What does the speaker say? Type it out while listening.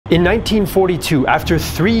In 1942, after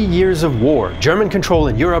 3 years of war, German control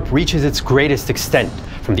in Europe reaches its greatest extent,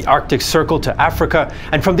 from the Arctic Circle to Africa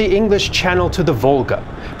and from the English Channel to the Volga.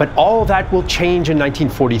 But all that will change in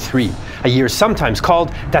 1943, a year sometimes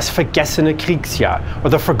called Das Vergessene Kriegsjahr, or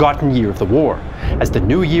the Forgotten Year of the War. As the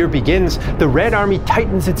new year begins, the Red Army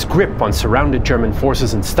tightens its grip on surrounded German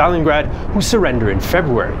forces in Stalingrad, who surrender in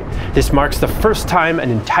February. This marks the first time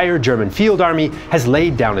an entire German field army has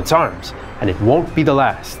laid down its arms, and it won't be the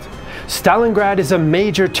last. Stalingrad is a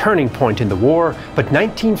major turning point in the war, but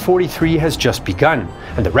 1943 has just begun,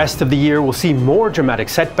 and the rest of the year will see more dramatic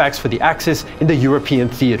setbacks for the Axis in the European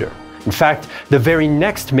theater. In fact, the very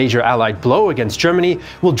next major Allied blow against Germany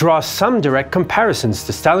will draw some direct comparisons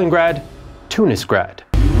to Stalingrad, Tunisgrad.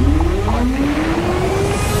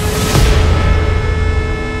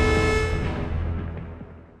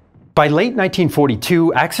 By late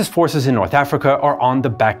 1942, Axis forces in North Africa are on the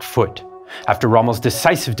back foot. After Rommel's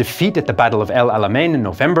decisive defeat at the Battle of El Alamein in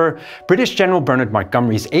November, British General Bernard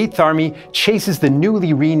Montgomery's 8th Army chases the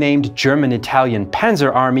newly renamed German-Italian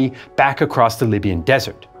Panzer Army back across the Libyan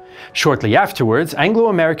desert. Shortly afterwards,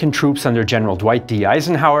 Anglo-American troops under General Dwight D.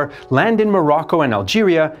 Eisenhower land in Morocco and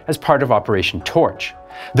Algeria as part of Operation Torch.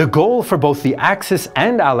 The goal for both the Axis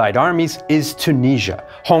and Allied armies is Tunisia,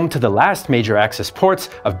 home to the last major Axis ports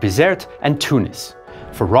of Bizerte and Tunis.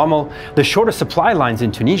 For Rommel, the shorter supply lines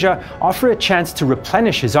in Tunisia offer a chance to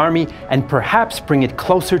replenish his army and perhaps bring it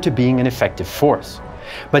closer to being an effective force.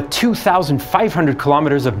 But 2,500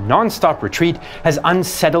 kilometers of non-stop retreat has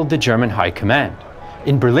unsettled the German high command.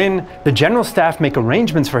 In Berlin, the General Staff make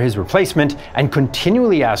arrangements for his replacement and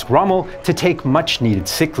continually ask Rommel to take much-needed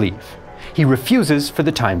sick leave. He refuses for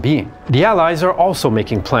the time being. The Allies are also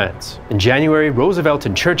making plans. In January, Roosevelt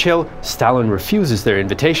and Churchill, Stalin refuses their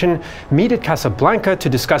invitation, meet at Casablanca to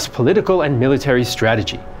discuss political and military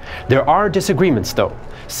strategy. There are disagreements though.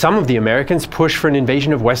 Some of the Americans push for an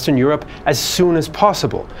invasion of Western Europe as soon as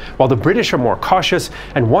possible, while the British are more cautious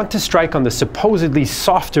and want to strike on the supposedly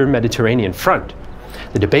softer Mediterranean front.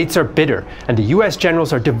 The debates are bitter, and the US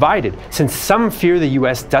generals are divided since some fear the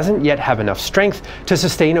US doesn't yet have enough strength to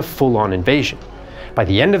sustain a full-on invasion. By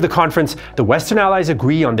the end of the conference, the Western Allies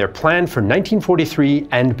agree on their plan for 1943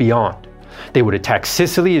 and beyond. They would attack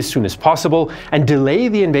Sicily as soon as possible and delay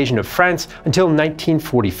the invasion of France until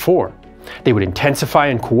 1944. They would intensify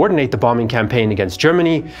and coordinate the bombing campaign against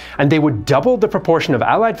Germany, and they would double the proportion of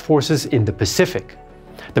Allied forces in the Pacific.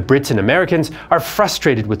 The Brits and Americans are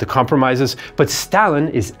frustrated with the compromises, but Stalin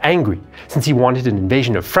is angry, since he wanted an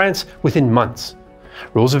invasion of France within months.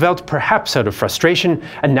 Roosevelt, perhaps out of frustration,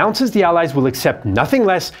 announces the Allies will accept nothing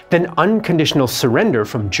less than unconditional surrender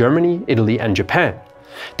from Germany, Italy, and Japan.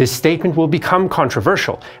 This statement will become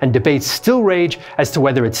controversial, and debates still rage as to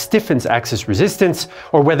whether it stiffens Axis resistance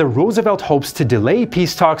or whether Roosevelt hopes to delay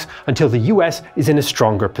peace talks until the US is in a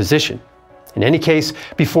stronger position. In any case,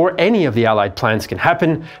 before any of the Allied plans can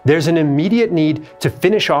happen, there's an immediate need to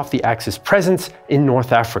finish off the Axis presence in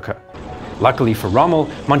North Africa. Luckily for Rommel,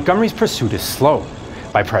 Montgomery's pursuit is slow.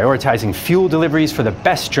 By prioritizing fuel deliveries for the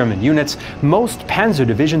best German units, most panzer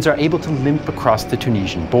divisions are able to limp across the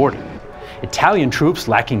Tunisian border. Italian troops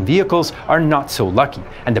lacking vehicles are not so lucky,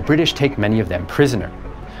 and the British take many of them prisoner.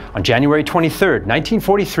 On January 23,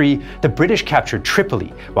 1943, the British captured Tripoli,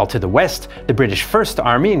 while to the west, the British First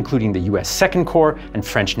Army, including the US Second Corps and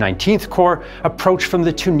French 19th Corps, approached from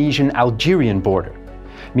the Tunisian-Algerian border.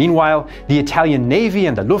 Meanwhile, the Italian Navy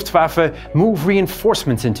and the Luftwaffe move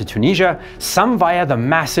reinforcements into Tunisia, some via the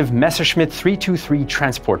massive Messerschmitt 323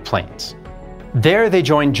 transport planes. There they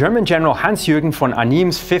join German General Hans-Jürgen von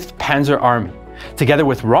Arnim's 5th Panzer Army. Together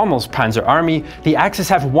with Rommel's Panzer Army, the Axis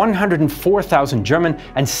have 104,000 German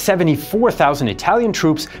and 74,000 Italian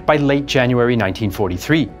troops by late January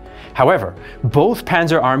 1943. However, both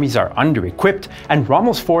panzer armies are under-equipped, and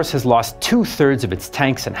Rommel's force has lost 2/3 of its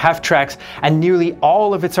tanks and half-tracks and nearly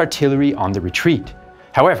all of its artillery on the retreat.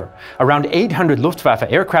 However, around 800 Luftwaffe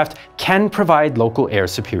aircraft can provide local air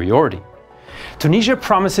superiority. Tunisia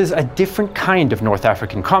promises a different kind of North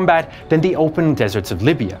African combat than the open deserts of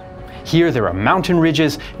Libya. Here there are mountain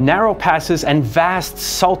ridges, narrow passes, and vast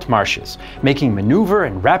salt marshes, making maneuver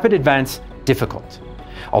and rapid advance difficult.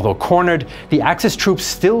 Although cornered, the Axis troops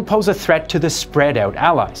still pose a threat to the spread-out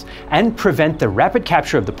Allies and prevent the rapid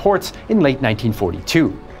capture of the ports in late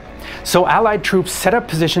 1942. So Allied troops set up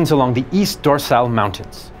positions along the East Dorsal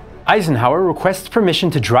Mountains. Eisenhower requests permission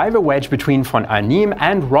to drive a wedge between von Arnim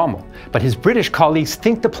and Rommel, but his British colleagues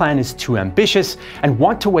think the plan is too ambitious and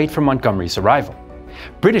want to wait for Montgomery's arrival.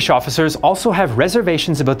 British officers also have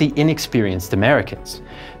reservations about the inexperienced Americans.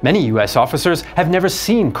 Many US officers have never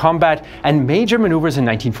seen combat, and major maneuvers in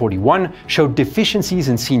 1941 showed deficiencies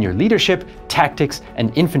in senior leadership, tactics,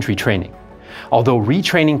 and infantry training. Although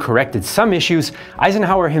retraining corrected some issues,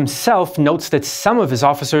 Eisenhower himself notes that some of his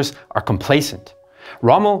officers are complacent.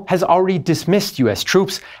 Rommel has already dismissed US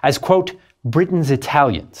troops as, quote, Britain's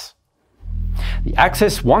Italians. The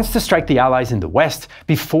Axis wants to strike the Allies in the west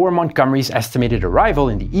before Montgomery's estimated arrival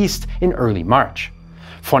in the east in early March.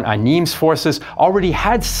 Von Arnim's forces already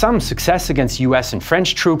had some success against US and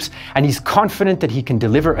French troops, and he's confident that he can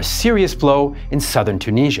deliver a serious blow in southern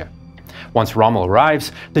Tunisia. Once Rommel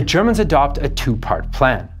arrives, the Germans adopt a two-part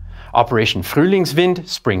plan. Operation Frühlingswind,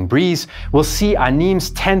 Spring Breeze, will see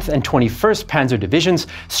Arnim's 10th and 21st Panzer Divisions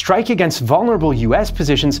strike against vulnerable US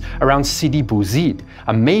positions around Sidi Bouzid,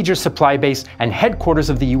 a major supply base and headquarters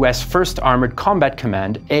of the US 1st Armored Combat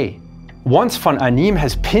Command A. Once von Arnim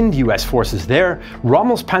has pinned US forces there,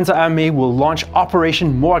 Rommel's Panzerarmee will launch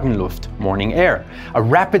Operation Morgenluft, Morning Air, a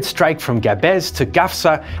rapid strike from Gabez to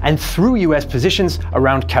Gafsa and through US positions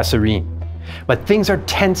around Kasserine. But things are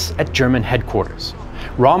tense at German headquarters.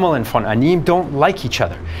 Rommel and von Arnim don't like each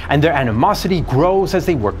other, and their animosity grows as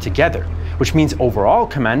they work together, which means overall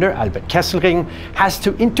commander Albert Kesselring has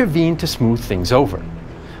to intervene to smooth things over.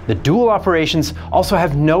 The dual operations also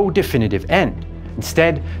have no definitive end.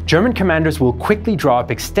 Instead, German commanders will quickly draw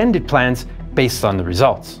up extended plans based on the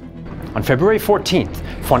results. On February 14th,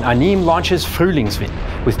 von Arnim launches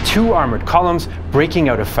Frühlingswind with 2 armored columns breaking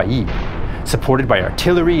out of Faib. Supported by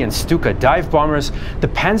artillery and Stuka dive bombers, the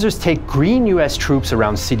panzers take green US troops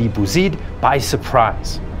around Sidi Bouzid by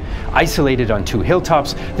surprise. Isolated on 2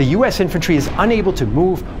 hilltops, the US infantry is unable to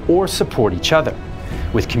move or support each other.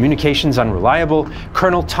 With communications unreliable,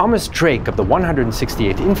 Colonel Thomas Drake of the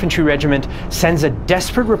 168th Infantry Regiment sends a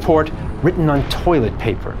desperate report written on toilet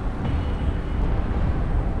paper.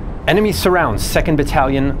 Enemy surrounds 2nd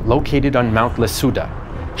Battalion located on Mount Lasuda.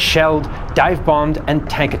 Shelled, dive-bombed, and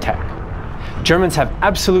tank attack. Germans have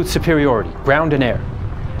absolute superiority, ground and air.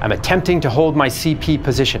 I'm attempting to hold my CP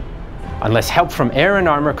position. Unless help from air and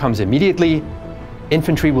armor comes immediately,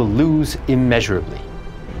 infantry will lose immeasurably.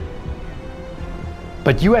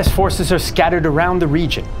 But US forces are scattered around the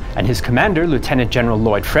region, and his commander, Lieutenant General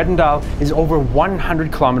Lloyd Fredendall, is over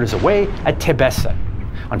 100 kilometers away at Tebessa.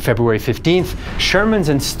 On February 15th, Shermans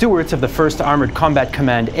and Stuarts of the 1st Armored Combat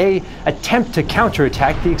Command A attempt to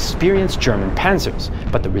counterattack the experienced German panzers,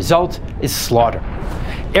 but the result is slaughter.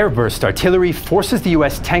 Airburst artillery forces the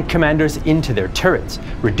US tank commanders into their turrets,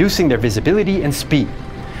 reducing their visibility and speed.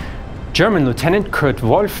 German Lieutenant Kurt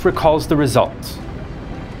Wolf recalls the results.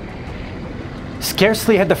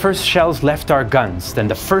 Scarcely had the first shells left our guns than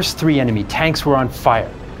the first 3 enemy tanks were on fire.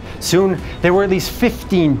 Soon, there were at least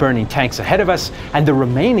 15 burning tanks ahead of us, and the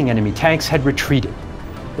remaining enemy tanks had retreated.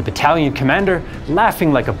 The battalion commander,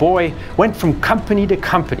 laughing like a boy, went from company to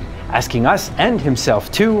company, asking us and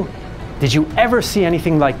himself too, "Did you ever see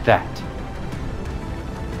anything like that?"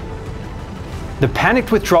 The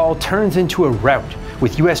panicked withdrawal turns into a rout,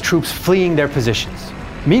 with US troops fleeing their positions.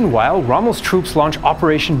 Meanwhile, Rommel's troops launch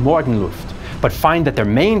Operation Morgenluft, but find that their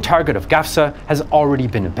main target of Gafsa has already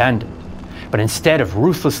been abandoned. But instead of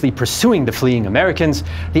ruthlessly pursuing the fleeing Americans,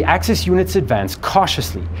 the Axis units advance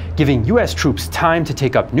cautiously, giving US troops time to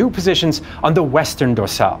take up new positions on the western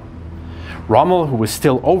dorsal. Rommel, who was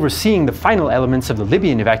still overseeing the final elements of the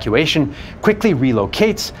Libyan evacuation, quickly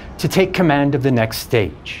relocates to take command of the next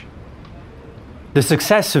stage. The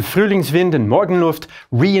success of Frühlingswind and Morgenluft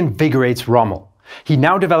reinvigorates Rommel. He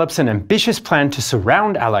now develops an ambitious plan to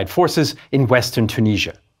surround Allied forces in western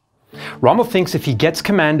Tunisia. Rommel thinks if he gets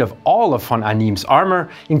command of all of von Arnim's armor,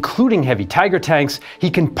 including heavy Tiger tanks, he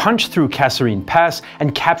can punch through Kasserine Pass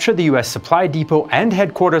and capture the US supply depot and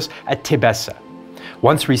headquarters at Tebessa.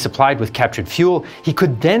 Once resupplied with captured fuel, he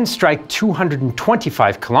could then strike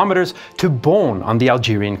 225 kilometers to Bonn on the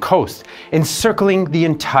Algerian coast, encircling the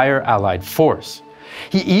entire Allied force.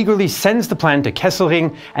 He eagerly sends the plan to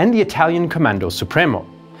Kesselring and the Italian Comando Supremo.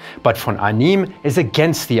 But von Arnim is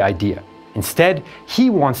against the idea. Instead, he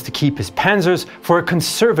wants to keep his panzers for a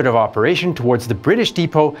conservative operation towards the British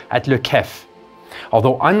depot at Le Kef.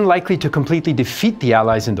 Although unlikely to completely defeat the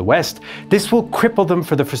Allies in the west, this will cripple them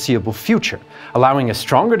for the foreseeable future, allowing a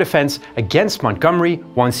stronger defense against Montgomery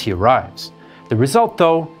once he arrives. The result,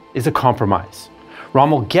 though, is a compromise.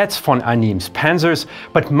 Rommel gets von Arnim's panzers,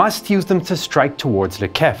 but must use them to strike towards Le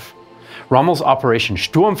Kef. Rommel's Operation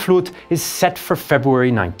Sturmflut is set for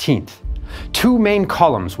February 19th. 2 main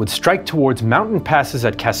columns would strike towards mountain passes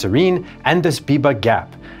at Kasserine and the Zbiba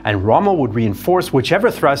Gap, and Rommel would reinforce whichever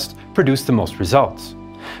thrust produced the most results.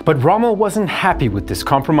 But Rommel wasn't happy with this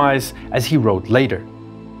compromise, as he wrote later.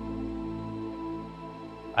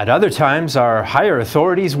 At other times, our higher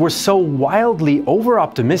authorities were so wildly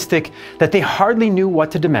over-optimistic that they hardly knew what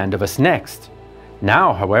to demand of us next.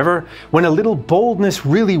 Now, however, when a little boldness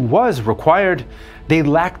really was required, they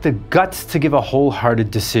lacked the guts to give a wholehearted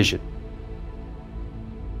decision.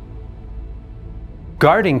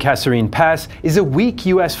 Guarding Kasserine Pass is a weak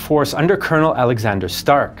US force under Colonel Alexander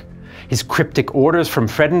Stark. His cryptic orders from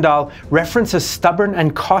Fredendall reference a stubborn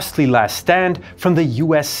and costly last stand from the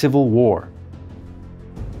US Civil War.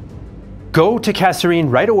 Go to Kasserine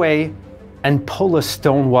right away and pull a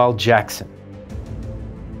Stonewall Jackson.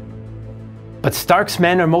 But Stark's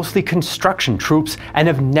men are mostly construction troops and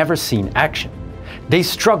have never seen action. They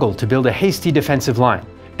struggle to build a hasty defensive line.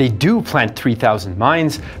 They do plant 3,000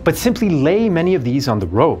 mines, but simply lay many of these on the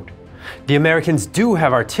road. The Americans do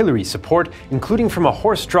have artillery support, including from a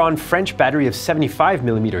horse-drawn French battery of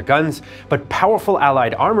 75mm guns, but powerful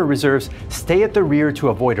Allied armor reserves stay at the rear to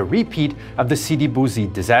avoid a repeat of the Sidi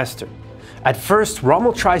Bouzid disaster. At first,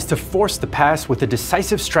 Rommel tries to force the pass with a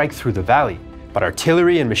decisive strike through the valley, but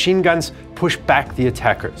artillery and machine guns push back the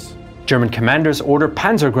attackers. German commanders order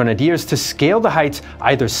panzer grenadiers to scale the heights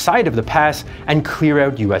either side of the pass and clear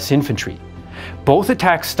out US infantry. Both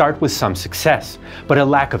attacks start with some success, but a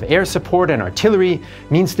lack of air support and artillery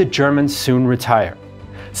means the Germans soon retire.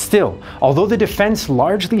 Still, although the defense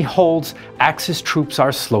largely holds, Axis troops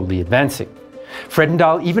are slowly advancing.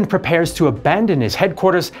 Fredendall even prepares to abandon his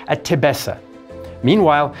headquarters at Tebessa.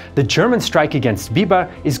 Meanwhile, the German strike against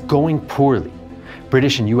Biber is going poorly.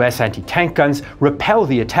 British and US anti-tank guns repel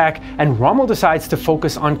the attack, and Rommel decides to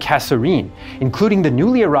focus on Kasserine, including the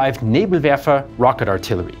newly arrived Nebelwerfer rocket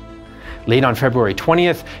artillery. Late on February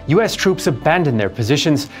 20th, US troops abandon their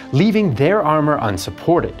positions, leaving their armor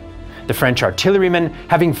unsupported. The French artillerymen,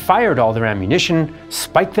 having fired all their ammunition,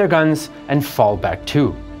 spike their guns and fall back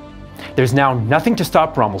too. There's now nothing to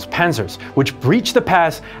stop Rommel's panzers, which breach the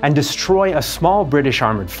pass and destroy a small British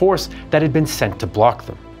armoured force that had been sent to block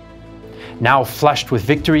them. Now flushed with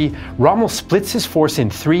victory, Rommel splits his force in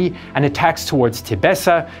three and attacks towards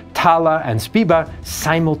Tebessa, Thala and Spiba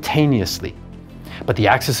simultaneously. But the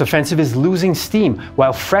Axis offensive is losing steam,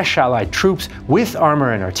 while fresh Allied troops with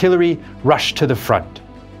armour and artillery rush to the front.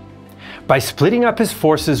 By splitting up his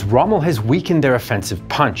forces, Rommel has weakened their offensive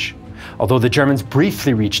punch. Although the Germans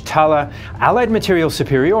briefly reach Thala, Allied material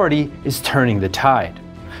superiority is turning the tide.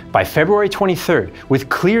 By February 23rd, with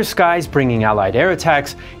clear skies bringing Allied air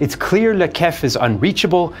attacks, it's clear Le Kef is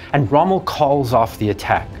unreachable and Rommel calls off the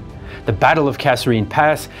attack. The Battle of Kasserine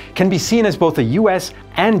Pass can be seen as both a US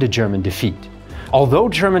and a German defeat. Although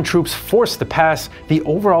German troops forced the pass, the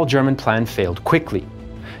overall German plan failed quickly.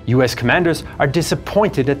 US commanders are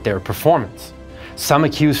disappointed at their performance. Some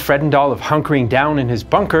accuse Fredendall of hunkering down in his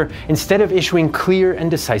bunker instead of issuing clear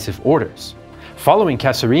and decisive orders. Following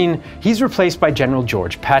Kasserine, he's replaced by General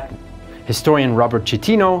George Patton. Historian Robert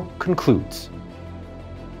Citino concludes.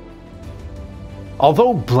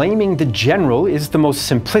 Although blaming the general is the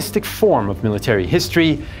most simplistic form of military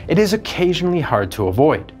history, it is occasionally hard to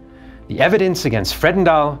avoid. The evidence against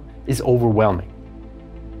Fredendall is overwhelming.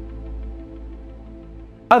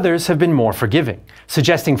 Others have been more forgiving,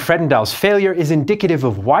 suggesting Fredendall's failure is indicative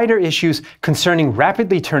of wider issues concerning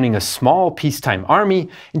rapidly turning a small peacetime army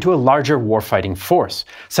into a larger warfighting force,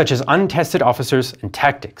 such as untested officers and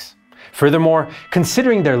tactics. Furthermore,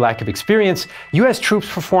 considering their lack of experience, US troops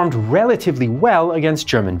performed relatively well against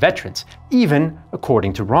German veterans, even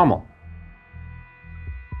according to Rommel.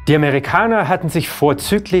 Die Amerikaner hatten sich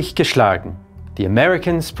vorzüglich geschlagen. The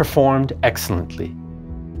Americans performed excellently.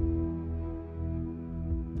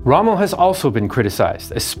 Rommel has also been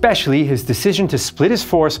criticized, especially his decision to split his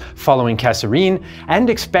force following Kasserine and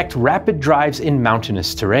expect rapid drives in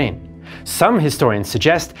mountainous terrain. Some historians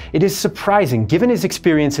suggest it is surprising, given his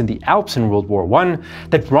experience in the Alps in World War I,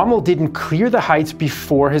 that Rommel didn't clear the heights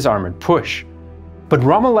before his armoured push. But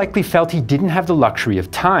Rommel likely felt he didn't have the luxury of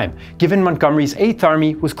time, given Montgomery's 8th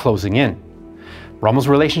Army was closing in. Rommel's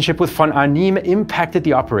relationship with von Arnim impacted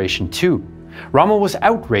the operation too. Rommel was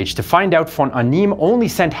outraged to find out von Arnim only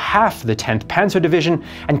sent half the 10th Panzer Division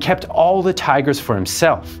and kept all the Tigers for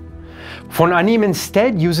himself. Von Arnim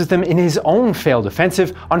instead uses them in his own failed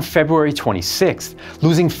offensive on February 26th,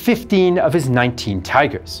 losing 15 of his 19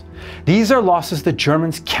 Tigers. These are losses the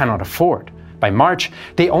Germans cannot afford. By March,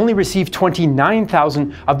 they only received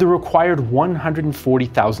 29,000 of the required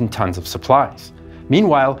 140,000 tons of supplies.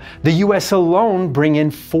 Meanwhile, the US alone bring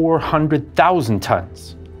in 400,000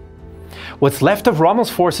 tons. What's left of Rommel's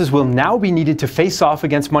forces will now be needed to face off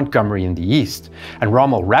against Montgomery in the east, and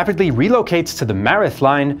Rommel rapidly relocates to the Mareth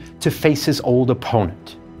line to face his old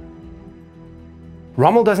opponent.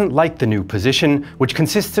 Rommel doesn't like the new position, which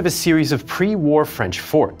consists of a series of pre-war French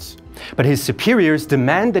forts, but his superiors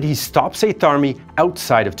demand that he stops Eighth Army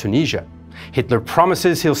outside of Tunisia. Hitler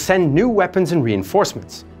promises he'll send new weapons and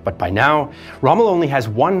reinforcements, but by now, Rommel only has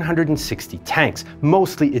 160 tanks,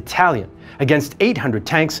 mostly Italian, against 800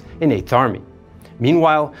 tanks in Eighth Army.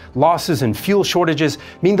 Meanwhile, losses and fuel shortages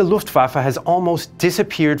mean the Luftwaffe has almost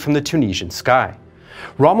disappeared from the Tunisian sky.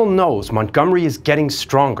 Rommel knows Montgomery is getting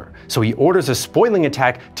stronger, so he orders a spoiling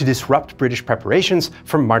attack to disrupt British preparations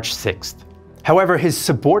for March 6th. However, his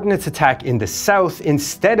subordinates attack in the south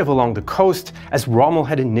instead of along the coast, as Rommel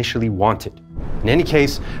had initially wanted. In any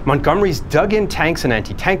case, Montgomery's dug-in tanks and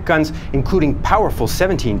anti-tank guns, including powerful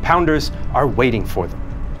 17-pounders, are waiting for them.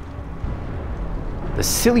 The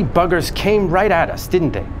silly buggers came right at us,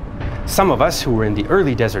 didn't they? Some of us who were in the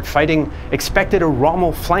early desert fighting expected a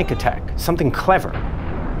Rommel flank attack, something clever.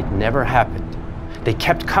 It never happened. They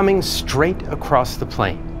kept coming straight across the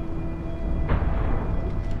plain.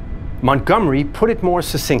 Montgomery put it more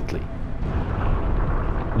succinctly.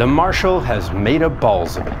 The Marshal has made a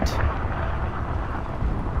balls of it.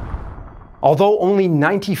 Although only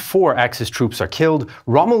 94 Axis troops are killed,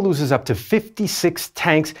 Rommel loses up to 56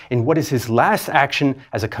 tanks in what is his last action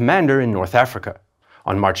as a commander in North Africa.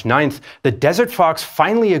 On March 9th, the Desert Fox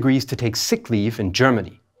finally agrees to take sick leave in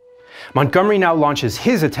Germany. Montgomery now launches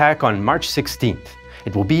his attack on March 16th.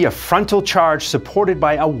 It will be a frontal charge supported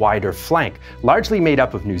by a wider flank, largely made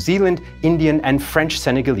up of New Zealand, Indian and French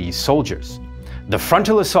Senegalese soldiers. The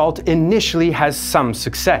frontal assault initially has some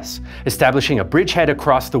success, establishing a bridgehead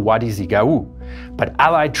across the Wadi Zigaou, but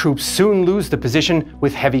Allied troops soon lose the position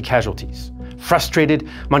with heavy casualties. Frustrated,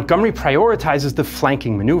 Montgomery prioritizes the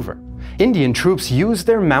flanking maneuver. Indian troops use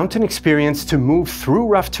their mountain experience to move through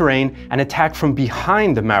rough terrain and attack from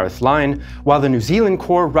behind the Mareth line, while the New Zealand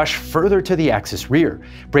Corps rush further to the Axis rear,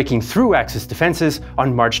 breaking through Axis defenses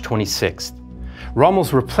on March 26th.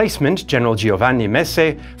 Rommel's replacement, General Giovanni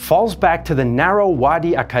Messe, falls back to the narrow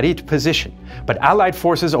Wadi Akarit position, but Allied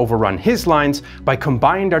forces overrun his lines by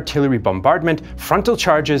combined artillery bombardment, frontal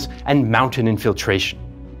charges, and mountain infiltration.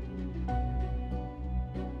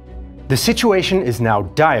 The situation is now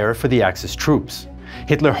dire for the Axis troops.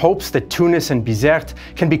 Hitler hopes that Tunis and Bizerte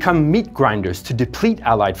can become meat grinders to deplete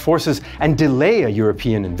Allied forces and delay a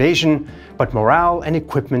European invasion, but morale and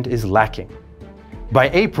equipment is lacking. By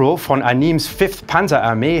April, von Arnim's 5th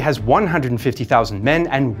Panzerarmee has 150,000 men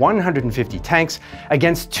and 150 tanks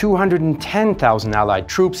against 210,000 Allied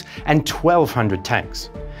troops and 1,200 tanks.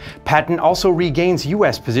 Patton also regains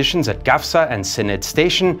US positions at Gafsa and Senet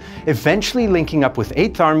Station, eventually linking up with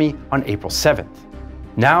 8th Army on April 7th.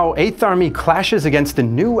 Now 8th Army clashes against the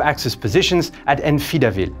new Axis positions at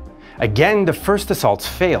Enfidaville. Again, the first assaults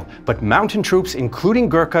fail, but mountain troops, including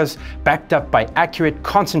Gurkhas, backed up by accurate,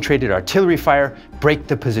 concentrated artillery fire, break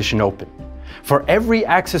the position open. For every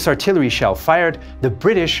Axis artillery shell fired, the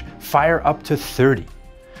British fire up to 30.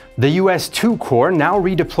 The US II Corps, now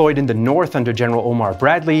redeployed in the north under General Omar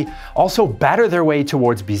Bradley, also batter their way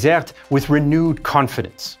towards Bizerte with renewed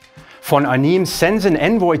confidence. Von Arnim sends an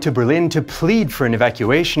envoy to Berlin to plead for an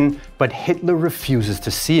evacuation, but Hitler refuses to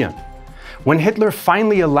see him. When Hitler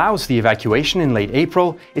finally allows the evacuation in late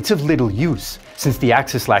April, it's of little use, since the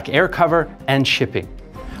Axis lack air cover and shipping.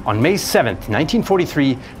 On May 7,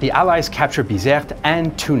 1943, the Allies capture Bizerte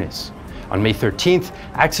and Tunis. On May 13th,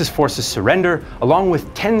 Axis forces surrender, along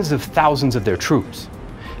with tens of thousands of their troops.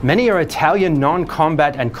 Many are Italian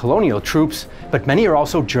non-combat and colonial troops, but many are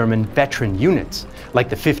also German veteran units, like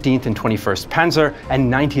the 15th and 21st Panzer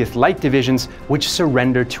and 90th Light Divisions, which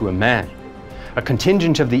surrender to a man. A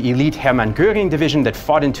contingent of the elite Hermann Göring division that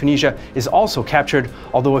fought in Tunisia is also captured,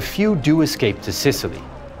 although a few do escape to Sicily.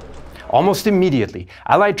 Almost immediately,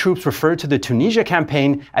 Allied troops referred to the Tunisia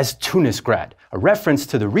campaign as Tunisgrad, a reference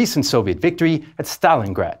to the recent Soviet victory at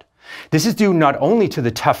Stalingrad. This is due not only to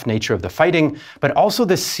the tough nature of the fighting, but also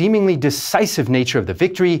the seemingly decisive nature of the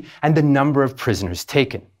victory and the number of prisoners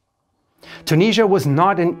taken. Tunisia was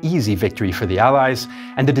not an easy victory for the Allies,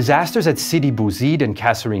 and the disasters at Sidi Bouzid and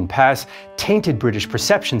Kasserine Pass tainted British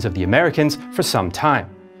perceptions of the Americans for some time.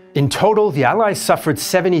 In total, the Allies suffered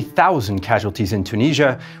 70,000 casualties in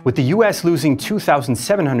Tunisia, with the US losing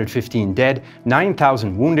 2,715 dead,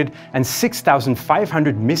 9,000 wounded, and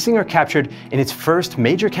 6,500 missing or captured in its first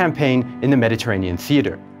major campaign in the Mediterranean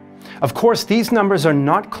theater. Of course, these numbers are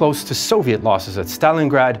not close to Soviet losses at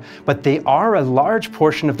Stalingrad, but they are a large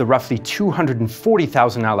portion of the roughly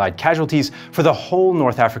 240,000 Allied casualties for the whole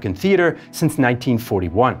North African theater since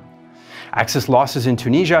 1941. Axis losses in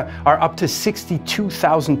Tunisia are up to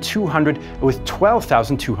 62,200 with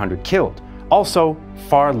 12,200 killed, also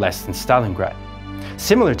far less than Stalingrad.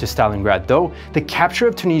 Similar to Stalingrad though, the capture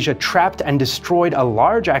of Tunisia trapped and destroyed a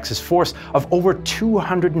large Axis force of over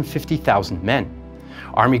 250,000 men.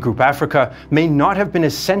 Army Group Africa may not have been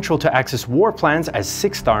as central to Axis war plans as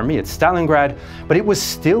 6th Army at Stalingrad, but it was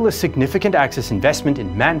still a significant Axis investment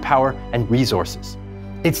in manpower and resources.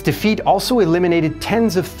 Its defeat also eliminated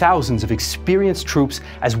tens of thousands of experienced troops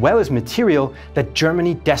as well as material that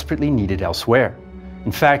Germany desperately needed elsewhere.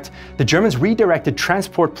 In fact, the Germans redirected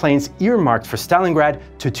transport planes earmarked for Stalingrad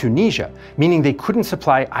to Tunisia, meaning they couldn't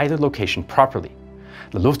supply either location properly.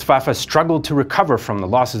 The Luftwaffe struggled to recover from the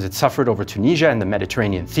losses it suffered over Tunisia and the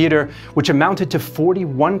Mediterranean theater, which amounted to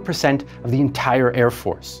 41% of the entire air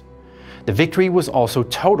force. The victory was also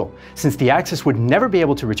total, since the Axis would never be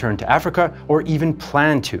able to return to Africa or even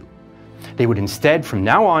plan to. They would instead, from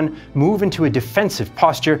now on, move into a defensive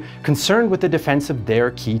posture concerned with the defense of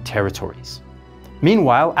their key territories.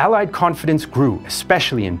 Meanwhile, Allied confidence grew,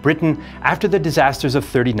 especially in Britain, after the disasters of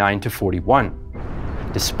 39 to 41.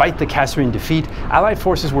 Despite the Kasserine defeat, Allied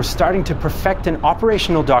forces were starting to perfect an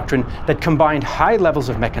operational doctrine that combined high levels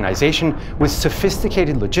of mechanization with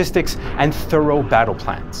sophisticated logistics and thorough battle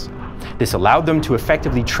plans. This allowed them to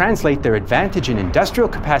effectively translate their advantage in industrial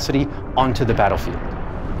capacity onto the battlefield.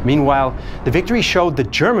 Meanwhile, the victory showed the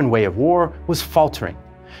German way of war was faltering.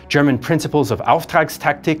 German principles of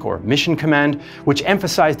Auftragstaktik or mission command, which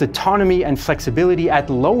emphasized autonomy and flexibility at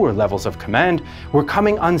lower levels of command, were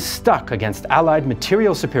coming unstuck against Allied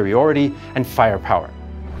material superiority and firepower.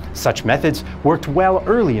 Such methods worked well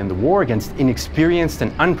early in the war against inexperienced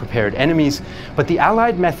and unprepared enemies, but the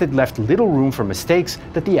Allied method left little room for mistakes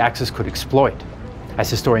that the Axis could exploit. As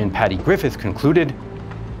historian Paddy Griffith concluded,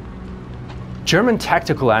 German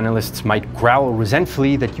tactical analysts might growl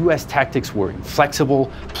resentfully that US tactics were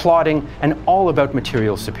inflexible, plodding, and all about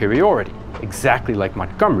material superiority, exactly like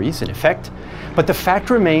Montgomery's in effect, but the fact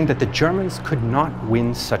remained that the Germans could not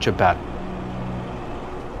win such a battle.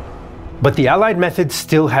 But the Allied method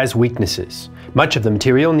still has weaknesses. Much of the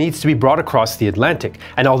material needs to be brought across the Atlantic,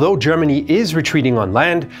 and although Germany is retreating on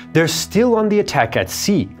land, they're still on the attack at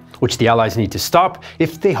sea, which the Allies need to stop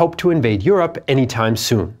if they hope to invade Europe anytime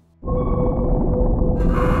soon.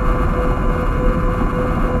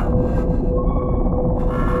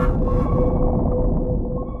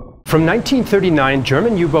 From 1939,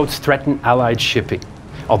 German U-boats threaten Allied shipping.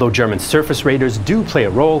 Although German surface raiders do play a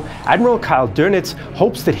role, Admiral Karl Dönitz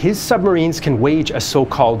hopes that his submarines can wage a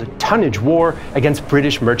so-called tonnage war against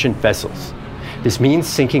British merchant vessels. This means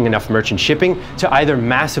sinking enough merchant shipping to either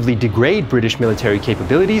massively degrade British military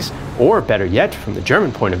capabilities, or better yet, from the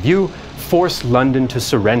German point of view, force London to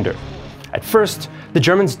surrender. At first, the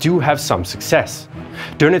Germans do have some success.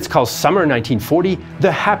 Dönitz calls summer 1940 the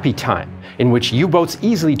happy time, in which U-boats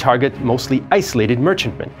easily target mostly isolated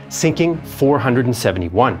merchantmen, sinking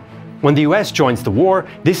 471. When the US joins the war,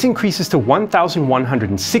 this increases to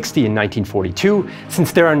 1,160 in 1942,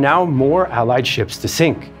 since there are now more Allied ships to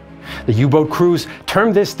sink. The U-boat crews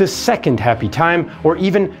term this the second happy time, or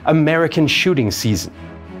even American shooting season.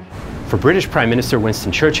 For British Prime Minister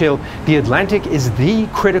Winston Churchill, the Atlantic is the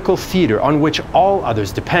critical theatre on which all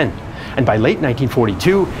others depend, and by late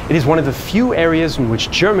 1942, it is one of the few areas in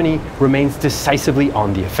which Germany remains decisively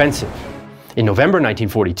on the offensive. In November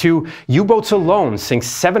 1942, U-boats alone sink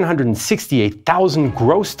 768,000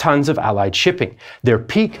 gross tons of Allied shipping, their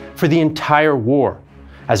peak for the entire war.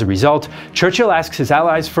 As a result, Churchill asks his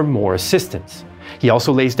allies for more assistance. He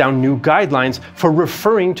also lays down new guidelines for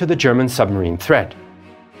referring to the German submarine threat.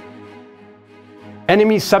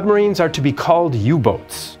 Enemy submarines are to be called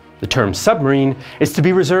U-boats. The term submarine is to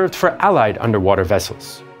be reserved for Allied underwater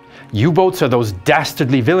vessels. U-boats are those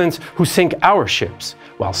dastardly villains who sink our ships,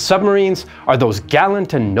 while submarines are those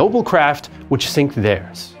gallant and noble craft which sink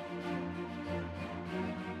theirs.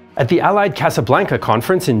 At the Allied Casablanca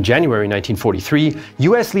Conference in January 1943,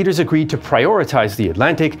 US leaders agreed to prioritize the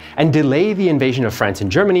Atlantic and delay the invasion of France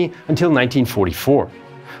and Germany until 1944.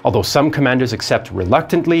 Although some commanders accept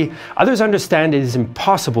reluctantly, others understand it is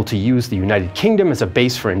impossible to use the United Kingdom as a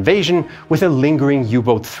base for invasion with a lingering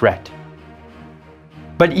U-boat threat.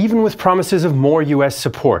 But even with promises of more US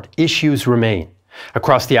support, issues remain.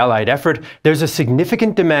 Across the Allied effort, there's a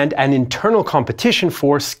significant demand and internal competition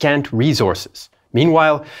for scant resources.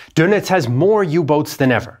 Meanwhile, Dönitz has more U-boats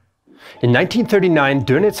than ever. In 1939,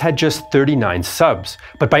 Dönitz had just 39 subs,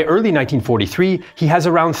 but by early 1943, he has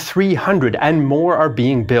around 300 and more are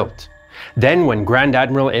being built. Then, when Grand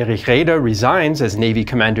Admiral Erich Raeder resigns as Navy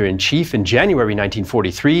Commander-in-Chief in January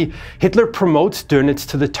 1943, Hitler promotes Dönitz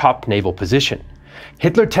to the top naval position.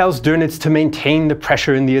 Hitler tells Dönitz to maintain the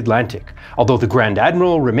pressure in the Atlantic, although the Grand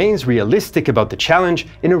Admiral remains realistic about the challenge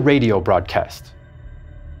in a radio broadcast.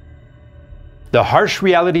 The harsh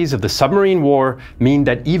realities of the submarine war mean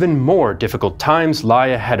that even more difficult times lie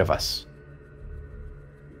ahead of us.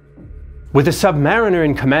 With a submariner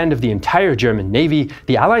in command of the entire German Navy,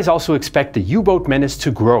 the Allies also expect the U-boat menace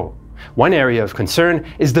to grow. One area of concern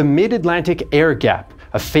is the mid-Atlantic air gap,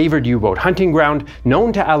 a favored U-boat hunting ground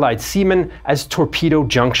known to Allied seamen as Torpedo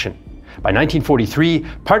Junction. By 1943,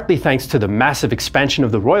 partly thanks to the massive expansion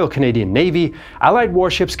of the Royal Canadian Navy, Allied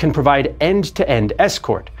warships can provide end-to-end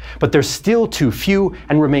escort, but they're still too few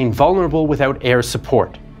and remain vulnerable without air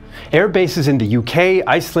support. Air bases in the UK,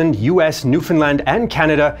 Iceland, US, Newfoundland and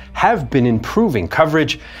Canada have been improving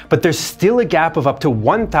coverage, but there's still a gap of up to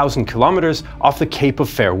 1,000 kilometers off the Cape of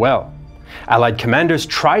Farewell. Allied commanders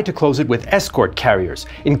try to close it with escort carriers,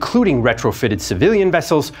 including retrofitted civilian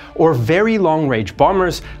vessels or very long-range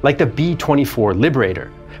bombers like the B-24 Liberator.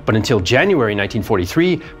 But until January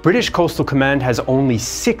 1943, British Coastal Command has only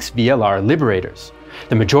 6 VLR Liberators.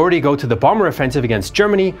 The majority go to the bomber offensive against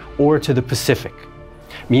Germany or to the Pacific.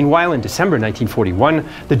 Meanwhile, in December 1941,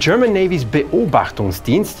 the German Navy's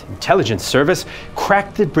Beobachtungsdienst, intelligence service,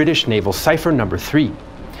 cracked the British naval cipher number 3.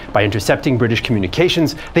 By intercepting British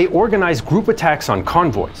communications, they organized group attacks on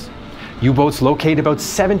convoys. U-boats locate about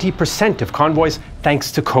 70% of convoys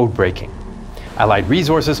thanks to code breaking. Allied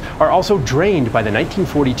resources are also drained by the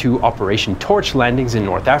 1942 Operation Torch landings in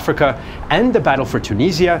North Africa and the Battle for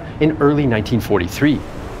Tunisia in early 1943.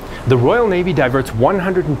 The Royal Navy diverts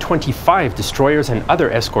 125 destroyers and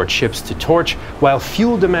other escort ships to Torch, while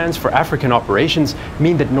fuel demands for African operations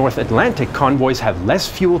mean that North Atlantic convoys have less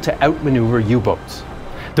fuel to outmaneuver U-boats.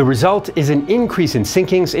 The result is an increase in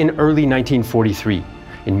sinkings in early 1943.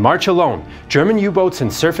 In March alone, German U-boats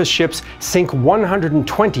and surface ships sink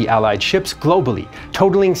 120 Allied ships globally,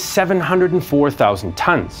 totaling 704,000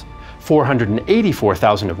 tons,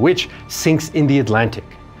 484,000 of which sinks in the Atlantic.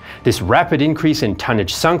 This rapid increase in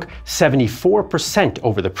tonnage sunk 74%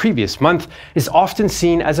 over the previous month is often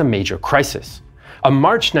seen as a major crisis. A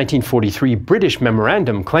March 1943 British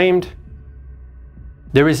memorandum claimed,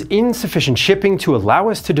 "There is insufficient shipping to allow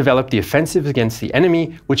us to develop the offensives against the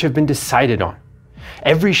enemy which have been decided on.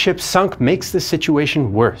 Every ship sunk makes the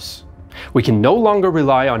situation worse. We can no longer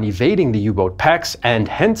rely on evading the U-boat packs and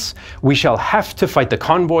hence we shall have to fight the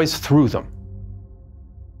convoys through them."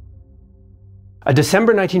 A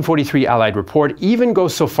December 1943 Allied report even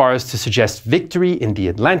goes so far as to suggest victory in the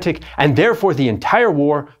Atlantic and therefore the entire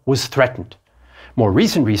war was threatened. More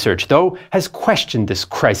recent research, though, has questioned this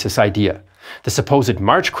crisis idea. The supposed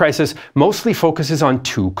March crisis mostly focuses on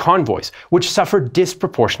 2 convoys, which suffered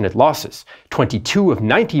disproportionate losses. 22 of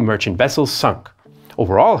 90 merchant vessels sunk.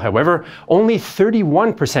 Overall, however, only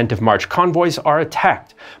 31% of March convoys are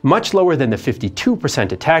attacked, much lower than the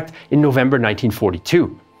 52% attacked in November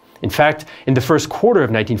 1942. In fact, in the first quarter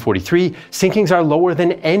of 1943, sinkings are lower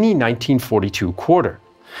than any 1942 quarter.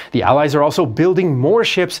 The Allies are also building more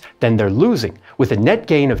ships than they're losing, with a net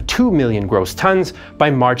gain of 2 million gross tons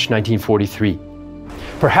by March 1943.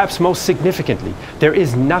 Perhaps most significantly, there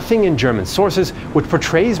is nothing in German sources which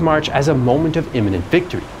portrays March as a moment of imminent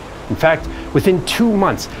victory. In fact, within 2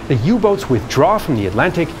 months, the U-boats withdraw from the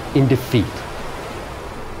Atlantic in defeat.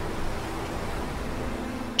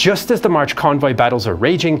 Just as the March convoy battles are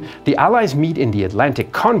raging, the Allies meet in the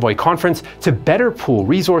Atlantic Convoy Conference to better pool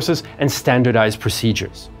resources and standardize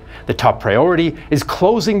procedures. The top priority is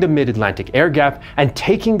closing the mid-Atlantic air gap and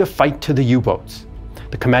taking the fight to the U-boats.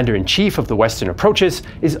 The Commander-in-Chief of the Western Approaches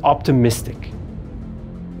is optimistic.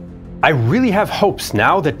 "I really have hopes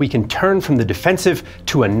now that we can turn from the defensive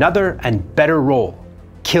to another and better role,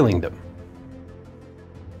 killing them."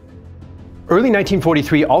 Early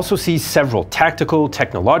 1943 also sees several tactical,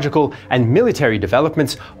 technological, and military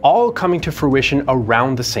developments all coming to fruition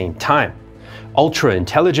around the same time.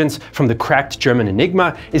 Ultra-intelligence from the cracked German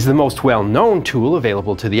Enigma is the most well-known tool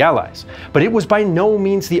available to the Allies, but it was by no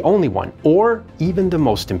means the only one, or even the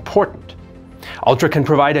most important. Ultra can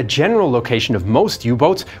provide a general location of most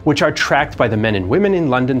U-boats, which are tracked by the men and women in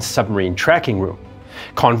London's submarine tracking room.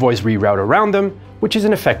 Convoys reroute around them, which is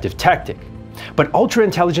an effective tactic. But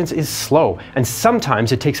ultra-intelligence is slow, and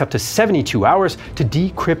sometimes it takes up to 72 hours to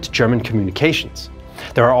decrypt German communications.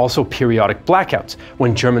 There are also periodic blackouts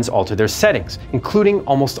when Germans alter their settings, including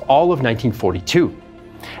almost all of 1942.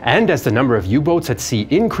 And as the number of U-boats at sea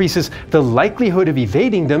increases, the likelihood of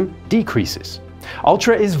evading them decreases.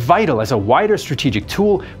 Ultra is vital as a wider strategic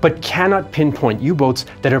tool, but cannot pinpoint U-boats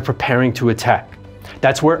that are preparing to attack.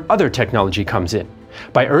 That's where other technology comes in.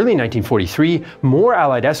 By early 1943, more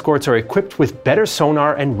Allied escorts are equipped with better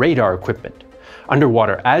sonar and radar equipment.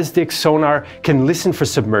 underwater ASDIC sonar can listen for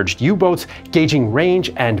submerged U-boats, gauging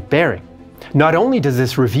range and bearing. Not only does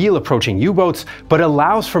this reveal approaching U-boats, but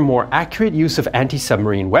allows for more accurate use of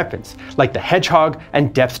anti-submarine weapons, like the Hedgehog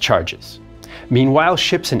and depth charges. Meanwhile,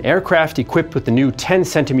 ships and aircraft equipped with the new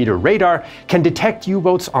 10-centimeter radar can detect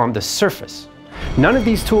U-boats on the surface. None of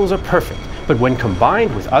these tools are perfect, but when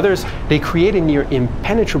combined with others, they create a near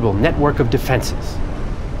impenetrable network of defenses.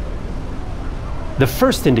 The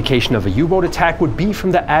first indication of a U-boat attack would be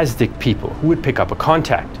from the ASDIC people, who would pick up a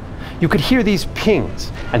contact. You could hear these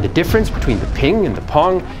pings, and the difference between the ping and the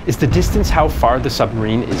pong is the distance how far the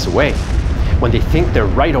submarine is away. When they think they're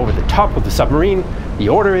right over the top of the submarine, the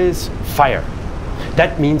order is fire.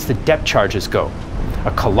 That means the depth charges go.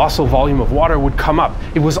 A colossal volume of water would come up.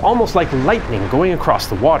 It was almost like lightning going across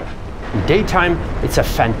the water. In daytime, it's a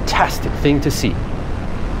fantastic thing to see.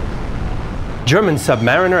 German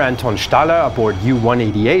submariner Anton Staller aboard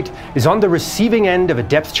U-188 is on the receiving end of a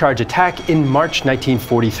depth charge attack in March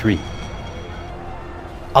 1943.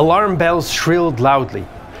 Alarm bells shrilled loudly.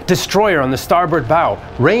 Destroyer on the starboard bow,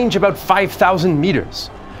 range about 5,000 meters.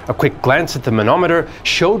 A quick glance at the manometer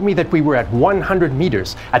showed me that we were at 100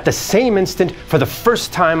 meters. At the same instant, for the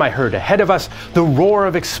first time I heard ahead of us the roar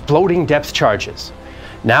of exploding depth charges.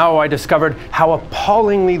 Now I discovered how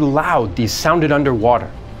appallingly loud these sounded underwater.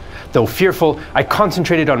 Though fearful, I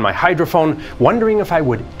concentrated on my hydrophone, wondering if I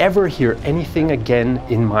would ever hear anything again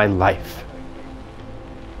in my life.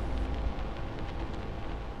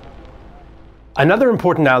 Another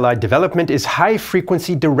important Allied development is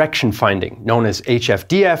high-frequency direction finding, known as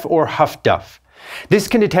HFDF or HFDUF. This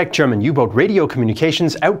can detect German U-boat radio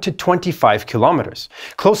communications out to 25 kilometers,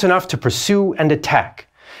 close enough to pursue and attack.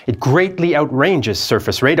 It greatly outranges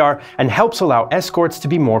surface radar and helps allow escorts to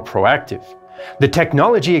be more proactive. The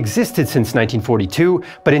technology existed since 1942,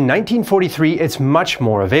 but in 1943 it's much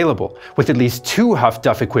more available, with at least 2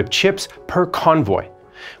 HFDUF-equipped ships per convoy.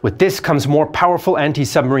 With this comes more powerful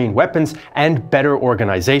anti-submarine weapons and better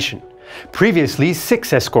organization. Previously,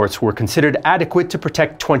 6 escorts were considered adequate to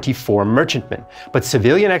protect 24 merchantmen, but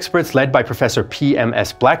civilian experts led by Professor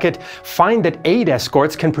P.M.S. Blackett find that 8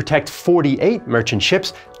 escorts can protect 48 merchant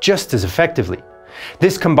ships just as effectively.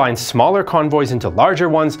 This combines smaller convoys into larger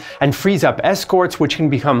ones and frees up escorts which can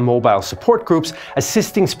become mobile support groups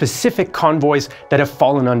assisting specific convoys that have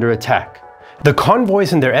fallen under attack. The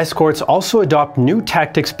convoys and their escorts also adopt new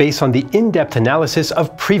tactics based on the in-depth analysis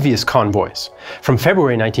of previous convoys. From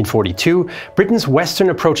February 1942, Britain's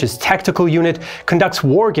Western Approaches Tactical Unit conducts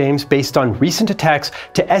war games based on recent attacks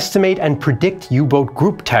to estimate and predict U-boat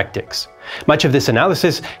group tactics. Much of this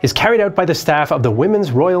analysis is carried out by the staff of the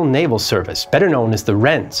Women's Royal Naval Service, better known as the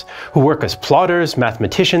Wrens, who work as plotters,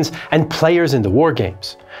 mathematicians, and players in the war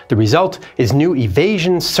games. The result is new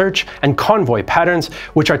evasion, search, and convoy patterns,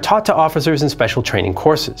 which are taught to officers in special training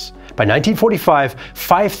courses. By 1945,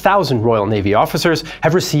 5,000 Royal Navy officers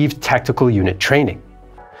have received tactical unit training.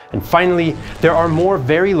 And finally, there are more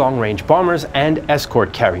very long-range bombers and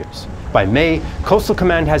escort carriers. By May, Coastal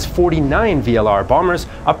Command has 49 VLR bombers,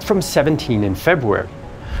 up from 17 in February.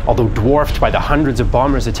 Although dwarfed by the hundreds of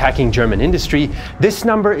bombers attacking German industry, this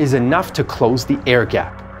number is enough to close the air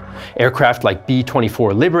gap. Aircraft like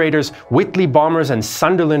B-24 Liberators, Whitley bombers, and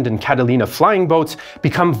Sunderland and Catalina flying boats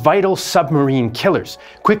become vital submarine killers,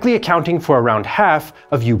 quickly accounting for around half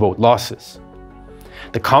of U-boat losses.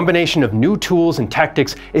 The combination of new tools and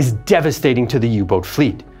tactics is devastating to the U-boat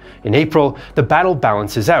fleet. In April, the battle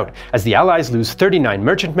balances out, as the Allies lose 39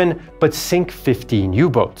 merchantmen but sink 15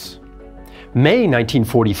 U-boats. May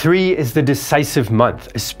 1943 is the decisive month,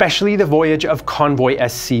 especially the voyage of convoy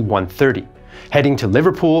SC-130. Heading to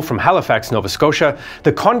Liverpool from Halifax, Nova Scotia,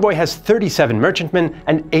 the convoy has 37 merchantmen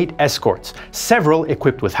and 8 escorts, several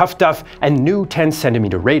equipped with HFDUF and new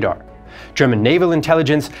 10-centimeter radar. German naval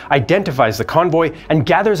intelligence identifies the convoy and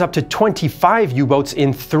gathers up to 25 U-boats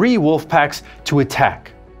in 3 Wolfpacks to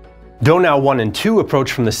attack. Donau 1 and 2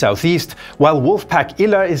 approach from the southeast, while Wolfpack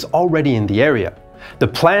Illa is already in the area. The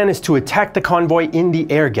plan is to attack the convoy in the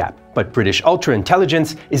air gap, but British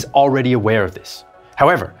ultra-intelligence is already aware of this.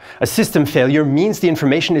 However, a system failure means the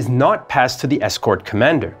information is not passed to the escort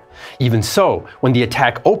commander. Even so, when the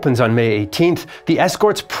attack opens on May 18th, the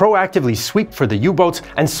escorts proactively sweep for the U-boats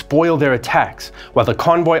and spoil their attacks, while the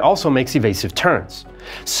convoy also makes evasive turns.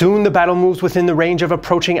 Soon the battle moves within the range of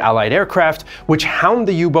approaching Allied aircraft, which hound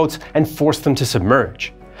the U-boats and force them to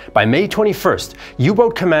submerge. By May 21st,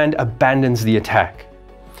 U-boat command abandons the attack.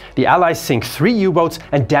 The Allies sink 3 U-boats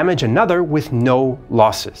and damage another with no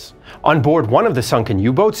losses. On board one of the sunken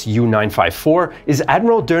U-boats, U-954, is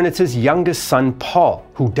Admiral Dönitz's youngest son Paul,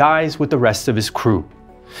 who dies with the rest of his crew.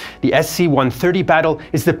 The SC-130 battle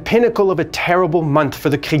is the pinnacle of a terrible month for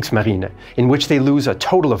the Kriegsmarine, in which they lose a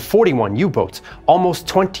total of 41 U-boats, almost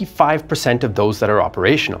 25% of those that are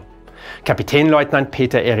operational. Kapitänleutnant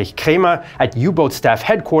Peter Erich Kremer at U-boat staff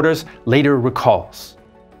headquarters later recalls.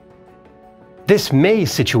 This May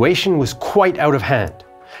situation was quite out of hand.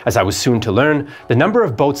 As I was soon to learn, the number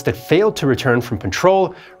of boats that failed to return from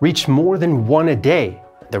patrol reached more than one a day.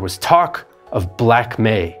 There was talk of Black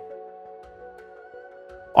May.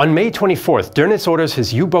 On May 24th, Dönitz orders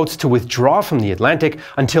his U-boats to withdraw from the Atlantic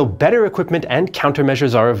until better equipment and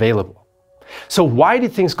countermeasures are available. So why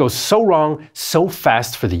did things go so wrong so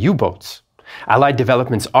fast for the U-boats? Allied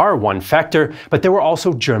developments are one factor, but there were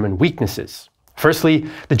also German weaknesses. Firstly,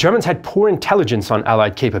 the Germans had poor intelligence on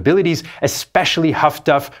Allied capabilities, especially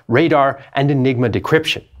Luftwaffe, radar, and Enigma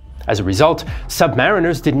decryption. As a result,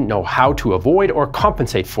 submariners didn't know how to avoid or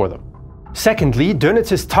compensate for them. Secondly,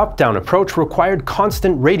 Dönitz's top-down approach required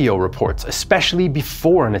constant radio reports, especially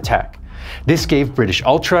before an attack. This gave British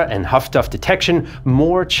Ultra and Luftwaffe detection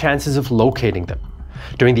more chances of locating them.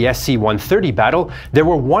 During the SC-130 battle, there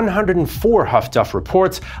were 104 Luftwaffe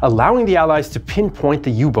reports, allowing the Allies to pinpoint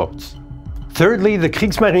the U-boats. Thirdly, the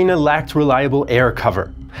Kriegsmarine lacked reliable air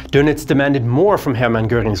cover. Dönitz demanded more from Hermann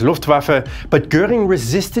Göring's Luftwaffe, but Göring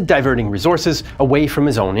resisted diverting resources away from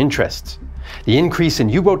his own interests. The increase in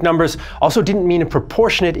U-boat numbers also didn't mean a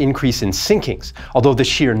proportionate increase in sinkings, although the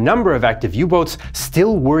sheer number of active U-boats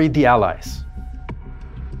still worried the Allies.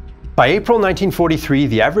 By April 1943,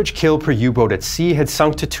 the average kill per U-boat at sea had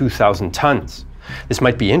sunk to 2,000 tons. This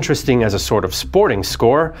might be interesting as a sort of sporting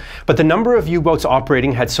score, but the number of U-boats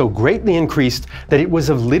operating had so greatly increased that it was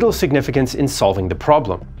of little significance in solving the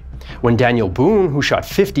problem. When Daniel Boone, who shot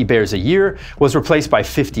 50 bears a year, was replaced by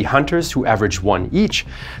 50 hunters who averaged one each,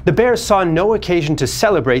 the Bears saw no occasion to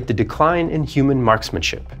celebrate the decline in human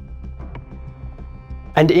marksmanship.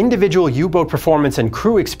 And individual U-boat performance and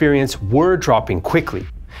crew experience were dropping quickly.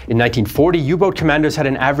 In 1940, U-boat commanders had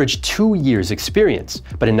an average 2 years experience,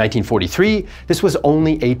 but in 1943, this was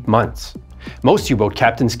only 8 months. Most U-boat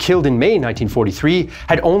captains killed in May 1943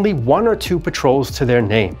 had only 1 or 2 patrols to their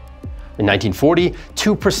name. In 1940,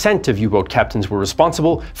 2% of U-boat captains were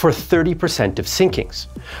responsible for 30% of sinkings.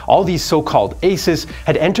 All these so-called aces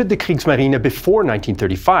had entered the Kriegsmarine before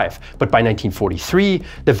 1935, but by 1943,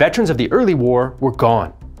 the veterans of the early war were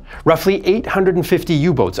gone. Roughly 850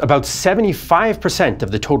 U-boats, about 75%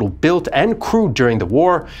 of the total built and crewed during the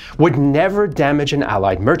war, would never damage an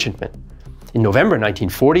Allied merchantman. In November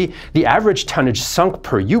 1940, the average tonnage sunk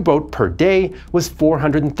per U-boat per day was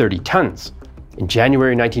 430 tons. In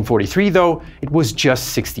January 1943, though, it was just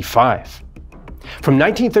 65. From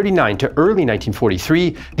 1939 to early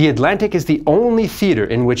 1943, the Atlantic is the only theater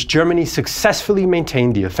in which Germany successfully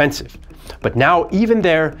maintained the offensive. But now, even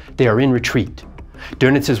there, they are in retreat.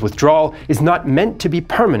 Dönitz's withdrawal is not meant to be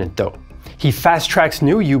permanent, though. He fast-tracks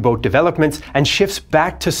new U-boat developments and shifts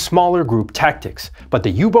back to smaller group tactics, but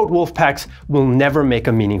the U-boat wolf packs will never make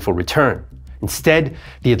a meaningful return. Instead,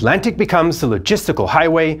 the Atlantic becomes the logistical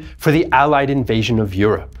highway for the Allied invasion of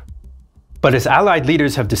Europe. But as Allied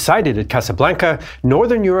leaders have decided at Casablanca,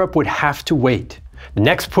 Northern Europe would have to wait. The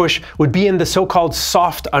next push would be in the so-called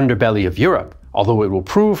soft underbelly of Europe, although it will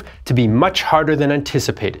prove to be much harder than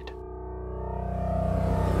anticipated.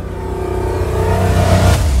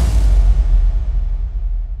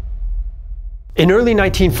 In early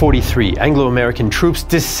 1943, Anglo-American troops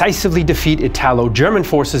decisively defeat Italo-German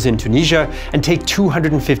forces in Tunisia and take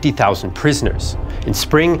 250,000 prisoners. In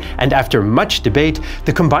spring, and after much debate,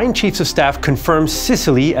 the combined chiefs of staff confirm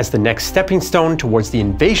Sicily as the next stepping stone towards the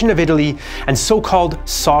invasion of Italy and so-called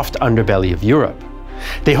soft underbelly of Europe.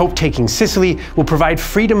 They hope taking Sicily will provide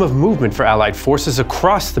freedom of movement for Allied forces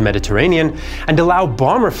across the Mediterranean and allow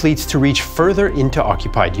bomber fleets to reach further into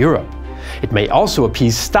occupied Europe. It may also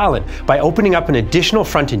appease Stalin by opening up an additional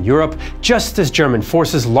front in Europe just as German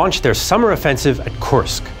forces launched their summer offensive at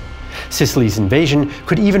Kursk. Sicily's invasion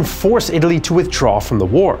could even force Italy to withdraw from the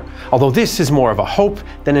war, although this is more of a hope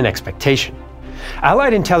than an expectation.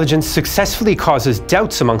 Allied intelligence successfully causes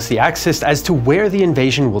doubts amongst the Axis as to where the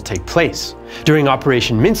invasion will take place. During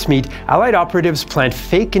Operation Mincemeat, Allied operatives planned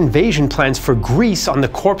fake invasion plans for Greece on the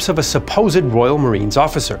corpse of a supposed Royal Marines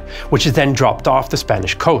officer, which is then dropped off the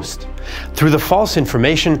Spanish coast. Through the false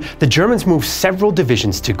information, the Germans moved several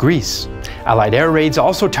divisions to Greece. Allied air raids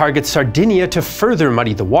also target Sardinia to further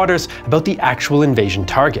muddy the waters about the actual invasion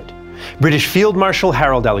target. British Field Marshal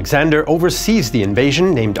Harold Alexander oversees the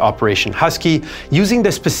invasion, named Operation Husky, using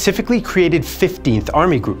the specifically created 15th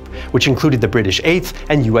Army Group, which included the British 8th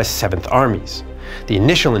and US 7th Armies. The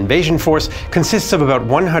initial invasion force consists of about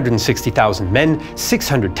 160,000 men,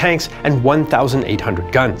 600 tanks, and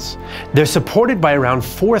 1,800 guns. They're supported by around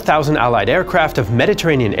 4,000 Allied aircraft of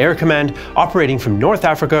Mediterranean Air Command operating from North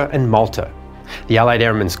Africa and Malta. The Allied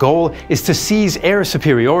airmen's goal is to seize air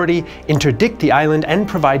superiority, interdict the island, and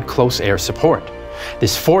provide close air support.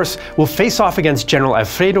 This force will face off against General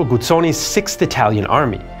Alfredo Guzzoni's 6th Italian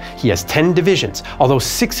Army. He has 10 divisions, although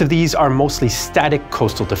 6 of these are mostly static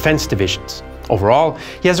coastal defense divisions. Overall,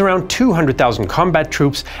 he has around 200,000 combat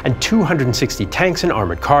troops and 260 tanks and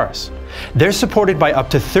armored cars. They're supported by up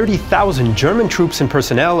to 30,000 German troops and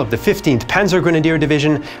personnel of the 15th Panzergrenadier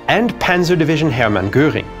Division and Panzer Division Hermann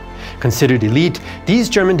Göring. Considered elite, these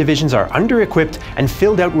German divisions are under-equipped and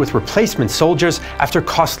filled out with replacement soldiers after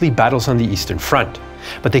costly battles on the Eastern Front.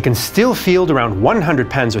 But they can still field around 100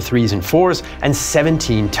 Panzer IIIs and IVs and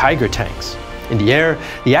 17 Tiger tanks. In the air,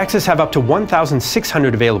 the Axis have up to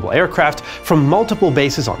 1,600 available aircraft from multiple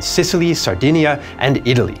bases on Sicily, Sardinia, and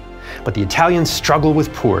Italy. But the Italians struggle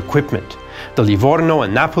with poor equipment. The Livorno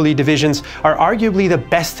and Napoli divisions are arguably the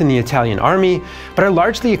best in the Italian army, but are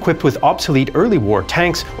largely equipped with obsolete early war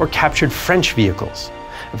tanks or captured French vehicles.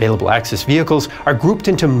 Available Axis vehicles are grouped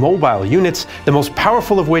into mobile units, the most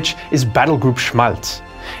powerful of which is Battle Group Schmalz.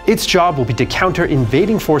 Its job will be to counter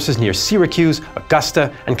invading forces near Syracuse,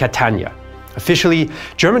 Augusta, and Catania. Officially,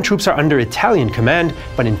 German troops are under Italian command,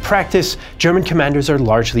 but in practice, German commanders are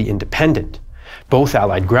largely independent. Both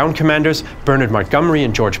Allied ground commanders, Bernard Montgomery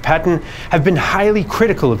and George Patton, have been highly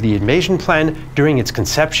critical of the invasion plan during its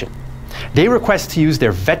conception. They request to use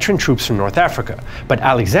their veteran troops from North Africa, but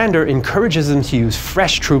Alexander encourages them to use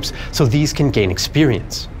fresh troops so these can gain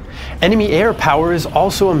experience. Enemy air power is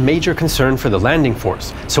also a major concern for the landing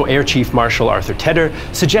force, so Air Chief Marshal Arthur Tedder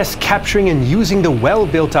suggests capturing and using the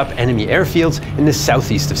well-built-up enemy airfields in the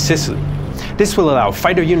southeast of Sicily. This will allow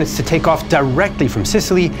fighter units to take off directly from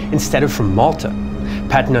Sicily instead of from Malta.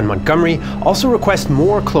 Patton and Montgomery also request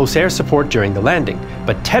more close air support during the landing,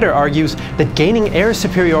 but Tedder argues that gaining air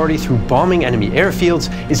superiority through bombing enemy airfields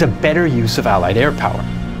is a better use of Allied air power.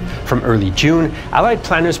 From early June, Allied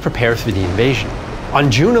planners prepare for the invasion.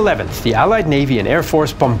 On June 11th, the Allied Navy and Air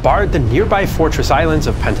Force bombard the nearby fortress islands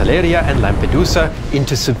of Pantelleria and Lampedusa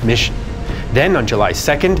into submission. Then on July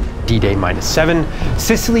 2nd, D-Day-7,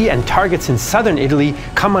 Sicily and targets in southern Italy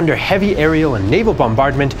come under heavy aerial and naval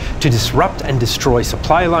bombardment to disrupt and destroy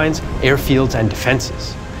supply lines, airfields, and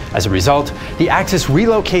defenses. As a result, the Axis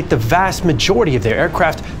relocate the vast majority of their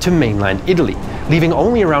aircraft to mainland Italy, leaving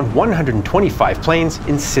only around 125 planes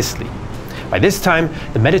in Sicily. By this time,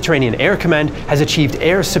 the Mediterranean Air Command has achieved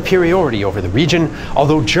air superiority over the region,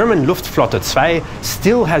 although German Luftflotte 2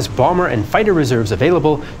 still has bomber and fighter reserves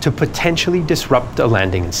available to potentially disrupt a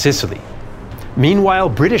landing in Sicily. Meanwhile,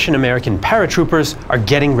 British and American paratroopers are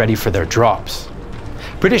getting ready for their drops.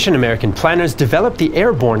 British and American planners developed the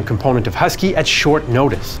airborne component of Husky at short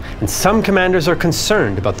notice, and some commanders are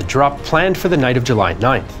concerned about the drop planned for the night of July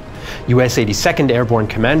 9th. US 82nd Airborne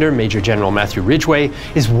Commander Major General Matthew Ridgway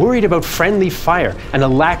is worried about friendly fire and a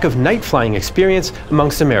lack of night flying experience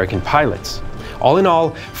amongst American pilots. All in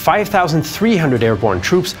all, 5,300 airborne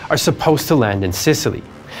troops are supposed to land in Sicily.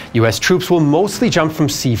 US troops will mostly jump from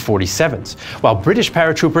C-47s, while British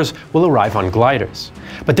paratroopers will arrive on gliders.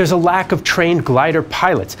 But there's a lack of trained glider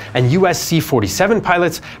pilots, and US C-47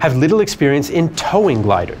 pilots have little experience in towing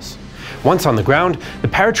gliders. Once on the ground, the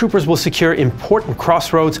paratroopers will secure important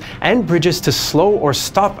crossroads and bridges to slow or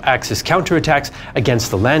stop Axis counterattacks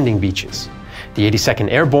against the landing beaches. The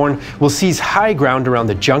 82nd Airborne will seize high ground around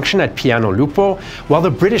the junction at Piano Lupo, while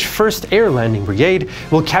the British 1st Air Landing Brigade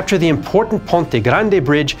will capture the important Ponte Grande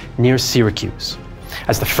Bridge near Syracuse.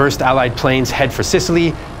 As the first Allied planes head for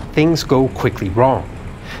Sicily, things go quickly wrong.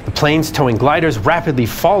 The planes towing gliders rapidly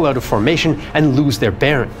fall out of formation and lose their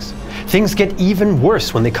bearings. Things get even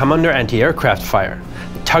worse when they come under anti-aircraft fire.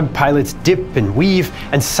 The tug pilots dip and weave,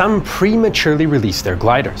 and some prematurely release their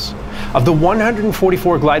gliders. Of the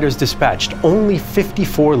 144 gliders dispatched, only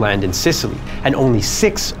 54 land in Sicily, and only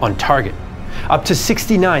 6 on target. Up to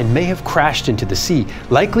 69 may have crashed into the sea,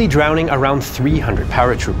 likely drowning around 300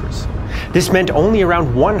 paratroopers. This meant only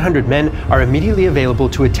around 100 men are immediately available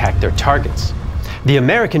to attack their targets. The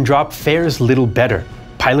American drop fares little better.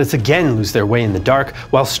 Pilots again lose their way in the dark,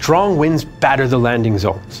 while strong winds batter the landing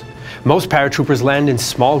zones. Most paratroopers land in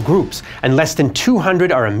small groups, and less than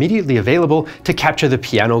 200 are immediately available to capture the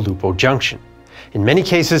Piano Lupo junction. In many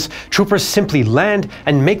cases, troopers simply land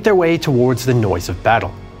and make their way towards the noise of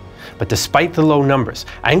battle. But despite the low numbers,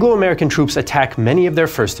 Anglo-American troops attack many of their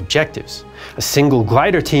first objectives. A single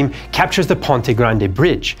glider team captures the Ponte Grande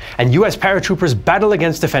Bridge, and US paratroopers battle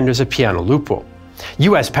against defenders at Piano Lupo.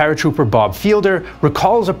 US paratrooper Bob Fielder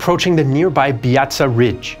recalls approaching the nearby Biaca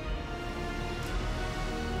Ridge.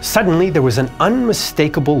 Suddenly, there was an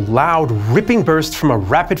unmistakable, loud, ripping burst from a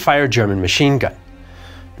rapid-fire German machine gun.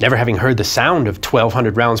 Never having heard the sound of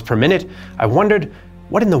 1,200 rounds per minute, I wondered,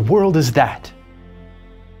 what in the world is that?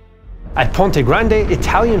 At Ponte Grande,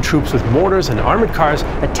 Italian troops with mortars and armored cars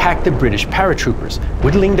attacked the British paratroopers,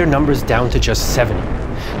 whittling their numbers down to just 70.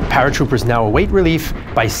 The paratroopers now await relief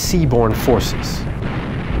by seaborne forces.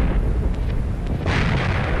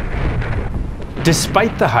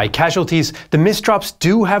 Despite the high casualties, the misdrops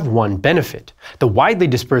do have one benefit. The widely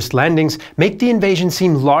dispersed landings make the invasion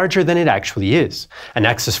seem larger than it actually is, and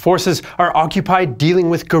Axis forces are occupied dealing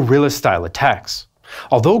with guerrilla-style attacks.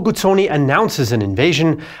 Although Guzzoni announces an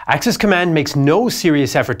invasion, Axis command makes no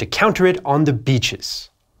serious effort to counter it on the beaches.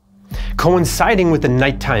 Coinciding with the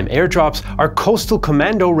nighttime airdrops are coastal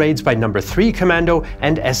commando raids by No. 3 Commando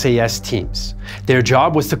and SAS teams. Their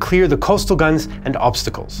job was to clear the coastal guns and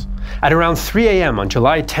obstacles. At around 3 AM on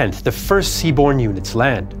July 10th, the first seaborne units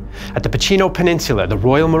land. At the Piceno Peninsula, the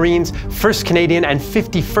Royal Marines, 1st Canadian and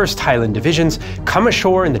 51st Highland Divisions come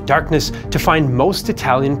ashore in the darkness to find most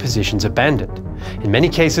Italian positions abandoned. In many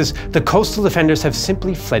cases, the coastal defenders have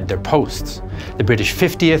simply fled their posts. The British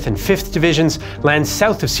 50th and 5th Divisions land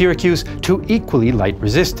south of Syracuse to equally light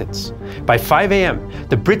resistance. By 5 AM,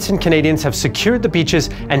 the Brits and Canadians have secured the beaches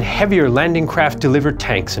and heavier landing craft deliver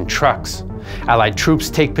tanks and trucks. Allied troops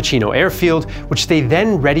take Piceno Airfield, which they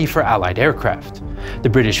then ready for Allied aircraft. The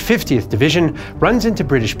British 50th Division runs into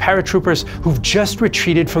British paratroopers who've just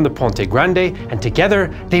retreated from the Ponte Grande, and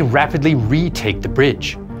together they rapidly retake the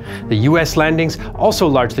bridge. The US landings also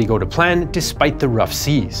largely go to plan despite the rough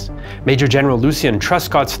seas. Major General Lucien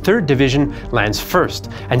Truscott's 3rd Division lands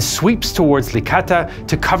first and sweeps towards Licata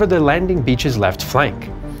to cover the landing beach's left flank.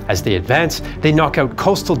 As they advance, they knock out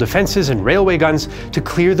coastal defenses and railway guns to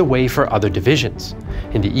clear the way for other divisions.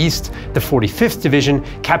 In the east, the 45th Division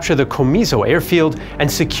capture the Comiso airfield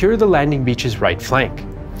and secure the landing beach's right flank.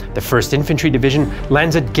 The 1st Infantry Division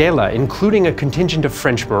lands at Gela, including a contingent of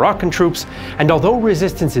French Moroccan troops, and although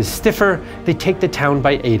resistance is stiffer, they take the town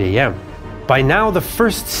by 8 AM. By now, the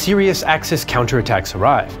first serious Axis counterattacks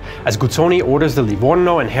arrive, as Guzzoni orders the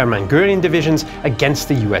Livorno and Hermann Göring divisions against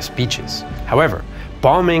the US beaches. However,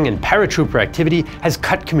 bombing and paratrooper activity has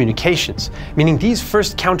cut communications, meaning these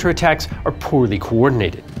first counterattacks are poorly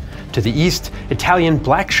coordinated. To the east, Italian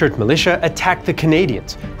black shirt militia attack the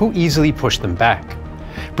Canadians, who easily push them back.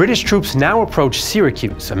 British troops now approach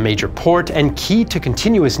Syracuse, a major port and key to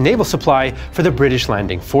continuous naval supply for the British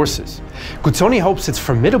landing forces. Guzzoni hopes its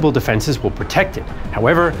formidable defences will protect it.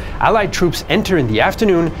 However, Allied troops enter in the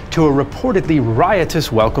afternoon to a reportedly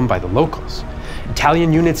riotous welcome by the locals.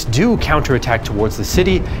 Italian units do counterattack towards the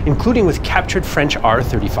city, including with captured French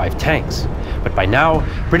R-35 tanks. But by now,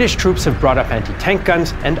 British troops have brought up anti-tank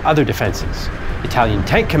guns and other defences. Italian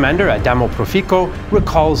tank commander Adamo Profico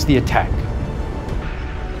recalls the attack.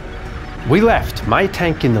 "We left my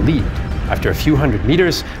tank in the lead. After a few hundred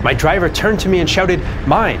meters, my driver turned to me and shouted,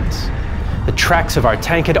 'Mines!' The tracks of our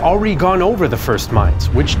tank had already gone over the first mines,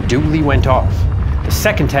 which duly went off. The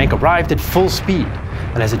second tank arrived at full speed,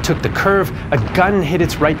 and as it took the curve, a gun hit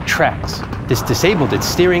its right tracks. This disabled its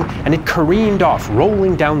steering, and it careened off,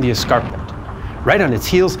 rolling down the escarpment. Right on its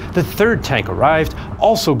heels, the third tank arrived,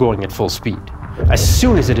 also going at full speed. As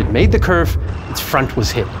soon as it had made the curve, its front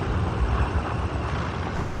was hit."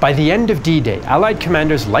 By the end of D-Day, Allied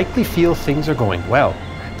commanders likely feel things are going well.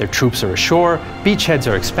 Their troops are ashore,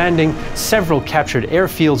 beachheads are expanding, several captured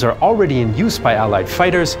airfields are already in use by Allied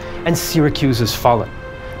fighters, and Syracuse has fallen.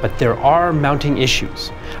 But there are mounting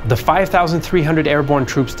issues. Of the 5,300 airborne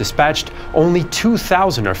troops dispatched, only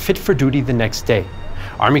 2,000 are fit for duty the next day.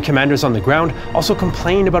 Army commanders on the ground also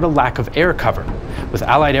complain about a lack of air cover. With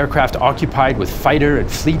Allied aircraft occupied with fighter and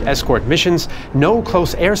fleet escort missions, no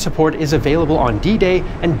close air support is available on D-Day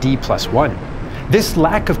and D+1. This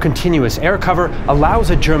lack of continuous air cover allows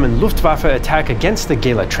a German Luftwaffe attack against the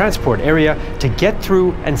Gela transport area to get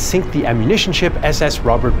through and sink the ammunition ship SS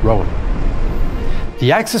Robert Rowan.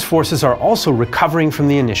 The Axis forces are also recovering from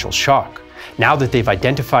the initial shock. Now that they've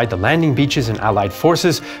identified the landing beaches and Allied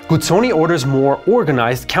forces, Guzzoni orders more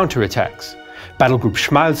organized counterattacks. Battlegroup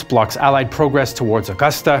Schmalz blocks Allied progress towards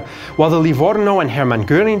Augusta, while the Livorno and Hermann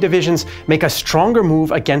Göring divisions make a stronger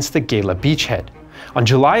move against the Gela beachhead. On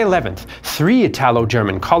July 11th, 3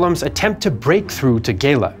 Italo-German columns attempt to break through to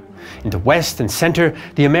Gela. In the west and center,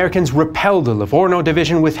 the Americans repel the Livorno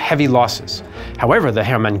division with heavy losses. However, the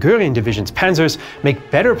Hermann Göring division's panzers make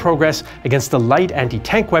better progress against the light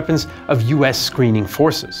anti-tank weapons of US screening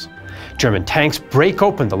forces. German tanks break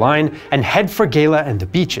open the line and head for Gela and the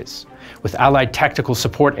beaches. With Allied tactical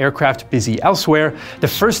support aircraft busy elsewhere, the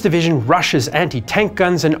 1st Division rushes anti-tank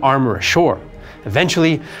guns and armor ashore.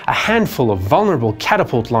 Eventually, a handful of vulnerable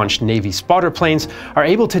catapult-launched Navy spotter planes are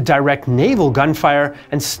able to direct naval gunfire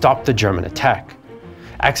and stop the German attack.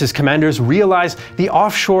 Axis commanders realize the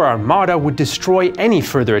offshore armada would destroy any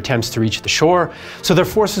further attempts to reach the shore, so their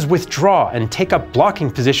forces withdraw and take up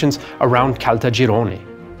blocking positions around Caltagirone.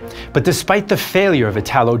 But despite the failure of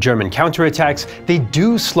Italo-German counterattacks, they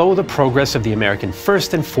do slow the progress of the American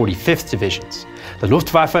 1st and 45th Divisions. The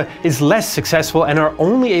Luftwaffe is less successful and are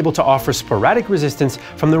only able to offer sporadic resistance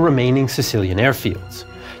from the remaining Sicilian airfields.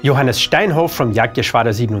 Johannes Steinhoff from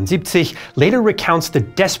Jagdgeschwader 77 later recounts the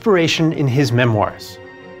desperation in his memoirs.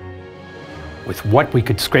 With what we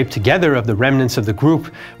could scrape together of the remnants of the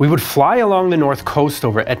group, we would fly along the north coast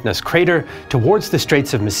over Etna's crater towards the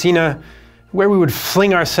Straits of Messina, where we would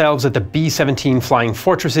fling ourselves at the B-17 flying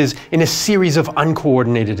fortresses in a series of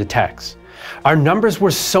uncoordinated attacks. Our numbers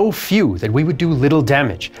were so few that we would do little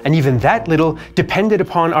damage, and even that little depended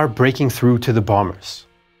upon our breaking through to the bombers.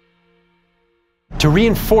 To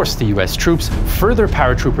reinforce the US troops, further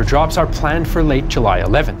paratrooper drops are planned for late July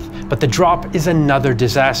 11th, but the drop is another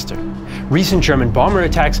disaster. Recent German bomber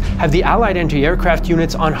attacks have the Allied anti-aircraft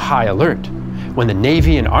units on high alert. When the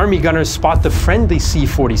Navy and Army gunners spot the friendly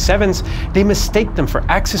C-47s, they mistake them for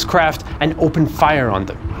Axis craft and open fire on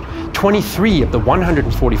them. 23 of the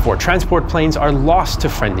 144 transport planes are lost to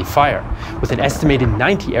friendly fire, with an estimated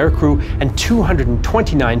 90 aircrew and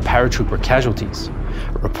 229 paratrooper casualties.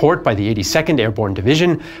 A report by the 82nd Airborne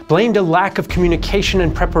Division blamed a lack of communication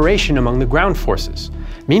and preparation among the ground forces.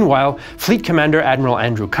 Meanwhile, Fleet Commander Admiral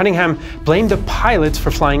Andrew Cunningham blamed the pilots for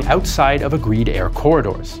flying outside of agreed air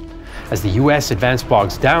corridors. As the US advance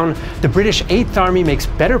bogs down, the British 8th Army makes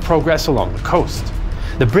better progress along the coast.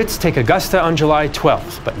 The Brits take Augusta on July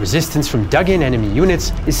 12th, but resistance from dug-in enemy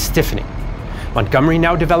units is stiffening. Montgomery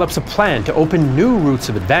now develops a plan to open new routes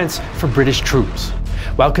of advance for British troops.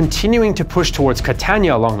 While continuing to push towards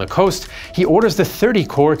Catania along the coast, he orders the 30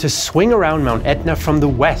 Corps to swing around Mount Etna from the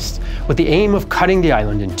west, with the aim of cutting the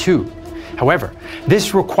island in two. However,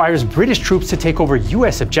 this requires British troops to take over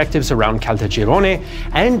US objectives around Caltagirone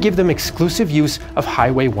and give them exclusive use of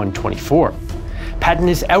Highway 124. Patton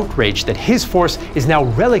is outraged that his force is now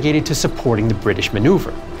relegated to supporting the British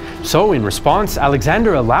maneuver. So, in response,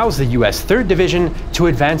 Alexander allows the US 3rd Division to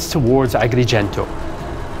advance towards Agrigento.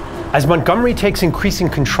 As Montgomery takes increasing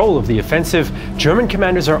control of the offensive, German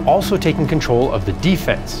commanders are also taking control of the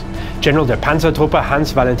defense. General der Panzertruppe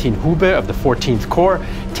Hans Valentin Hube of the 14th Corps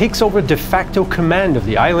takes over de facto command of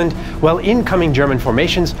the island, while incoming German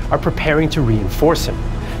formations are preparing to reinforce him.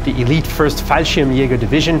 The elite 1st Fallschirmjäger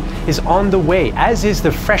Division is on the way, as is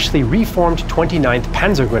the freshly reformed 29th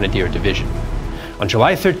Panzergrenadier Division. On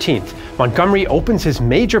July 13th, Montgomery opens his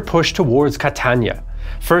major push towards Catania.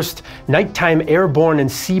 First, nighttime airborne and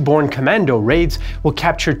seaborne commando raids will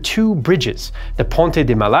capture two bridges, the Ponte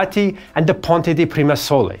dei Malati and the Ponte di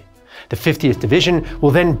Primasole. The 50th Division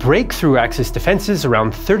will then break through Axis defenses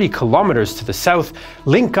around 30 kilometers to the south,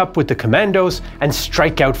 link up with the commandos, and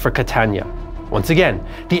strike out for Catania. Once again,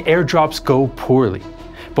 the airdrops go poorly.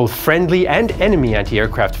 Both friendly and enemy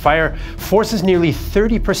anti-aircraft fire forces nearly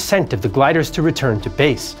 30% of the gliders to return to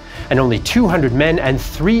base, and only 200 men and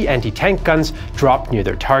 3 anti-tank guns drop near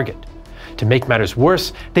their target. To make matters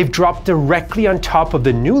worse, they've dropped directly on top of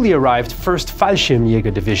the newly arrived 1st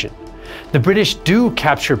Fallschirmjäger Division. The British do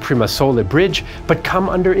capture Primasole Bridge, but come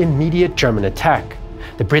under immediate German attack.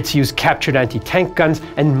 The Brits use captured anti-tank guns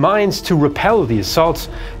and mines to repel the assaults,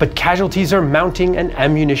 but casualties are mounting and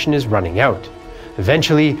ammunition is running out.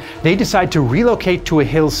 Eventually, they decide to relocate to a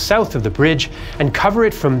hill south of the bridge and cover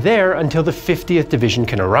it from there until the 50th Division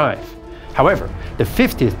can arrive. However, the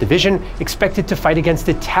 50th Division expected to fight against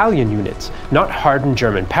Italian units, not hardened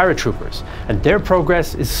German paratroopers, and their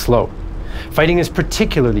progress is slow. Fighting is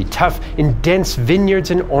particularly tough in dense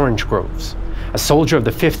vineyards and orange groves. A soldier of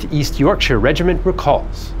the 5th East Yorkshire Regiment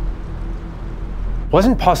recalls. It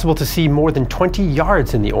wasn't possible to see more than 20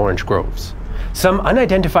 yards in the orange groves. Some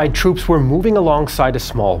unidentified troops were moving alongside a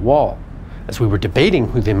small wall. As we were debating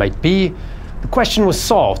who they might be, the question was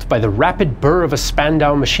solved by the rapid burr of a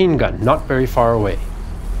Spandau machine gun not very far away.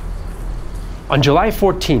 On July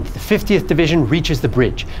 14th, the 50th Division reaches the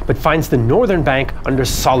bridge, but finds the northern bank under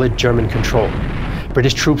solid German control.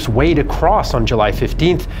 British troops wade across on July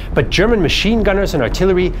 15th, but German machine gunners and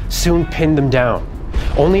artillery soon pin them down.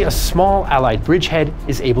 Only a small Allied bridgehead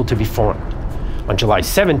is able to be formed. On July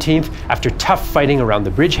 17th, after tough fighting around the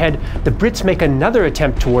bridgehead, the Brits make another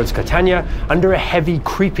attempt towards Catania under a heavy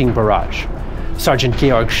creeping barrage. Sergeant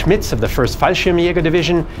Georg Schmitz of the 1st Fallschirmjäger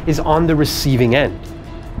Division is on the receiving end.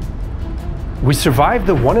 We survived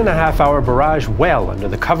the 1.5-hour barrage well under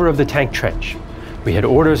the cover of the tank trench. We had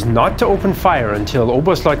orders not to open fire until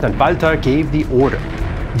Oberstleutnant Balta gave the order.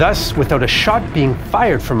 Thus, without a shot being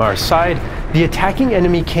fired from our side, the attacking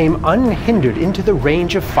enemy came unhindered into the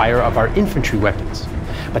range of fire of our infantry weapons.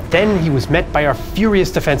 But then he was met by our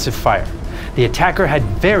furious defensive fire. The attacker had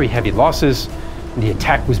very heavy losses, and the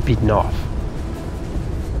attack was beaten off.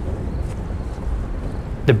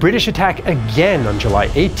 The British attack again on July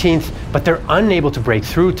 18th, but they're unable to break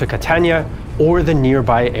through to Catania or the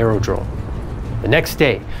nearby aerodrome. The next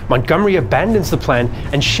day, Montgomery abandons the plan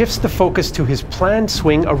and shifts the focus to his planned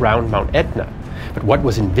swing around Mount Etna. But what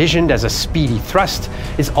was envisioned as a speedy thrust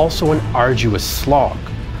is also an arduous slog.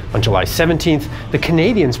 On July 17th, the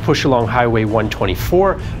Canadians push along Highway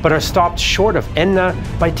 124, but are stopped short of Enna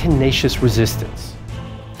by tenacious resistance.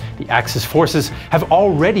 The Axis forces have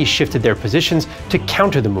already shifted their positions to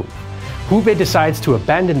counter the move. Hube decides to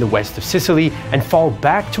abandon the west of Sicily and fall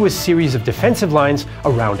back to a series of defensive lines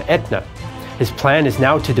around Etna. His plan is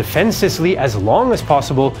now to defend Sicily as long as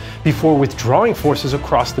possible before withdrawing forces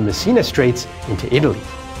across the Messina Straits into Italy.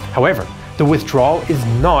 However, the withdrawal is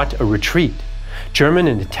not a retreat. German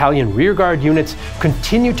and Italian rearguard units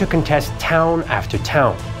continue to contest town after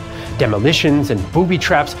town. Demolitions and booby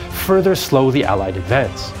traps further slow the Allied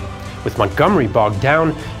advance. With Montgomery bogged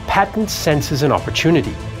down, Patton senses an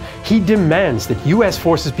opportunity. He demands that US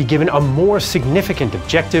forces be given a more significant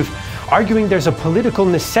objective, arguing there's a political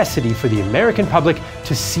necessity for the American public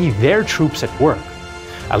to see their troops at work.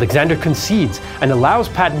 Alexander concedes and allows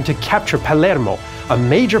Patton to capture Palermo, a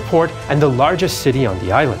major port and the largest city on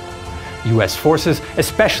the island. US forces,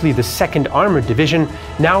 especially the 2nd Armored Division,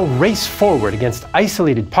 now race forward against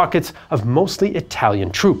isolated pockets of mostly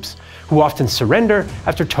Italian troops, who often surrender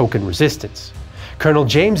after token resistance. Colonel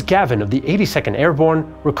James Gavin of the 82nd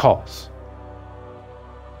Airborne recalls.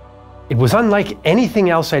 It was unlike anything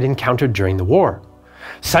else I'd encountered during the war.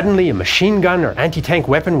 Suddenly a machine gun or anti-tank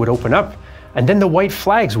weapon would open up, and then the white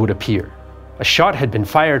flags would appear. A shot had been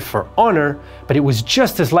fired for honor, but it was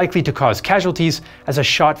just as likely to cause casualties as a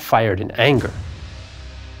shot fired in anger.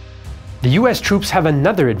 The US troops have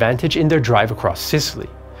another advantage in their drive across Sicily.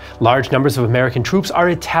 Large numbers of American troops are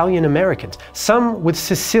Italian Americans, some with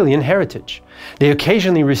Sicilian heritage. They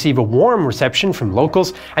occasionally receive a warm reception from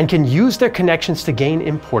locals and can use their connections to gain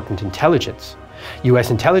important intelligence.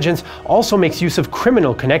 US intelligence also makes use of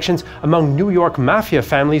criminal connections among New York mafia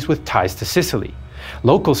families with ties to Sicily.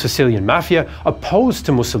 Local Sicilian mafia, opposed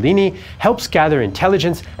to Mussolini, helps gather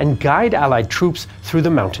intelligence and guide Allied troops through the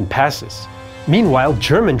mountain passes. Meanwhile,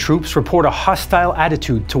 German troops report a hostile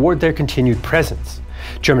attitude toward their continued presence.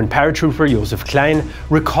 German paratrooper Josef Klein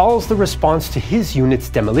recalls the response to his unit's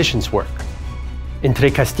demolitions work. In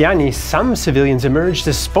Trecastiani, some civilians emerged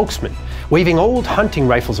as spokesmen, waving old hunting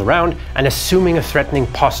rifles around and assuming a threatening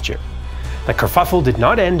posture. The kerfuffle did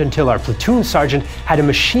not end until our platoon sergeant had a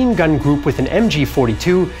machine gun group with an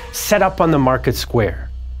MG-42 set up on the market square.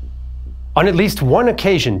 On at least one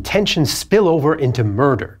occasion, tensions spill over into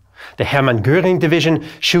murder. The Hermann Göring division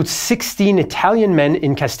shoots 16 Italian men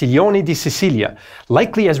in Castiglione di Sicilia,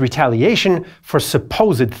 likely as retaliation for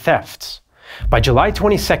supposed thefts. By July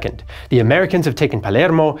 22nd, the Americans have taken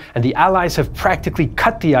Palermo and the Allies have practically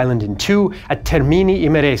cut the island in two at Termini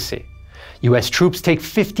Imerese. US troops take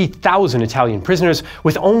 50,000 Italian prisoners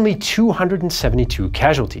with only 272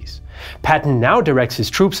 casualties. Patton now directs his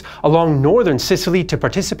troops along northern Sicily to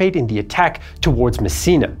participate in the attack towards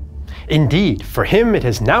Messina. Indeed, for him it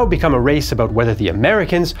has now become a race about whether the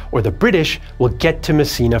Americans or the British will get to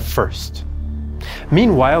Messina first.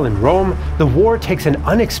 Meanwhile, in Rome, the war takes an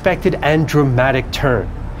unexpected and dramatic turn.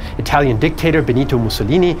 Italian dictator Benito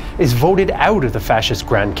Mussolini is voted out of the fascist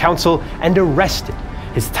Grand Council and arrested.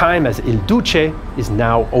 His time as Il Duce is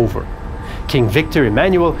now over. King Victor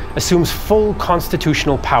Emmanuel assumes full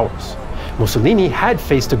constitutional powers. Mussolini had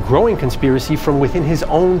faced a growing conspiracy from within his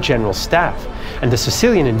own general staff, and the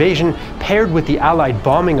Sicilian invasion, paired with the Allied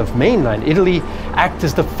bombing of mainland Italy, act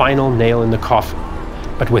as the final nail in the coffin.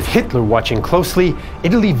 But with Hitler watching closely,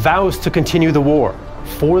 Italy vows to continue the war,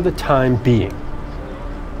 for the time being.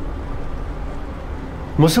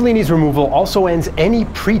 Mussolini's removal also ends any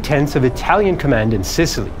pretense of Italian command in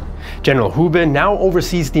Sicily. General Hube now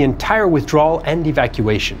oversees the entire withdrawal and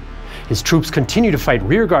evacuation. His troops continue to fight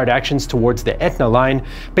rearguard actions towards the Etna line,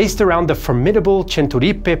 based around the formidable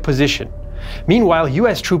Centuripe position. Meanwhile,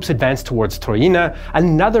 US troops advance towards Troina,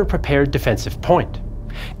 another prepared defensive point.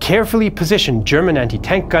 Carefully positioned German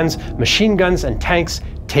anti-tank guns, machine guns, and tanks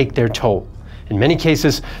take their toll. In many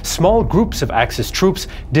cases, small groups of Axis troops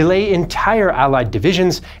delay entire Allied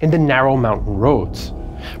divisions in the narrow mountain roads.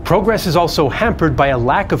 Progress is also hampered by a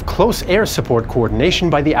lack of close air support coordination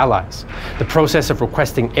by the Allies. The process of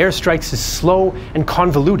requesting airstrikes is slow and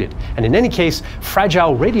convoluted, and in any case,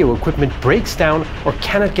 fragile radio equipment breaks down or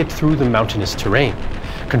cannot get through the mountainous terrain.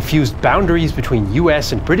 Confused boundaries between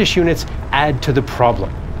US and British units add to the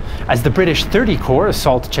problem. As the British 30 Corps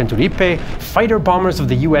assault Centuripe, fighter bombers of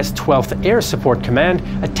the US 12th Air Support Command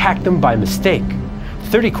attack them by mistake.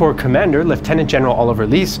 30 Corps Commander Lieutenant General Oliver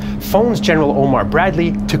Leese phones General Omar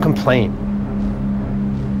Bradley to complain.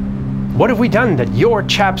 "What have we done that your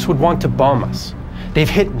chaps would want to bomb us? They've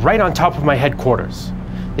hit right on top of my headquarters.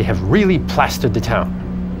 They have really plastered the town."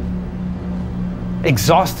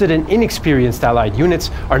 Exhausted and inexperienced Allied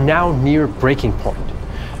units are now near breaking point.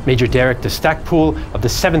 Major Derek de Stackpool of the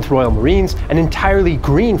 7th Royal Marines, an entirely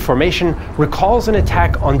green formation, recalls an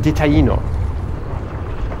attack on Ditaino.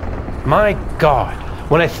 "My God,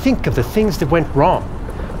 when I think of the things that went wrong,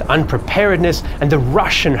 the unpreparedness and the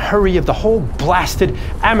rush and hurry of the whole blasted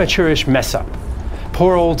amateurish mess-up.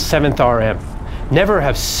 Poor old 7th RM. Never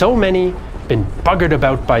have so many been buggered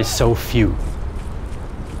about by so few."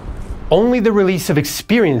 Only the release of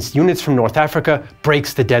experienced units from North Africa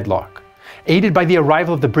breaks the deadlock. Aided by the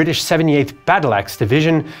arrival of the British 78th Battle Axe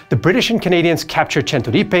Division, the British and Canadians capture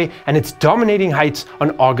Centuripe and its dominating heights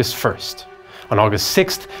on August 1st. On August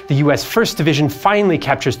 6th, the US 1st Division finally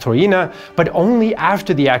captures Torina, but only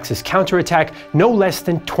after the Axis counterattack no less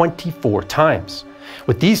than 24 times.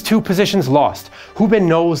 With these two positions lost, Hubin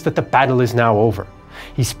knows that the battle is now over.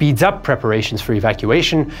 He speeds up preparations for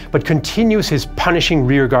evacuation, but continues his punishing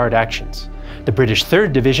rearguard actions. The British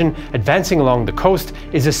 3rd Division, advancing along the coast,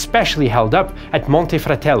 is especially held up at Monte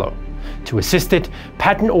Fratello. To assist it,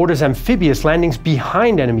 Patton orders amphibious landings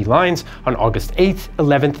behind enemy lines on August 8th,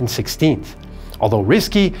 11th and 16th. Although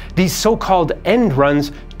risky, these so-called end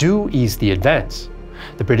runs do ease the advance.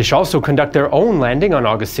 The British also conduct their own landing on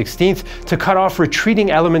August 16th to cut off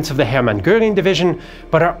retreating elements of the Hermann Göring Division,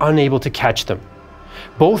 but are unable to catch them.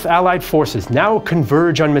 Both Allied forces now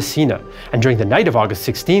converge on Messina, and during the night of August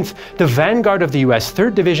 16th, the vanguard of the US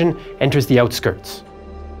 3rd Division enters the outskirts.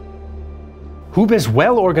 Hube's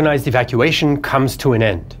well-organized evacuation comes to an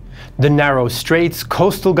end. The narrow straits,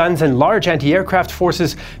 coastal guns and large anti-aircraft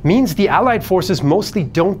forces means the Allied forces mostly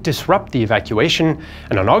don't disrupt the evacuation,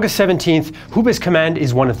 and on August 17th, Hube's command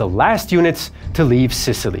is one of the last units to leave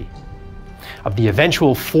Sicily. Of the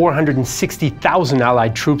eventual 460,000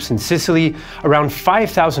 Allied troops in Sicily, around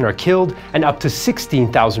 5,000 are killed and up to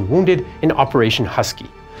 16,000 wounded in Operation Husky.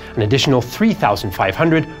 An additional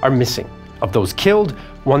 3,500 are missing. Of those killed,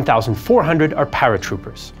 1,400 are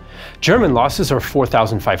paratroopers. German losses are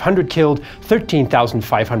 4,500 killed,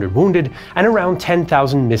 13,500 wounded, and around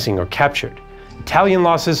 10,000 missing or captured. Italian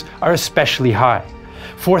losses are especially high.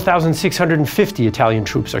 4,650 Italian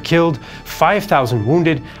troops are killed, 5,000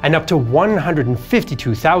 wounded, and up to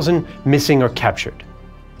 152,000 missing or captured.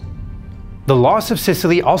 The loss of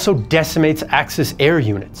Sicily also decimates Axis air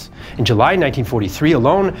units. In July 1943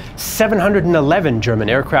 alone, 711 German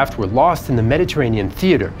aircraft were lost in the Mediterranean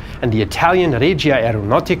theater, and the Italian Regia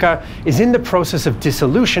Aeronautica is in the process of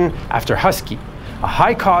dissolution after Husky, a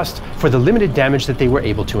high cost for the limited damage that they were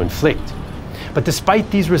able to inflict. But despite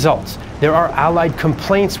these results, there are Allied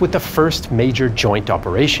complaints with the first major joint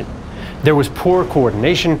operation. There was poor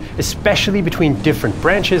coordination, especially between different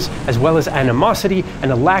branches, as well as animosity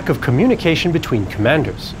and a lack of communication between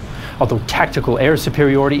commanders. Although tactical air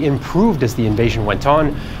superiority improved as the invasion went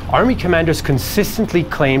on, army commanders consistently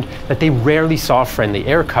claimed that they rarely saw friendly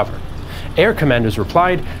air cover. Air commanders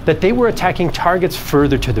replied that they were attacking targets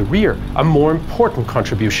further to the rear, a more important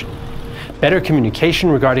contribution. Better communication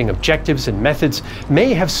regarding objectives and methods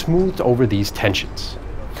may have smoothed over these tensions.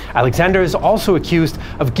 Alexander is also accused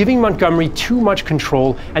of giving Montgomery too much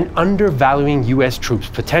control and undervaluing US troops'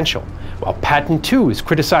 potential, while Patton too is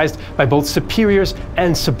criticized by both superiors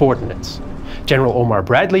and subordinates. General Omar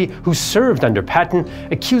Bradley, who served under Patton,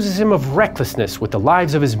 accuses him of recklessness with the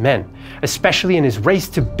lives of his men, especially in his race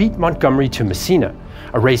to beat Montgomery to Messina,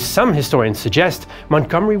 a race some historians suggest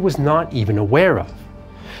Montgomery was not even aware of.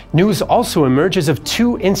 News also emerges of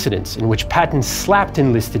two incidents in which Patton slapped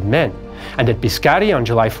enlisted men, and at Biscari on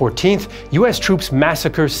July 14th, US troops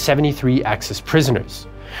massacre 73 Axis prisoners.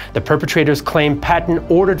 The perpetrators claim Patton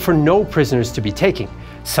ordered for no prisoners to be taken,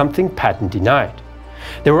 something Patton denied.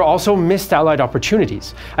 There were also missed Allied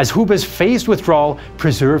opportunities, as Hube's phased withdrawal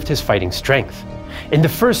preserved his fighting strength. In the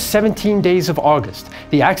first 17 days of August,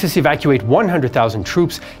 the Axis evacuate 100,000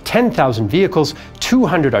 troops, 10,000 vehicles,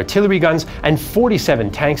 200 artillery guns, and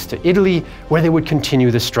 47 tanks to Italy, where they would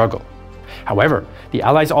continue the struggle. However, the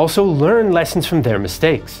Allies also learn lessons from their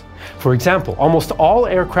mistakes. For example, almost all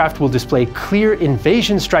aircraft will display clear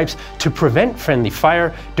invasion stripes to prevent friendly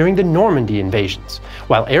fire during the Normandy invasions,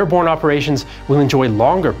 while airborne operations will enjoy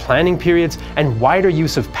longer planning periods and wider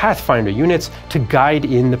use of Pathfinder units to guide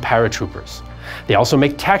in the paratroopers. They also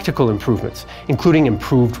make tactical improvements, including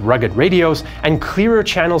improved rugged radios and clearer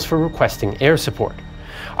channels for requesting air support.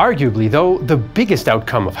 Arguably, though, the biggest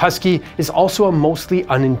outcome of Husky is also a mostly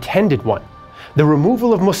unintended one. The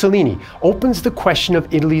removal of Mussolini opens the question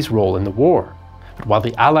of Italy's role in the war. But while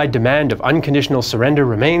the Allied demand of unconditional surrender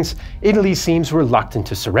remains, Italy seems reluctant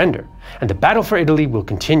to surrender, and the battle for Italy will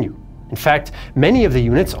continue. In fact, many of the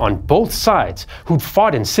units on both sides who'd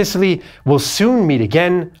fought in Sicily will soon meet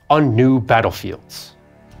again on new battlefields.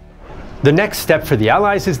 The next step for the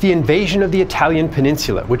Allies is the invasion of the Italian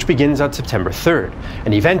peninsula, which begins on September 3rd,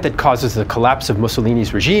 an event that causes the collapse of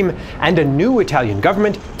Mussolini's regime and a new Italian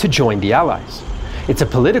government to join the Allies. It's a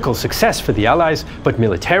political success for the Allies, but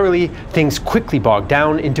militarily, things quickly bog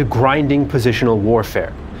down into grinding positional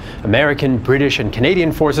warfare. American, British, and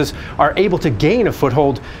Canadian forces are able to gain a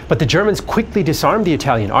foothold, but the Germans quickly disarm the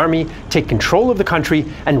Italian army, take control of the country,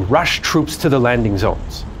 and rush troops to the landing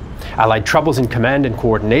zones. Allied troubles in command and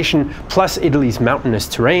coordination, plus Italy's mountainous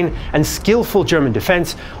terrain and skillful German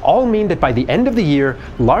defense, all mean that by the end of the year,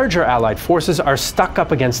 larger Allied forces are stuck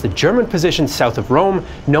up against the German position south of Rome,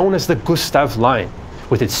 known as the Gustav Line,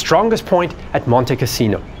 with its strongest point at Monte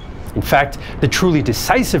Cassino. In fact, the truly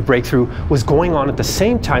decisive breakthrough was going on at the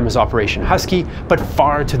same time as Operation Husky, but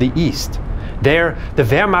far to the east. There, the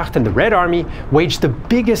Wehrmacht and the Red Army waged the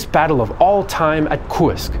biggest battle of all time at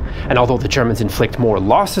Kursk, and although the Germans inflict more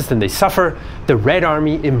losses than they suffer, the Red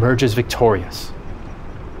Army emerges victorious.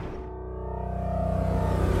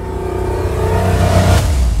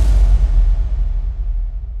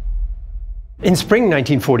 In spring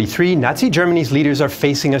 1943, Nazi Germany's leaders are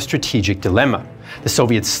facing a strategic dilemma. The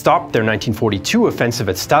Soviets stopped their 1942 offensive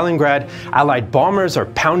at Stalingrad, Allied bombers are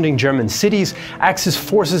pounding German cities, Axis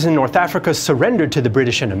forces in North Africa surrendered to the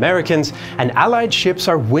British and Americans, and Allied ships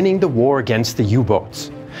are winning the war against the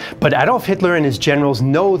U-boats. But Adolf Hitler and his generals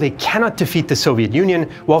know they cannot defeat the Soviet Union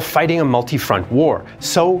while fighting a multi-front war,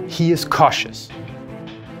 so he is cautious.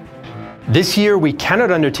 This year, we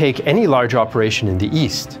cannot undertake any large operation in the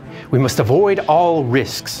east. We must avoid all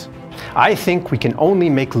risks. I think we can only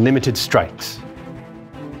make limited strikes.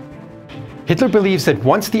 Hitler believes that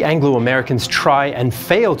once the Anglo-Americans try and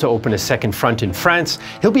fail to open a second front in France,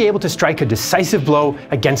 he'll be able to strike a decisive blow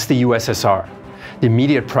against the USSR. The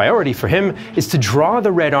immediate priority for him is to draw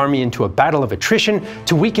the Red Army into a battle of attrition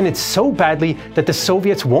to weaken it so badly that the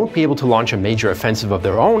Soviets won't be able to launch a major offensive of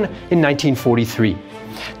their own in 1943.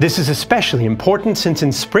 This is especially important since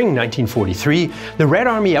in spring 1943, the Red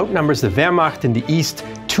Army outnumbers the Wehrmacht in the east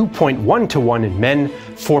 2.1 to 1 in men,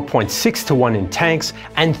 4.6 to 1 in tanks,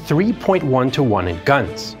 and 3.1 to 1 in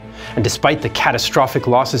guns. And despite the catastrophic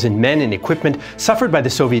losses in men and equipment suffered by the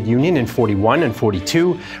Soviet Union in 41 and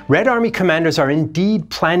 42, Red Army commanders are indeed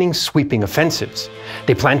planning sweeping offensives.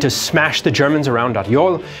 They plan to smash the Germans around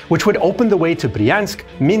Oryol, which would open the way to Bryansk,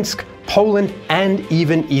 Minsk, Poland, and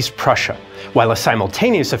even East Prussia, while a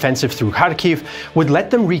simultaneous offensive through Kharkiv would let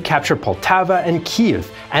them recapture Poltava and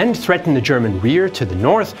Kiev and threaten the German rear to the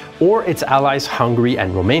north or its allies Hungary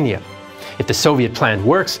and Romania. If the Soviet plan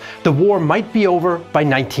works, the war might be over by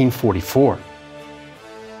 1944.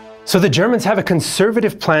 So the Germans have a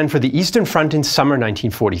conservative plan for the Eastern Front in summer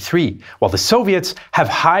 1943, while the Soviets have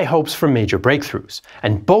high hopes for major breakthroughs,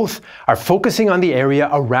 and both are focusing on the area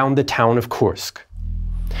around the town of Kursk.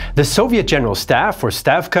 The Soviet General Staff, or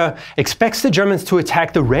Stavka, expects the Germans to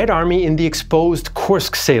attack the Red Army in the exposed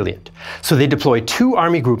Kursk salient, so they deploy two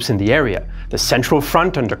army groups in the area, the Central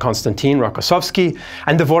Front under Konstantin Rokossovsky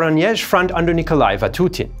and the Voronezh Front under Nikolai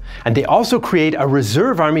Vatutin, and they also create a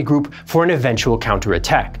reserve army group for an eventual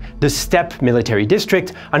counterattack, the Steppe Military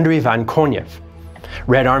District under Ivan Konev.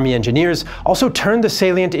 Red Army engineers also turned the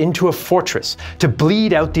salient into a fortress to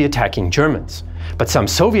bleed out the attacking Germans. But some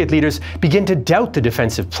Soviet leaders begin to doubt the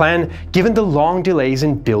defensive plan given the long delays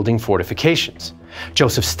in building fortifications.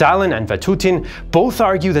 Joseph Stalin and Vatutin both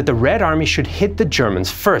argue that the Red Army should hit the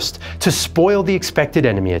Germans first to spoil the expected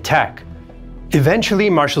enemy attack. Eventually,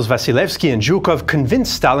 Marshals Vasilevsky and Zhukov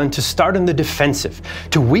convinced Stalin to start on the defensive,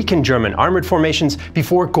 to weaken German armored formations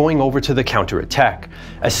before going over to the counterattack,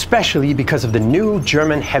 especially because of the new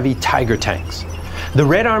German heavy Tiger tanks. The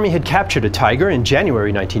Red Army had captured a Tiger in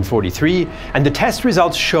January 1943, and the test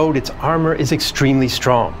results showed its armor is extremely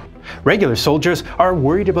strong. Regular soldiers are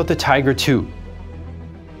worried about the Tiger too.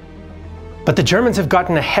 But the Germans have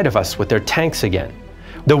gotten ahead of us with their tanks again.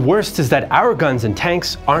 The worst is that our guns and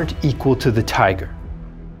tanks aren't equal to the Tiger.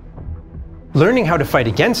 Learning how to fight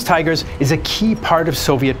against Tigers is a key part of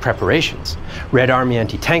Soviet preparations. Red Army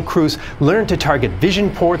anti-tank crews learn to target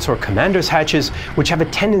vision ports or commander's hatches, which have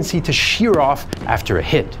a tendency to shear off after a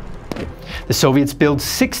hit. The Soviets build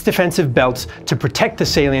 6 defensive belts to protect the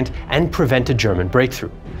salient and prevent a German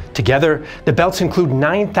breakthrough. Together, the belts include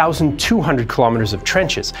 9,200 kilometers of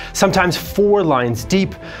trenches, sometimes 4 lines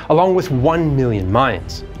deep, along with 1 million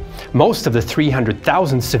mines. Most of the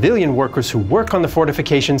 300,000 civilian workers who work on the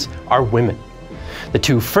fortifications are women. The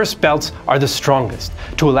 2 first belts are the strongest,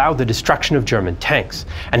 to allow the destruction of German tanks,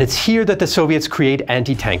 and it's here that the Soviets create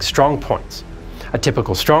anti-tank strongpoints. A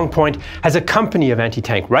typical strongpoint has a company of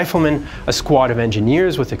anti-tank riflemen, a squad of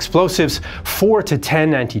engineers with explosives, 4 to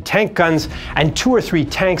 10 anti-tank guns, and 2 or 3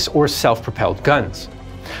 tanks or self-propelled guns.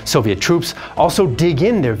 Soviet troops also dig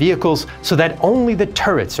in their vehicles so that only the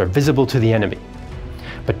turrets are visible to the enemy.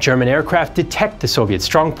 But German aircraft detect the Soviet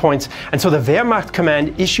strongpoints, and so the Wehrmacht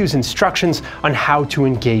command issues instructions on how to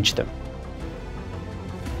engage them.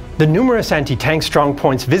 The numerous anti-tank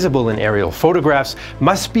strongpoints visible in aerial photographs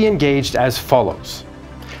must be engaged as follows.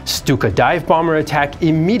 Stuka dive bomber attack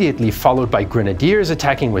immediately followed by grenadiers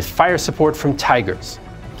attacking with fire support from Tigers.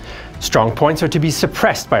 Strongpoints are to be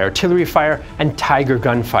suppressed by artillery fire and Tiger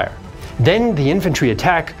gunfire. Then the infantry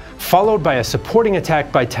attack, followed by a supporting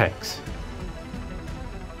attack by tanks.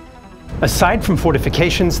 Aside from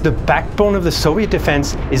fortifications, the backbone of the Soviet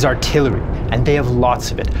defense is artillery, and they have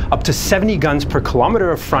lots of it, up to 70 guns per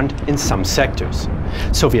kilometer of front in some sectors.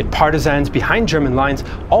 Soviet partisans behind German lines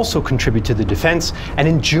also contribute to the defense, and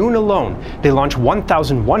in June alone, they launched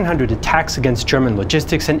 1,100 attacks against German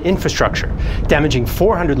logistics and infrastructure, damaging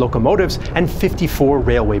 400 locomotives and 54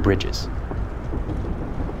 railway bridges.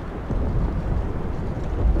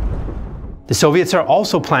 The Soviets are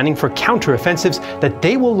also planning for counter-offensives that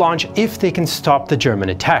they will launch if they can stop the German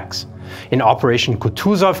attacks. In Operation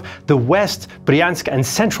Kutuzov, the West, Bryansk and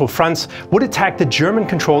Central fronts would attack the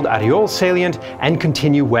German-controlled Ariol salient and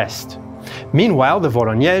continue west. Meanwhile, the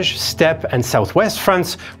Voronezh, Steppe and Southwest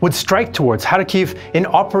fronts would strike towards Kharkiv in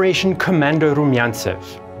Operation Commander Rumyantsev.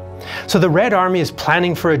 So the Red Army is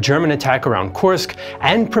planning for a German attack around Kursk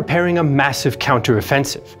and preparing a massive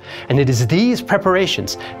counter-offensive. And it is these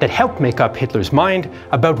preparations that help make up Hitler's mind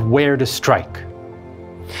about where to strike.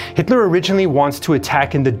 Hitler originally wants to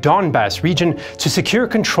attack in the Donbass region to secure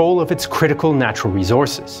control of its critical natural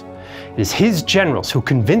resources. It is his generals who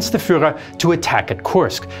convince the Führer to attack at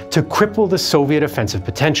Kursk, to cripple the Soviet offensive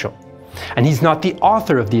potential. And he's not the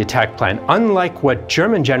author of the attack plan, unlike what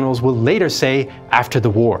German generals will later say after the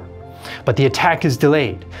war. But the attack is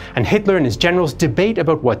delayed, and Hitler and his generals debate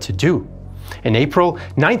about what to do. In April,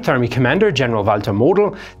 9th Army Commander General Walter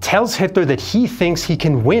Model tells Hitler that he thinks he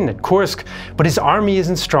can win at Kursk, but his army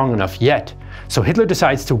isn't strong enough yet, so Hitler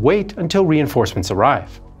decides to wait until reinforcements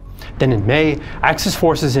arrive. Then in May, Axis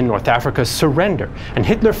forces in North Africa surrender, and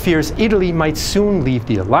Hitler fears Italy might soon leave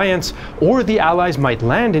the alliance, or the Allies might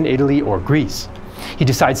land in Italy or Greece. He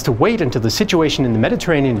decides to wait until the situation in the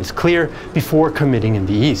Mediterranean is clear before committing in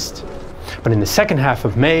the east. But in the second half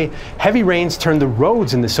of May, heavy rains turn the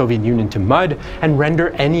roads in the Soviet Union to mud and render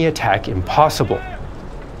any attack impossible.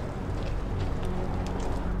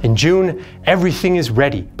 In June, everything is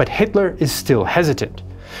ready, but Hitler is still hesitant.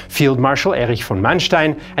 Field Marshal Erich von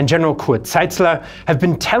Manstein and General Kurt Zeitzler have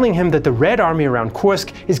been telling him that the Red Army around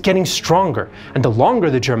Kursk is getting stronger, and the longer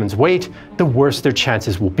the Germans wait, the worse their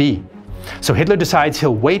chances will be. So Hitler decides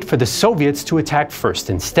he'll wait for the Soviets to attack first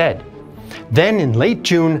instead. Then, in late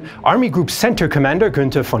June, Army Group Center Commander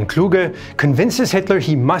Günther von Kluge convinces Hitler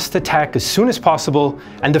he must attack as soon as possible,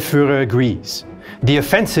 and the Führer agrees. The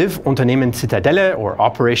offensive, Unternehmen Zitadelle or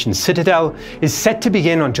Operation Citadel, is set to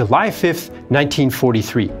begin on July 5,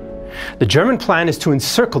 1943. The German plan is to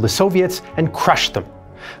encircle the Soviets and crush them.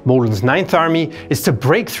 Model's 9th Army is to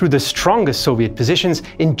break through the strongest Soviet positions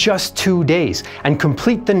in just 2 days and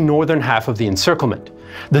complete the northern half of the encirclement.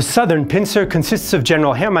 The southern pincer consists of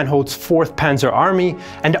General Hermann Hoth's 4th Panzer Army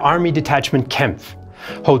and Army Detachment Kempf.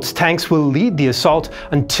 Hoth's tanks will lead the assault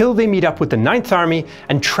until they meet up with the 9th Army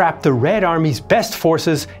and trap the Red Army's best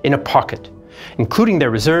forces in a pocket. Including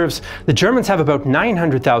their reserves, the Germans have about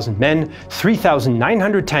 900,000 men,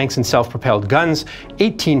 3,900 tanks and self-propelled guns,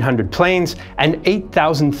 1,800 planes, and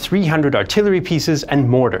 8,300 artillery pieces and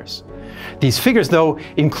mortars. These figures, though,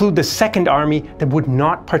 include the 2nd Army that would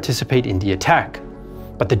not participate in the attack.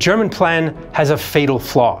 But the German plan has a fatal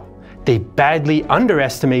flaw. They badly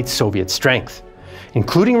underestimate Soviet strength.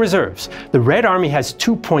 Including reserves, the Red Army has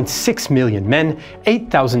 2.6 million men,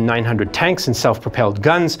 8,900 tanks and self-propelled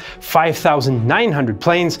guns, 5,900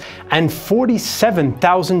 planes, and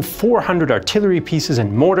 47,400 artillery pieces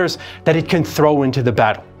and mortars that it can throw into the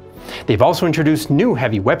battle. They've also introduced new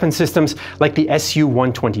heavy weapon systems like the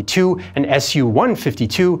Su-122 and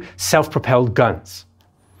Su-152 self-propelled guns.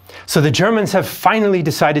 So the Germans have finally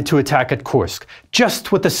decided to attack at Kursk,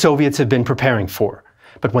 just what the Soviets have been preparing for.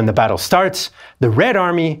 But when the battle starts, the Red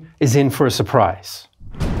Army is in for a surprise.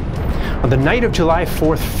 On the night of July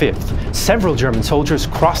 4th-5th, several German soldiers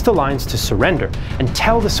cross the lines to surrender and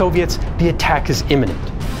tell the Soviets the attack is imminent.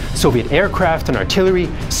 Soviet aircraft and artillery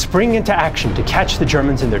spring into action to catch the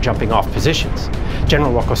Germans in their jumping-off positions.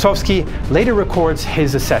 General Rokossovsky later records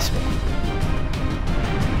his assessment.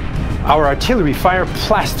 Our artillery fire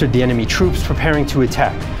plastered the enemy troops preparing to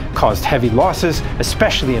attack, caused heavy losses,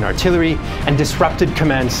 especially in artillery, and disrupted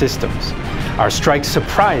command systems. Our strikes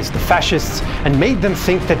surprised the fascists and made them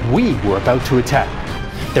think that we were about to attack.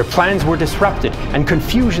 Their plans were disrupted and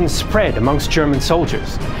confusion spread amongst German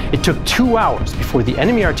soldiers. It took 2 hours before the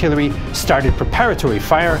enemy artillery started preparatory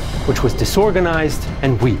fire, which was disorganized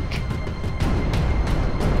and weak.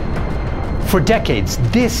 For decades,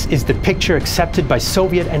 this is the picture accepted by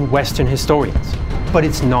Soviet and Western historians. But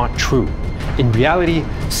it's not true. In reality,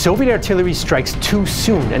 Soviet artillery strikes too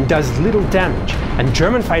soon and does little damage, and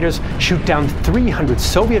German fighters shoot down 300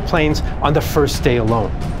 Soviet planes on the first day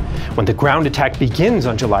alone. When the ground attack begins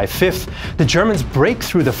on July 5th, the Germans break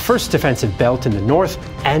through the first defensive belt in the north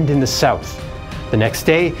and in the south. The next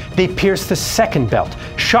day, they pierce the second belt,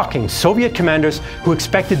 shocking Soviet commanders who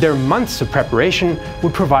expected their months of preparation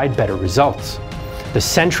would provide better results. The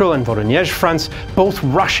Central and Voronezh fronts both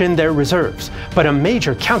rush in their reserves, but a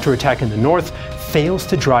major counterattack in the north fails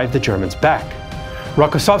to drive the Germans back.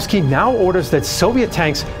 Rokossovsky now orders that Soviet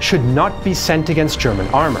tanks should not be sent against German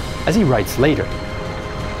armor, as he writes later.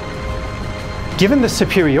 Given the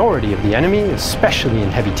superiority of the enemy, especially in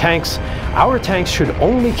heavy tanks, our tanks should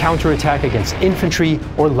only counterattack against infantry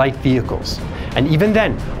or light vehicles, and even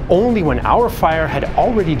then, only when our fire had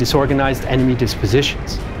already disorganized enemy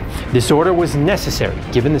dispositions. This order was necessary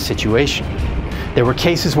given the situation. There were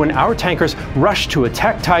cases when our tankers rushed to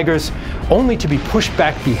attack Tigers, only to be pushed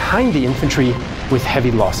back behind the infantry with heavy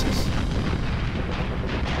losses.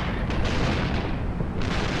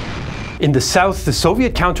 In the south, the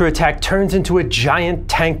Soviet counterattack turns into a giant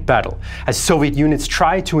tank battle, as Soviet units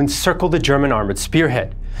try to encircle the German armored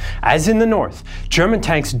spearhead. As in the north, German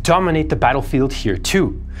tanks dominate the battlefield here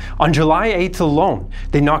too. On July 8th alone,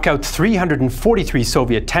 they knock out 343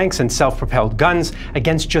 Soviet tanks and self-propelled guns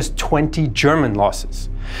against just 20 German losses.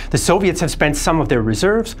 The Soviets have spent some of their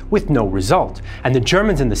reserves with no result, and the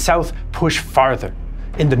Germans in the south push farther.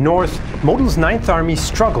 In the north, Model's 9th Army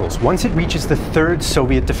struggles once it reaches the 3rd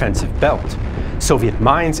Soviet defensive belt. Soviet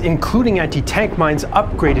mines, including anti-tank mines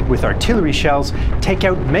upgraded with artillery shells, take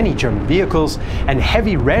out many German vehicles, and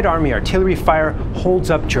heavy Red Army artillery fire holds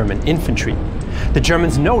up German infantry. The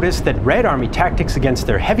Germans notice that Red Army tactics against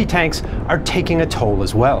their heavy tanks are taking a toll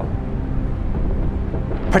as well.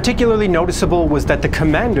 Particularly noticeable was that the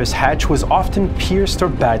commander's hatch was often pierced or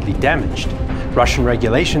badly damaged. Russian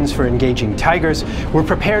regulations for engaging Tigers were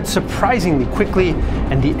prepared surprisingly quickly,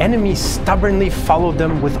 and the enemy stubbornly followed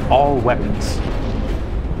them with all weapons.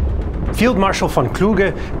 Field Marshal von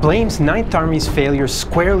Kluge blames 9th Army's failure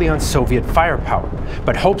squarely on Soviet firepower,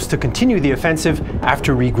 but hopes to continue the offensive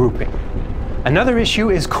after regrouping. Another issue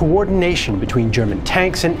is coordination between German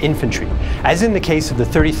tanks and infantry, as in the case of the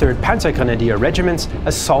 33rd Panzergrenadier Regiment's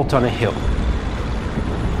assault on a hill.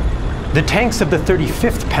 The tanks of the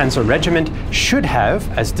 35th Panzer Regiment should have,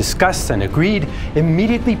 as discussed and agreed,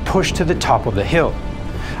 immediately pushed to the top of the hill.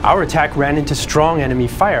 Our attack ran into strong enemy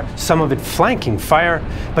fire, some of it flanking fire,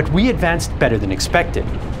 but we advanced better than expected.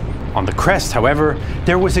 On the crest, however,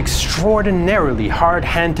 there was extraordinarily hard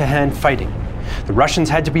hand-to-hand fighting. The Russians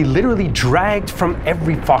had to be literally dragged from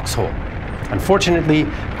every foxhole. Unfortunately,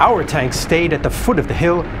 our tanks stayed at the foot of the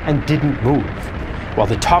hill and didn't move. While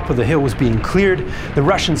the top of the hill was being cleared, the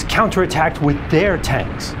Russians counterattacked with their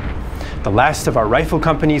tanks. The last of our rifle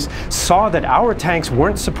companies saw that our tanks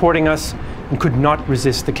weren't supporting us and could not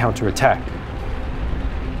resist the counterattack.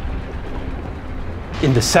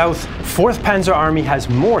 In the south, 4th Panzer Army has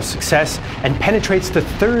more success and penetrates the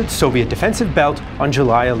 3rd Soviet defensive belt on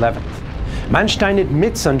July 11th. Manstein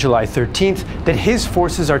admits on July 13th that his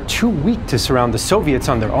forces are too weak to surround the Soviets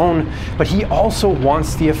on their own, but he also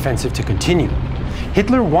wants the offensive to continue.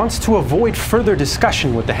 Hitler wants to avoid further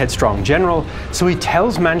discussion with the headstrong general, so he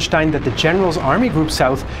tells Manstein that the general's Army Group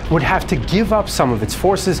South would have to give up some of its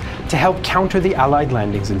forces to help counter the Allied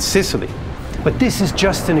landings in Sicily. But this is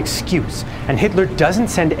just an excuse, and Hitler doesn't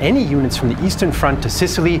send any units from the Eastern Front to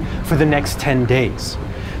Sicily for the next 10 days.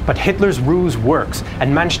 But Hitler's ruse works,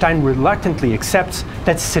 and Manstein reluctantly accepts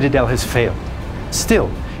that Citadel has failed. Still,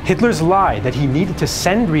 Hitler's lie that he needed to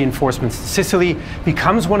send reinforcements to Sicily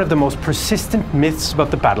becomes one of the most persistent myths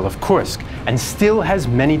about the Battle of Kursk, and still has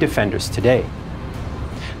many defenders today.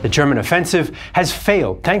 The German offensive has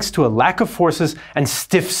failed thanks to a lack of forces and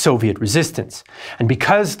stiff Soviet resistance, and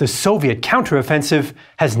because the Soviet counteroffensive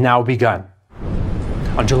has now begun.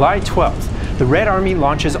 On July 12th, the Red Army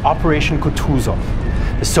launches Operation Kutuzov.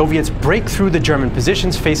 The Soviets break through the German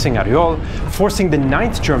positions facing Areol, forcing the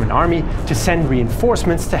 9th German Army to send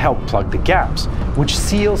reinforcements to help plug the gaps, which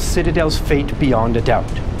seals Citadel's fate beyond a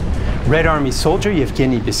doubt. Red Army soldier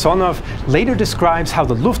Yevgeny Besonov later describes how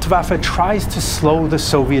the Luftwaffe tries to slow the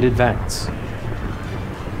Soviet advance.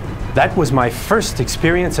 That was my first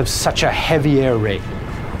experience of such a heavy air raid.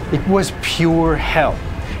 It was pure hell.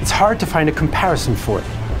 It's hard to find a comparison for it.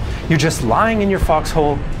 You're just lying in your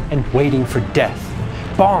foxhole and waiting for death.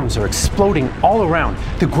 Bombs are exploding all around,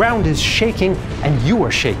 the ground is shaking, and you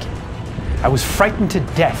are shaking. I was frightened to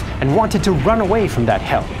death and wanted to run away from that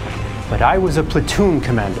hell. But I was a platoon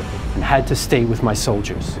commander and had to stay with my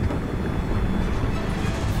soldiers.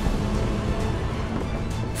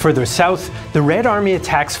 Further south, the Red Army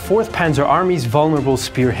attacks 4th Panzer Army's vulnerable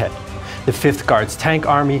spearhead. The 5th Guards Tank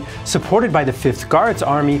Army, supported by the 5th Guards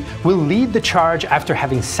Army, will lead the charge after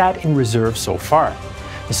having sat in reserve so far.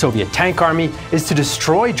 The Soviet Tank Army is to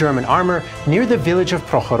destroy German armor near the village of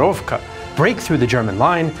Prokhorovka, break through the German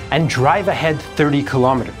line, and drive ahead 30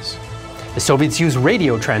 kilometers. The Soviets use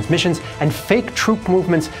radio transmissions and fake troop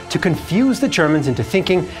movements to confuse the Germans into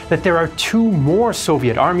thinking that there are 2 more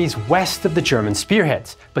Soviet armies west of the German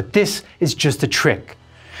spearheads, but this is just a trick.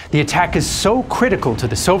 The attack is so critical to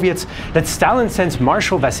the Soviets that Stalin sends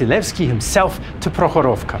Marshal Vasilevsky himself to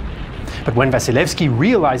Prokhorovka. But when Vasilevsky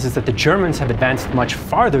realizes that the Germans have advanced much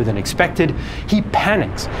farther than expected, he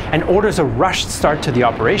panics and orders a rushed start to the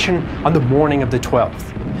operation on the morning of the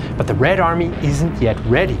 12th. But the Red Army isn't yet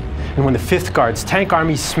ready, and when the 5th Guards Tank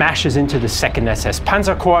Army smashes into the 2nd SS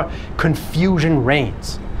Panzer Corps, confusion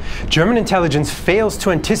reigns. German intelligence fails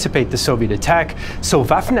to anticipate the Soviet attack, so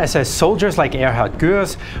Waffen-SS soldiers like Erhard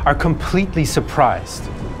Görs are completely surprised.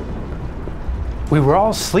 We were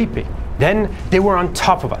all sleeping. Then they were on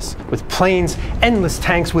top of us, with planes, endless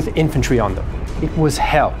tanks with infantry on them. It was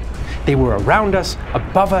hell. They were around us,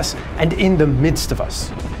 above us, and in the midst of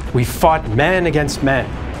us. We fought man against man.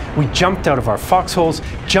 We jumped out of our foxholes,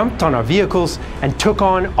 jumped on our vehicles, and took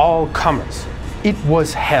on all comers. It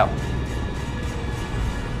was hell.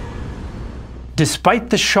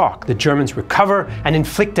 Despite the shock, the Germans recover and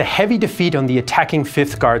inflict a heavy defeat on the attacking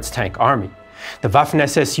 5th Guards Tank Army. The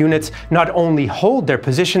Waffen-SS units not only hold their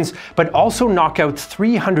positions, but also knock out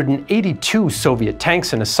 382 Soviet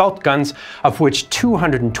tanks and assault guns, of which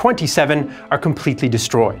 227 are completely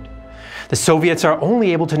destroyed. The Soviets are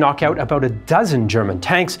only able to knock out about a dozen German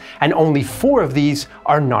tanks, and only 4 of these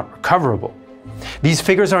are not recoverable. These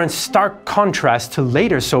figures are in stark contrast to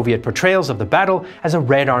later Soviet portrayals of the battle as a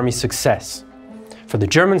Red Army success. For the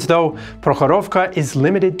Germans, though, Prokhorovka is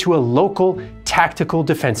limited to a local, tactical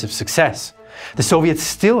defensive success. The Soviets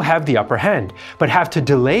still have the upper hand, but have to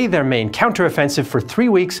delay their main counteroffensive for 3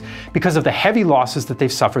 weeks because of the heavy losses that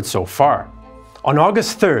they've suffered so far. On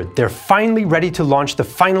August 3rd, they're finally ready to launch the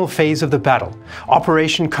final phase of the battle,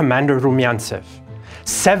 Operation Commander Rumyantsev.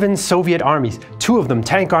 7 Soviet armies, 2 of them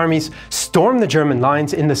tank armies, storm the German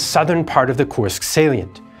lines in the southern part of the Kursk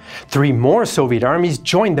salient. 3 more Soviet armies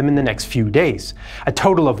joined them in the next few days. A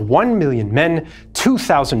total of 1 million men,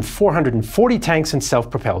 2,440 tanks and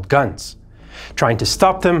self-propelled guns. Trying to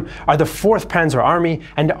stop them are the 4th Panzer Army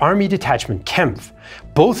and Army Detachment Kempf,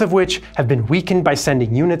 both of which have been weakened by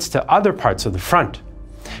sending units to other parts of the front.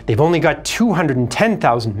 They've only got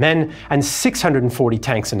 210,000 men and 640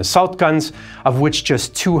 tanks and assault guns, of which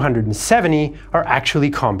just 270 are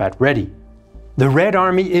actually combat ready. The Red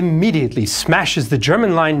Army immediately smashes the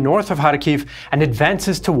German line north of Kharkiv and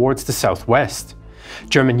advances towards the southwest.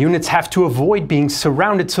 German units have to avoid being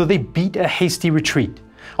surrounded, so they beat a hasty retreat.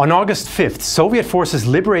 On August 5th, Soviet forces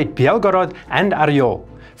liberate Belgorod and Areol.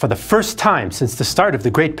 For the first time since the start of the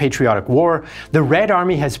Great Patriotic War, the Red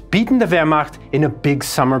Army has beaten the Wehrmacht in a big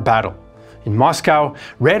summer battle. In Moscow,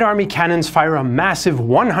 Red Army cannons fire a massive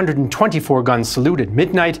 124-gun salute at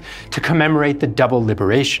midnight to commemorate the double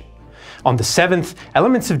liberation. On the 7th,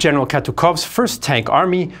 elements of General Katukov's 1st Tank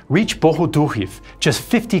Army reach Bohodukhiv, just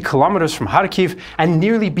 50 kilometers from Kharkiv and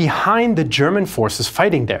nearly behind the German forces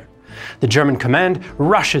fighting there. The German command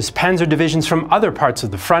rushes panzer divisions from other parts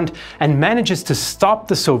of the front and manages to stop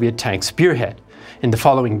the Soviet tank spearhead. In the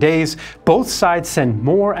following days, both sides send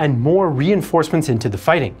more and more reinforcements into the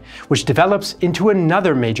fighting, which develops into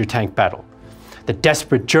another major tank battle. The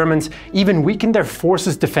desperate Germans even weaken their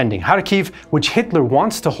forces defending Kharkiv, which Hitler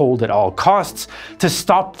wants to hold at all costs, to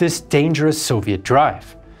stop this dangerous Soviet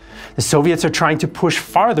drive. The Soviets are trying to push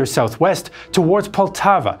farther southwest towards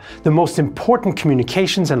Poltava, the most important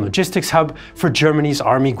communications and logistics hub for Germany's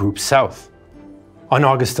Army Group South. On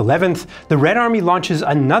August 11th, the Red Army launches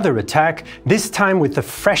another attack, this time with the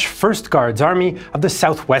fresh 1st Guards Army of the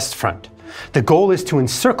Southwest Front. The goal is to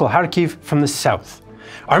encircle Kharkiv from the south.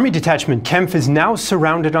 Army Detachment Kempf is now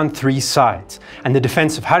surrounded on 3 sides, and the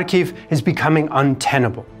defense of Kharkiv is becoming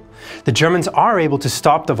untenable. The Germans are able to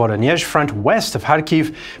stop the Voronezh front west of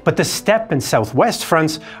Kharkiv, but the steppe and southwest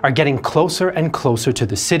fronts are getting closer and closer to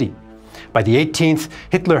the city. By the 18th,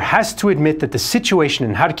 Hitler has to admit that the situation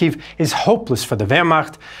in Kharkiv is hopeless for the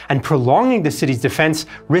Wehrmacht, and prolonging the city's defense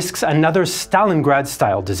risks another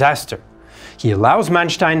Stalingrad-style disaster. He allows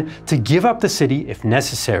Manstein to give up the city if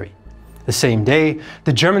necessary. The same day,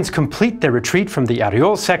 the Germans complete their retreat from the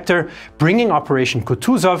Aryol sector, bringing Operation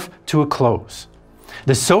Kutuzov to a close.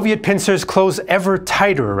 The Soviet pincers close ever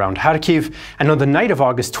tighter around Kharkiv, and on the night of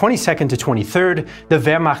August 22nd to 23rd, the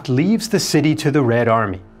Wehrmacht leaves the city to the Red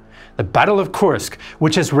Army. The Battle of Kursk,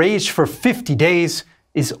 which has raged for 50 days,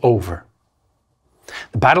 is over.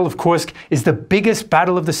 The Battle of Kursk is the biggest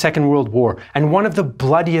battle of the Second World War and one of the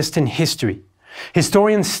bloodiest in history.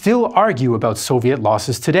 Historians still argue about Soviet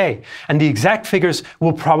losses today, and the exact figures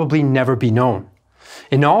will probably never be known.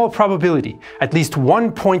 In all probability, at least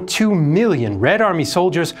 1.2 million Red Army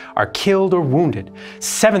soldiers are killed or wounded,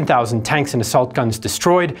 7,000 tanks and assault guns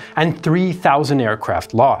destroyed, and 3,000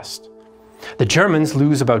 aircraft lost. The Germans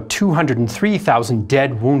lose about 203,000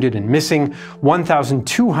 dead, wounded and missing,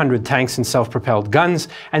 1,200 tanks and self-propelled guns,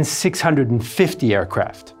 and 650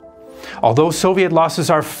 aircraft. Although Soviet losses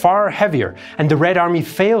are far heavier and the Red Army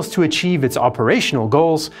fails to achieve its operational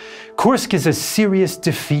goals, Kursk is a serious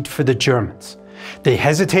defeat for the Germans. They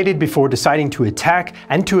hesitated before deciding to attack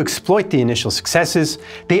and to exploit the initial successes,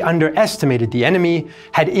 they underestimated the enemy,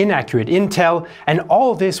 had inaccurate intel, and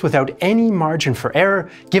all this without any margin for error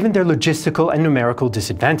given their logistical and numerical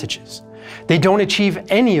disadvantages. They don't achieve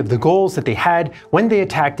any of the goals that they had when they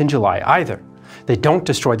attacked in July either. They don't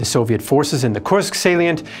destroy the Soviet forces in the Kursk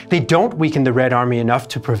salient, they don't weaken the Red Army enough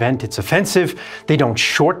to prevent its offensive, they don't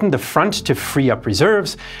shorten the front to free up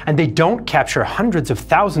reserves, and they don't capture hundreds of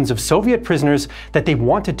thousands of Soviet prisoners that they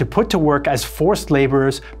wanted to put to work as forced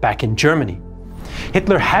laborers back in Germany.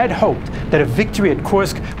 Hitler had hoped that a victory at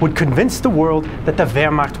Kursk would convince the world that the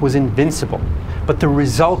Wehrmacht was invincible, but the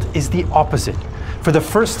result is the opposite. For the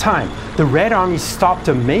first time, the Red Army stopped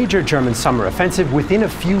a major German summer offensive within a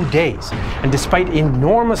few days, and despite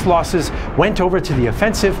enormous losses, went over to the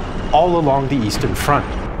offensive all along the Eastern Front.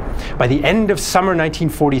 By the end of summer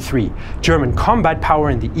 1943, German combat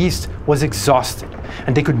power in the East was exhausted,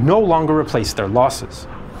 and they could no longer replace their losses.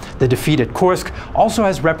 The defeat at Kursk also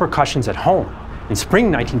has repercussions at home. In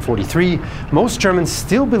spring 1943, most Germans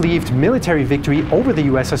still believed military victory over the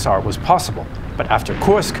USSR was possible, but after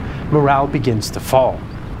Kursk, morale begins to fall.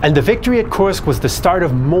 And the victory at Kursk was the start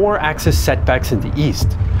of more Axis setbacks in the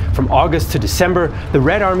east. From August to December, the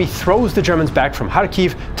Red Army throws the Germans back from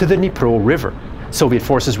Kharkiv to the Dnipro River. Soviet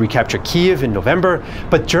forces recapture Kiev in November,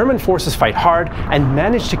 but German forces fight hard and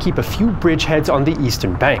manage to keep a few bridgeheads on the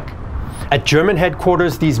eastern bank. At German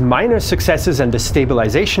headquarters, these minor successes and the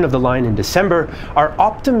stabilization of the line in December are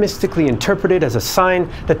optimistically interpreted as a sign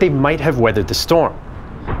that they might have weathered the storm.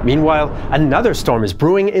 Meanwhile, another storm is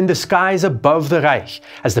brewing in the skies above the Reich,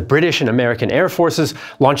 as the British and American air forces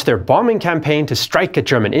launch their bombing campaign to strike at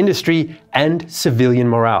German industry and civilian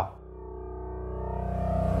morale.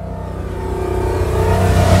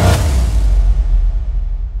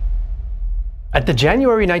 At the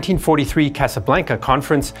January 1943 Casablanca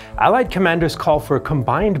conference, Allied commanders call for a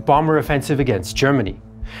combined bomber offensive against Germany.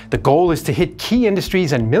 The goal is to hit key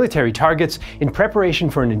industries and military targets in preparation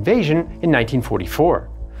for an invasion in 1944.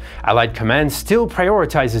 Allied command still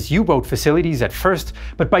prioritizes U-boat facilities at first,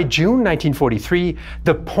 but by June 1943,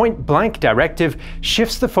 the point-blank directive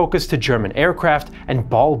shifts the focus to German aircraft and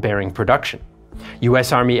ball-bearing production.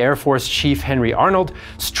 U.S. Army Air Force Chief Henry Arnold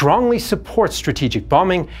strongly supports strategic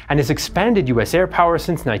bombing and has expanded U.S. air power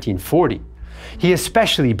since 1940. He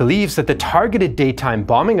especially believes that the targeted daytime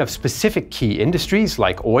bombing of specific key industries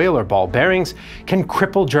like oil or ball bearings can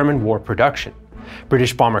cripple German war production.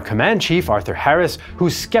 British Bomber Command Chief Arthur Harris,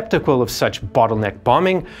 who's skeptical of such bottleneck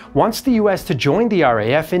bombing, wants the US to join the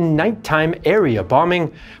RAF in nighttime area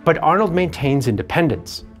bombing, but Arnold maintains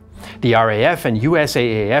independence. The RAF and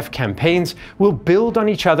USAAF campaigns will build on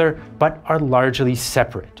each other, but are largely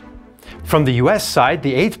separate. From the US side,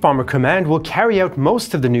 the 8th Bomber Command will carry out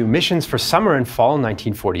most of the new missions for summer and fall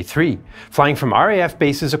 1943, flying from RAF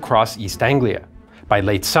bases across East Anglia. By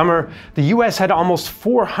late summer, the US had almost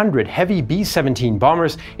 400 heavy B-17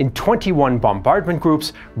 bombers in 21 bombardment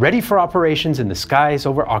groups ready for operations in the skies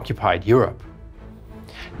over occupied Europe.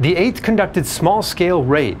 The 8th conducted small-scale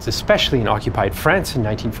raids, especially in occupied France in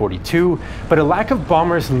 1942, but a lack of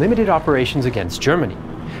bombers limited operations against Germany.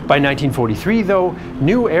 By 1943, though,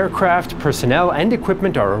 new aircraft, personnel and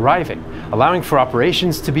equipment are arriving, allowing for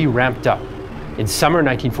operations to be ramped up. In summer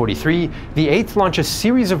 1943, the 8th launched a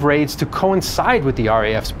series of raids to coincide with the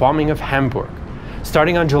RAF's bombing of Hamburg.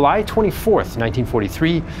 Starting on July 24,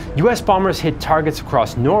 1943, US bombers hit targets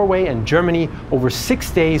across Norway and Germany over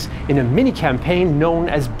 6 days in a mini-campaign known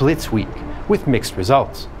as Blitz Week, with mixed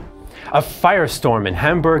results. A firestorm in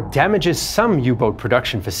Hamburg damages some U-boat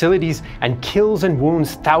production facilities and kills and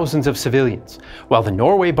wounds thousands of civilians, while the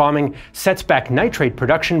Norway bombing sets back nitrate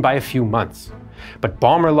production by a few months. But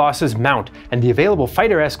bomber losses mount and the available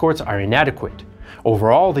fighter escorts are inadequate.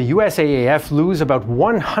 Overall, the USAAF lose about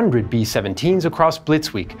 100 B-17s across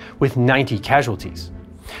Blitz Week, with 90 casualties.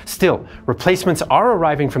 Still, replacements are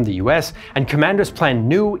arriving from the US and commanders plan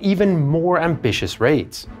new, even more ambitious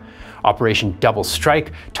raids. Operation Double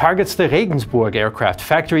Strike targets the Regensburg aircraft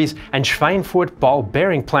factories and Schweinfurt ball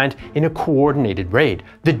bearing plant in a coordinated raid,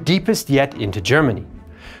 the deepest yet into Germany.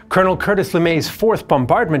 Colonel Curtis LeMay's 4th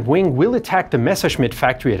Bombardment Wing will attack the Messerschmitt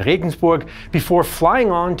factory at Regensburg before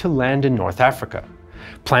flying on to land in North Africa.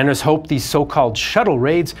 Planners hope these so-called shuttle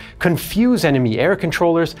raids confuse enemy air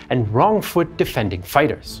controllers and wrong-foot defending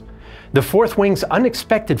fighters. The 4th Wing's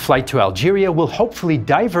unexpected flight to Algeria will hopefully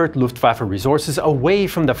divert Luftwaffe resources away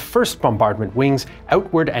from the 1st Bombardment Wing's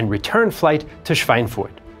outward and return flight to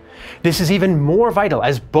Schweinfurt. This is even more vital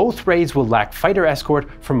as both raids will lack fighter escort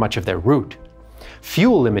for much of their route.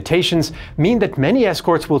 Fuel limitations mean that many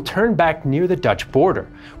escorts will turn back near the Dutch border,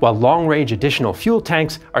 while long-range additional fuel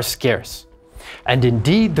tanks are scarce. And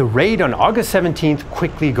indeed, the raid on August 17th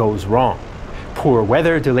quickly goes wrong. Poor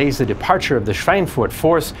weather delays the departure of the Schweinfurt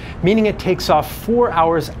force, meaning it takes off 4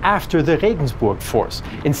 hours after the Regensburg force,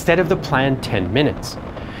 instead of the planned 10 minutes.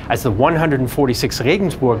 As the 146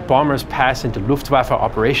 Regensburg bombers pass into Luftwaffe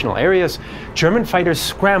operational areas, German fighters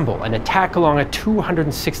scramble and attack along a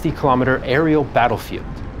 260-kilometer aerial battlefield.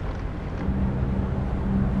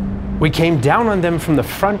 We came down on them from the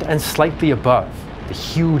front and slightly above. The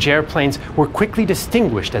huge airplanes were quickly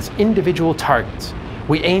distinguished as individual targets.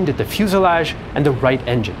 We aimed at the fuselage and the right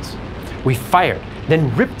engines. We fired,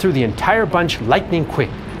 then ripped through the entire bunch lightning quick,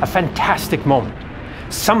 a fantastic moment.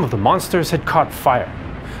 Some of the monsters had caught fire.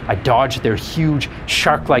 I dodged their huge,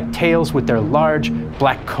 shark-like tails with their large,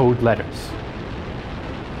 black code letters.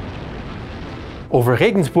 Over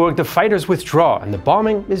Regensburg, the fighters withdraw and the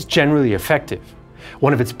bombing is generally effective.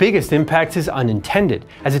 One of its biggest impacts is unintended,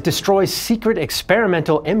 as it destroys secret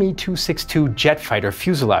experimental Me-262 jet fighter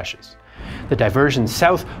fuselages. The diversion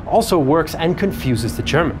south also works and confuses the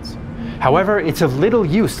Germans. However, it's of little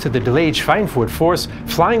use to the delayed Schweinfurt force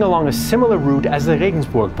flying along a similar route as the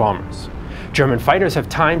Regensburg bombers. German fighters have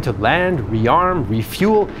time to land, rearm,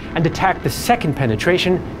 refuel, and attack the second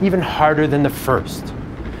penetration even harder than the first.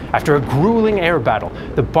 After a grueling air battle,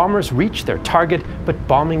 the bombers reach their target, but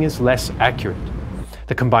bombing is less accurate.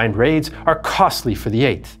 The combined raids are costly for the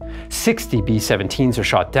 8th. 60 B-17s are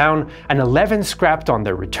shot down and 11 scrapped on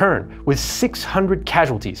their return, with 600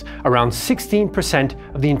 casualties, around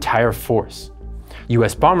 16% of the entire force.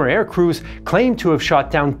 US bomber air crews claim to have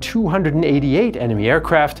shot down 288 enemy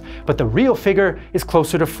aircraft, but the real figure is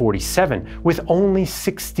closer to 47, with only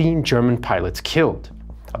 16 German pilots killed.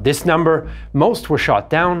 Of this number, most were shot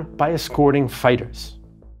down by escorting fighters.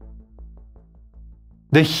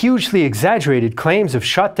 The hugely exaggerated claims of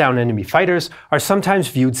shot down enemy fighters are sometimes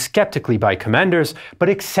viewed skeptically by commanders, but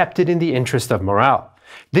accepted in the interest of morale.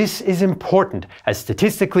 This is important, as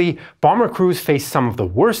statistically, bomber crews face some of the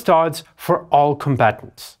worst odds for all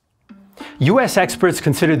combatants. US experts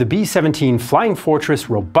consider the B-17 Flying Fortress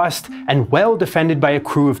robust and well defended by a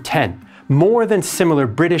crew of 10, more than similar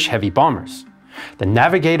British heavy bombers. The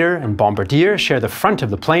navigator and bombardier share the front of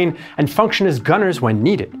the plane and function as gunners when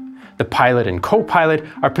needed. The pilot and co-pilot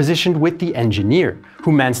are positioned with the engineer,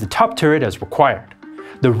 who mans the top turret as required.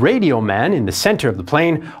 The radio man in the center of the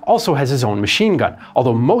plane also has his own machine gun,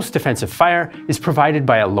 although most defensive fire is provided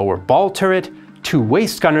by a lower ball turret, 2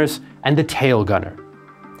 waist gunners, and the tail gunner.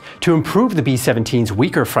 To improve the B-17's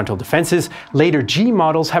weaker frontal defenses, later G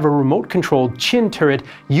models have a remote-controlled chin turret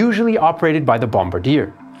usually operated by the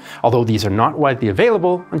bombardier, although these are not widely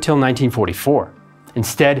available until 1944.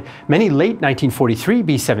 Instead, many late 1943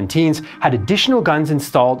 B-17s had additional guns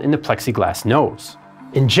installed in the plexiglass nose.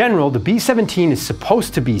 In general, the B-17 is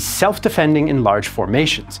supposed to be self-defending in large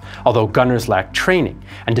formations, although gunners lack training,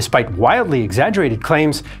 and despite wildly exaggerated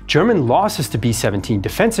claims, German losses to B-17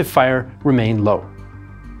 defensive fire remain low.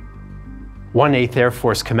 One 8th Air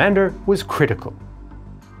Force commander was critical.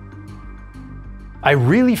 I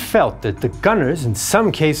really felt that the gunners, in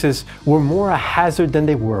some cases, were more a hazard than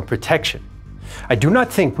they were a protection. I do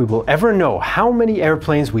not think we will ever know how many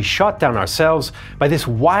airplanes we shot down ourselves by this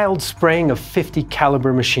wild spraying of 50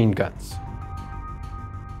 caliber machine guns.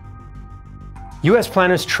 US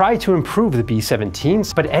planners try to improve the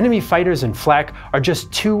B-17s, but enemy fighters and flak are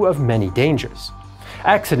just two of many dangers.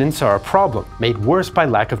 Accidents are a problem, made worse by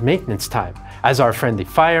lack of maintenance time, as are friendly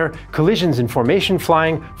fire, collisions in formation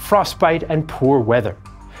flying, frostbite, and poor weather.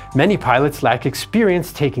 Many pilots lack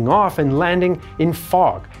experience taking off and landing in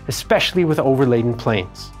fog, especially with overladen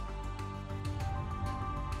planes.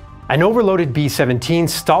 An overloaded B-17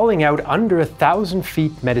 stalling out under 1,000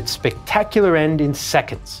 feet met its spectacular end in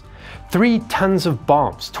seconds. 3 tons of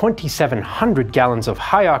bombs, 2,700 gallons of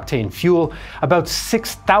high-octane fuel, about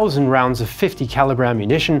 6,000 rounds of 50 caliber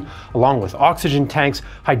ammunition, along with oxygen tanks,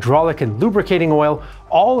 hydraulic and lubricating oil,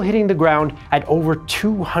 all hitting the ground at over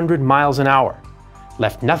 200 miles an hour,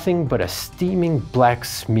 left nothing but a steaming black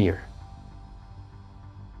smear.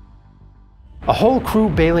 A whole crew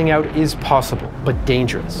bailing out is possible, but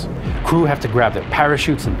dangerous. Crew have to grab their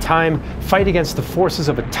parachutes in time, fight against the forces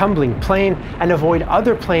of a tumbling plane, and avoid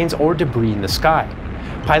other planes or debris in the sky.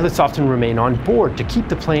 Pilots often remain on board to keep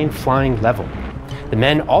the plane flying level. The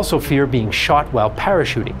men also fear being shot while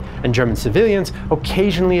parachuting, and German civilians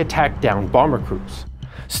occasionally attack downed bomber crews.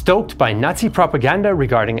 Stoked by Nazi propaganda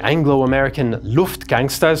regarding Anglo-American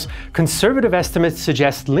Luftgangsters, conservative estimates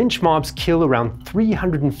suggest lynch mobs kill around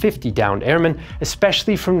 350 downed airmen,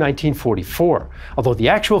 especially from 1944, although the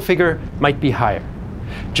actual figure might be higher.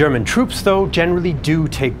 German troops, though, generally do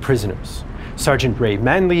take prisoners. Sergeant Ray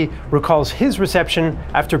Manley recalls his reception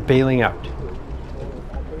after bailing out.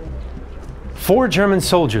 4 German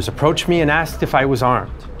soldiers approached me and asked if I was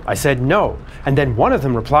armed. I said no, and then one of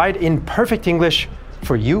them replied in perfect English,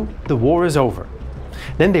 "For you, the war is over."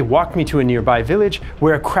 Then they walked me to a nearby village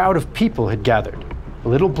where a crowd of people had gathered. A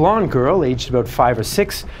little blonde girl, aged about 5 or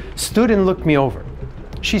 6, stood and looked me over.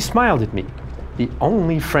 She smiled at me, the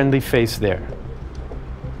only friendly face there.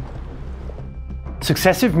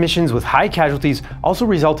 Successive missions with high casualties also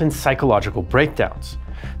result in psychological breakdowns.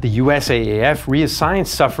 The USAAF reassigns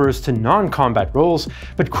sufferers to non-combat roles,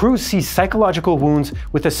 but crews see psychological wounds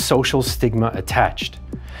with a social stigma attached.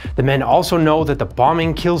 The men also know that the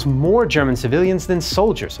bombing kills more German civilians than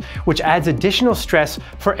soldiers, which adds additional stress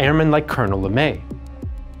for airmen like Colonel LeMay.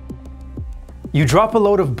 You drop a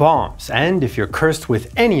load of bombs, and if you're cursed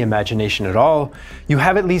with any imagination at all, you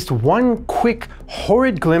have at least one quick,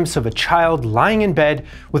 horrid glimpse of a child lying in bed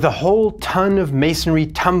with a whole ton of masonry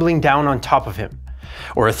tumbling down on top of him,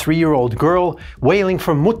 or a 3-year-old girl wailing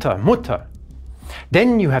for Mutter, Mutter.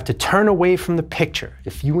 Then you have to turn away from the picture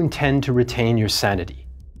if you intend to retain your sanity.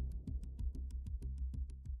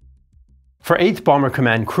 For 8th Bomber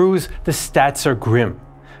Command crews, the stats are grim.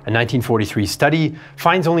 A 1943 study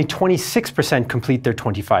finds only 26% complete their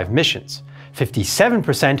 25 missions.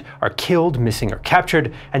 57% are killed, missing, or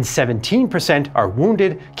captured, and 17% are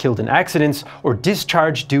wounded, killed in accidents, or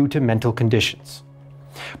discharged due to mental conditions.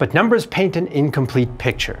 But numbers paint an incomplete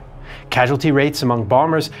picture. Casualty rates among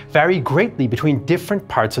bombers vary greatly between different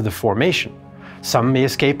parts of the formation. Some may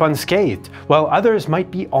escape unscathed, while others might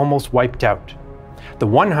be almost wiped out. The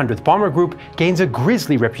 100th Bomber Group gains a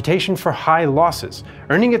grisly reputation for high losses,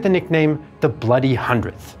 earning it the nickname the Bloody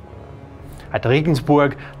 100th. At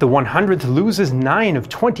Regensburg, the 100th loses 9 of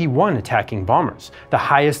 21 attacking bombers, the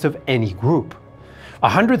highest of any group.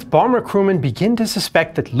 100th Bomber crewmen begin to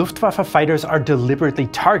suspect that Luftwaffe fighters are deliberately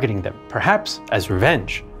targeting them, perhaps as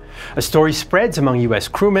revenge. A story spreads among US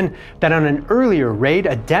crewmen that on an earlier raid,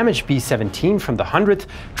 a damaged B-17 from the 100th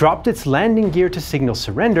dropped its landing gear to signal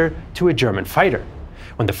surrender to a German fighter.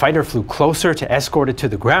 When the fighter flew closer to escort it to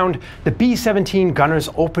the ground, the B-17 gunners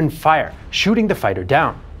opened fire, shooting the fighter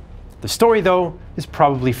down. The story, though, is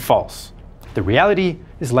probably false. The reality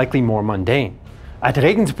is likely more mundane. At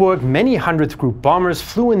Regensburg, many 100th Group bombers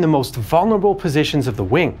flew in the most vulnerable positions of the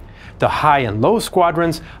wing, the high and low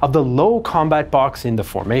squadrons of the low combat box in the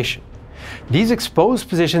formation. These exposed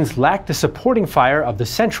positions lacked the supporting fire of the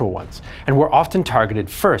central ones, and were often targeted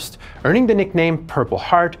first, earning the nickname Purple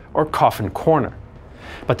Heart or Coffin Corner.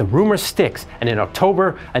 But the rumor sticks, and in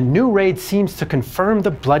October, a new raid seems to confirm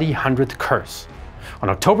the bloody 100th curse. On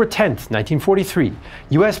October 10, 1943,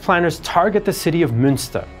 US planners target the city of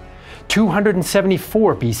Münster.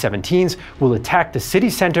 274 B-17s will attack the city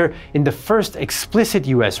center in the first explicit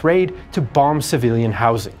US raid to bomb civilian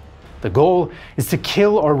housing. The goal is to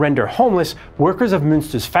kill or render homeless workers of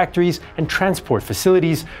Münster's factories and transport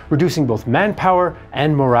facilities, reducing both manpower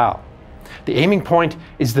and morale. The aiming point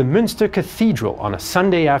is the Münster Cathedral on a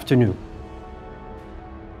Sunday afternoon.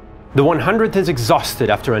 The 100th is exhausted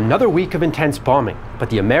after another week of intense bombing, but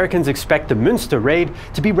the Americans expect the Münster raid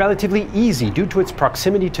to be relatively easy due to its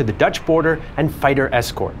proximity to the Dutch border and fighter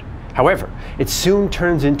escort. However, it soon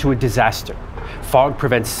turns into a disaster. Fog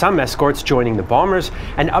prevents some escorts joining the bombers,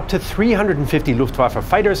 and up to 350 Luftwaffe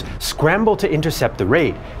fighters scramble to intercept the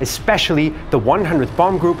raid, especially the 100th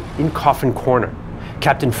Bomb Group in Coffin Corner.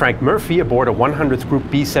 Captain Frank Murphy aboard a 100th Group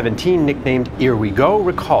B-17 nicknamed Here We Go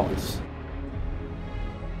recalls.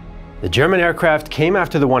 The German aircraft came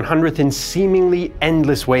after the 100th in seemingly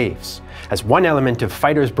endless waves. As one element of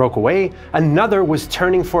fighters broke away, another was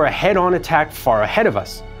turning for a head-on attack far ahead of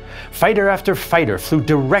us. Fighter after fighter flew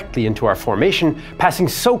directly into our formation, passing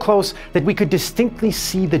so close that we could distinctly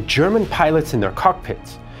see the German pilots in their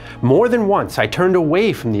cockpits. More than once I turned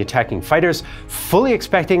away from the attacking fighters, fully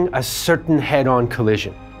expecting a certain head-on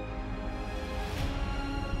collision.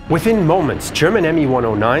 Within moments, German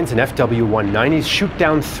Me-109s and FW-190s shoot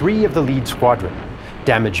down 3 of the lead squadron.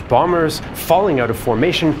 Damaged bombers, falling out of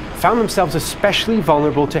formation, found themselves especially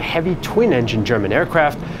vulnerable to heavy twin-engine German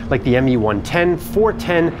aircraft like the Me-110,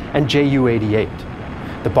 410, and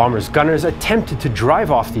Ju-88. The bombers' gunners attempted to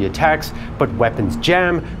drive off the attacks, but weapons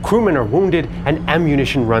jam, crewmen are wounded, and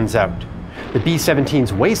ammunition runs out. The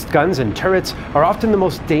B-17's waist guns and turrets are often the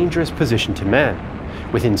most dangerous position to man.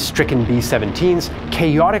 Within stricken B-17s,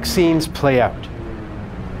 chaotic scenes play out.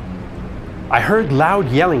 I heard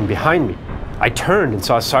loud yelling behind me. I turned and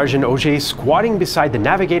saw Sergeant Auger squatting beside the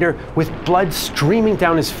navigator with blood streaming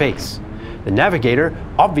down his face. The navigator,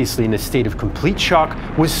 obviously in a state of complete shock,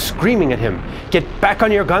 was screaming at him, "Get back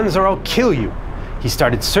on your guns or I'll kill you!" He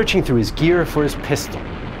started searching through his gear for his pistol.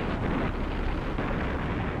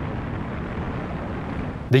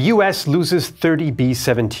 The US loses 30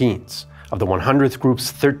 B-17s. Of the 100th Group's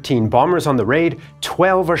 13 bombers on the raid,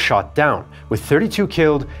 12 are shot down, with 32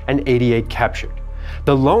 killed and 88 captured.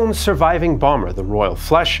 The lone surviving bomber, the Royal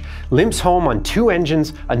Flush, limps home on 2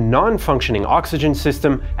 engines, a non-functioning oxygen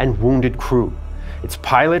system, and wounded crew. Its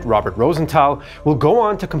pilot, Robert Rosenthal, will go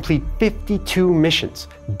on to complete 52 missions,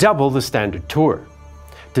 double the standard tour.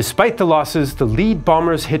 Despite the losses, the lead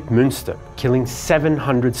bombers hit Münster, killing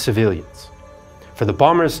 700 civilians. For the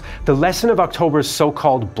bombers, the lesson of October's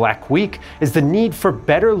so-called Black Week is the need for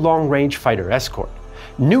better long-range fighter escort.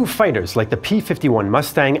 New fighters like the P-51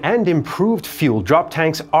 Mustang and improved fuel drop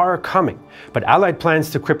tanks are coming, but Allied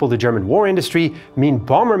plans to cripple the German war industry mean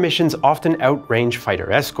bomber missions often outrange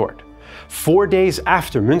fighter escort. 4 days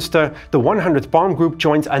after Münster, the 100th Bomb Group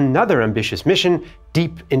joins another ambitious mission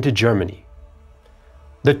deep into Germany.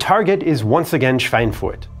 The target is once again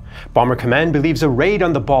Schweinfurt. Bomber Command believes a raid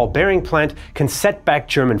on the ball bearing plant can set back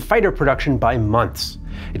German fighter production by months.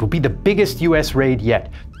 It will be the biggest US raid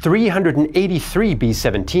yet. 383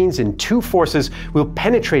 B-17s in 2 forces will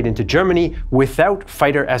penetrate into Germany without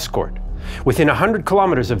fighter escort. Within 100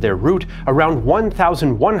 kilometers of their route, around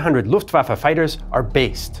 1,100 Luftwaffe fighters are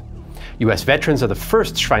based. US veterans of the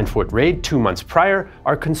first Schweinfurt raid 2 months prior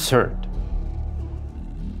are concerned.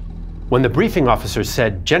 When the briefing officer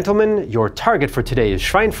said, "Gentlemen, your target for today is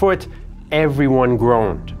Schweinfurt," everyone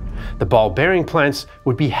groaned. The ball bearing plants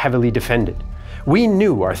would be heavily defended. We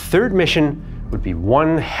knew our 3rd mission would be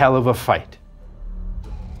one hell of a fight.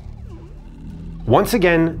 Once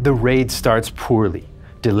again, the raid starts poorly.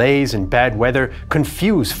 Delays and bad weather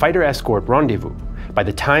confuse fighter escort rendezvous. By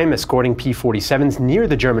the time escorting P-47s near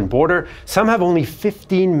the German border, some have only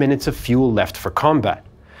 15 minutes of fuel left for combat.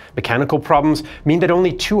 Mechanical problems mean that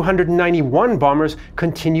only 291 bombers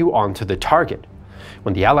continue on to the target.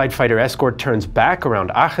 When the Allied fighter escort turns back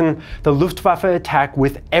around Aachen, the Luftwaffe attack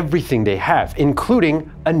with everything they have, including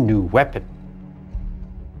a new weapon.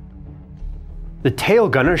 The tail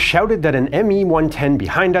gunner shouted that an Me-110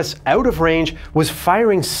 behind us, out of range, was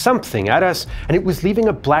firing something at us, and it was leaving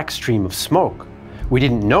a black stream of smoke. We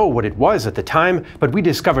didn't know what it was at the time, but we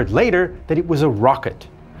discovered later that it was a rocket.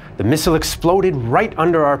 The missile exploded right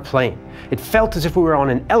under our plane. It felt as if we were on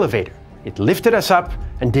an elevator. It lifted us up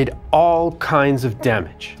and did all kinds of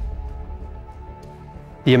damage.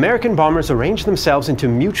 The American bombers arranged themselves into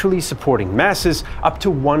mutually supporting masses up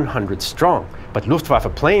to 100 strong, but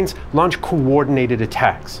Luftwaffe planes launch coordinated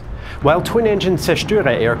attacks. While twin-engine Zerstörer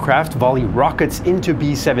aircraft volley rockets into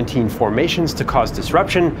B-17 formations to cause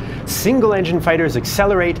disruption, single-engine fighters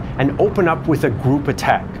accelerate and open up with a group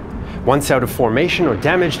attack. Once out of formation or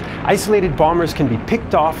damaged, isolated bombers can be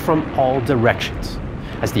picked off from all directions.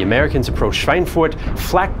 As the Americans approach Schweinfurt,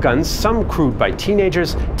 flak guns, some crewed by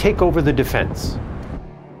teenagers, take over the defense.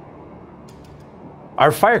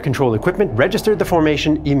 Our fire control equipment registered the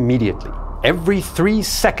formation immediately. Every 3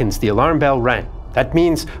 seconds the alarm bell rang. That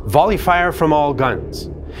means volley fire from all guns.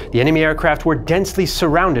 The enemy aircraft were densely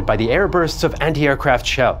surrounded by the airbursts of anti-aircraft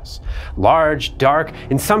shells. Large, dark,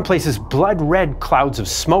 in some places blood-red clouds of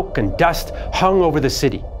smoke and dust hung over the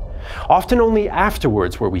city. Often only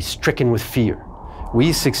afterwards were we stricken with fear. We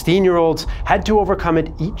 16-year-olds had to overcome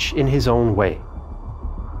it each in his own way.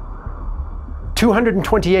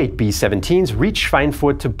 228 B-17s reach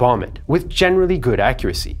Schweinfurt to bomb it, with generally good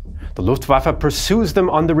accuracy. The Luftwaffe pursues them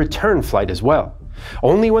on the return flight as well.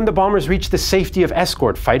 Only when the bombers reach the safety of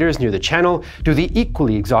escort fighters near the channel do the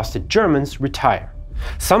equally exhausted Germans retire.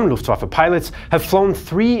 Some Luftwaffe pilots have flown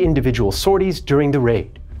 3 individual sorties during the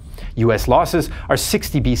raid. US losses are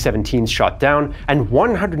 60 B-17s shot down and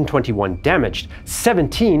 121 damaged,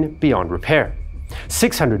 17 beyond repair.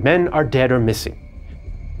 600 men are dead or missing.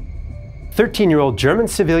 13-year-old German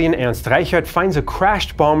civilian Ernst Reichert finds a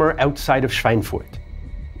crashed bomber outside of Schweinfurt.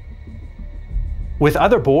 With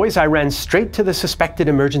other boys, I ran straight to the suspected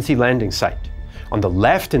emergency landing site. On the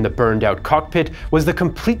left, in the burned-out cockpit, was the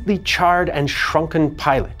completely charred and shrunken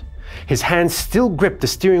pilot. His hands still gripped the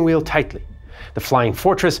steering wheel tightly. The flying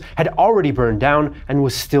fortress had already burned down and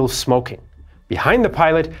was still smoking. Behind the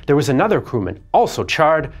pilot, there was another crewman, also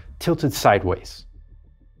charred, tilted sideways.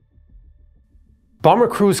 Bomber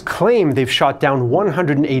crews claim they've shot down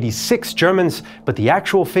 186 Germans, but the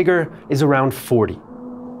actual figure is around 40.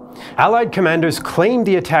 Allied commanders claim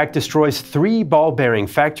the attack destroys 3 ball-bearing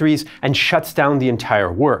factories and shuts down the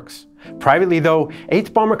entire works. Privately though,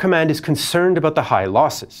 8th Bomber Command is concerned about the high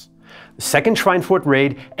losses. The second Schweinfurt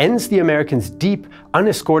raid ends the Americans' deep,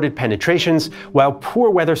 unescorted penetrations, while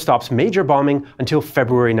poor weather stops major bombing until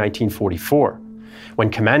February 1944. When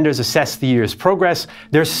commanders assess the year's progress,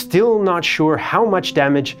 they're still not sure how much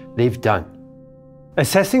damage they've done.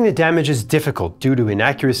 Assessing the damage is difficult due to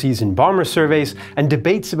inaccuracies in bomber surveys and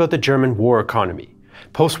debates about the German war economy.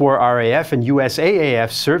 Post-war RAF and USAAF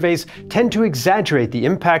surveys tend to exaggerate the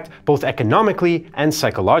impact both economically and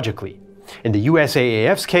psychologically. In the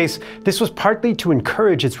USAAF's case, this was partly to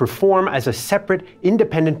encourage its reform as a separate,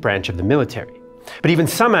 independent branch of the military. But even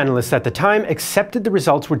some analysts at the time accepted the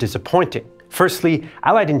results were disappointing. Firstly,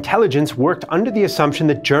 Allied intelligence worked under the assumption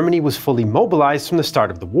that Germany was fully mobilized from the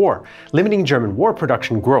start of the war, limiting German war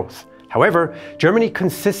production growth. However, Germany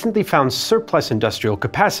consistently found surplus industrial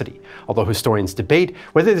capacity, although historians debate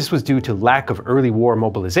whether this was due to lack of early war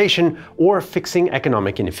mobilization or fixing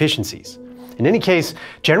economic inefficiencies. In any case,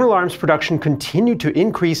 general arms production continued to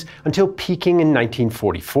increase until peaking in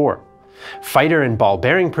 1944. Fighter and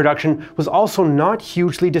ball-bearing production was also not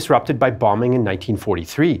hugely disrupted by bombing in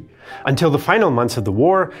 1943. Until the final months of the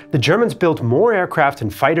war, the Germans built more aircraft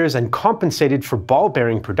and fighters and compensated for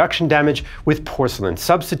ball-bearing production damage with porcelain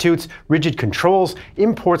substitutes, rigid controls,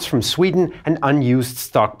 imports from Sweden, and unused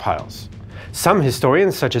stockpiles. Some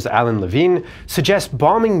historians, such as Alan Levine, suggest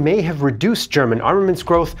bombing may have reduced German armaments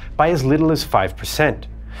growth by as little as 5%.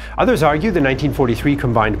 Others argue the 1943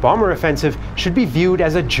 combined bomber offensive should be viewed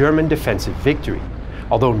as a German defensive victory.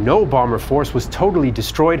 Although no bomber force was totally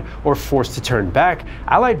destroyed or forced to turn back,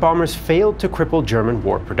 Allied bombers failed to cripple German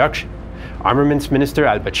war production. Armaments Minister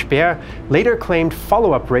Albert Speer later claimed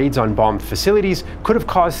follow-up raids on bombed facilities could have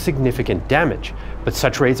caused significant damage, but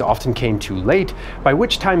such raids often came too late, by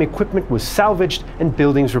which time equipment was salvaged and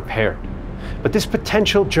buildings repaired. But this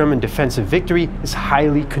potential German defensive victory is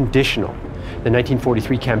highly conditional. The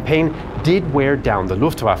 1943 campaign did wear down the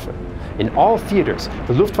Luftwaffe. In all theaters,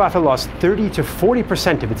 the Luftwaffe lost 30 to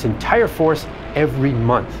 40% of its entire force every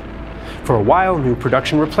month. For a while, new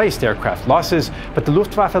production replaced aircraft losses, but the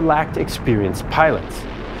Luftwaffe lacked experienced pilots.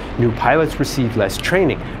 New pilots received less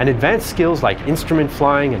training, and advanced skills like instrument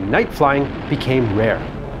flying and night flying became rare.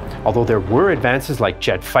 Although there were advances like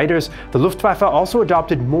jet fighters, the Luftwaffe also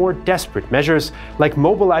adopted more desperate measures, like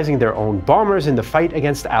mobilizing their own bombers in the fight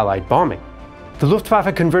against Allied bombing. The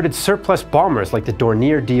Luftwaffe converted surplus bombers like the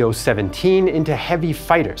Dornier Do-17 into heavy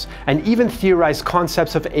fighters, and even theorized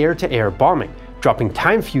concepts of air-to-air bombing, dropping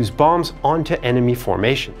time-fused bombs onto enemy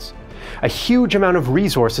formations. A huge amount of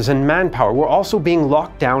resources and manpower were also being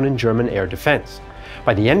locked down in German air defense.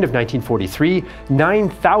 By the end of 1943,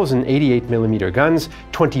 9,000 88mm guns,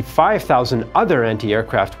 25,000 other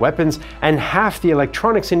anti-aircraft weapons, and half the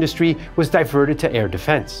electronics industry was diverted to air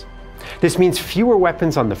defense. This means fewer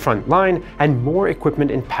weapons on the front line and more equipment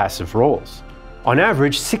in passive roles. On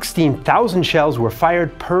average, 16,000 shells were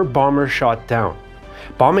fired per bomber shot down.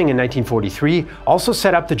 Bombing in 1943 also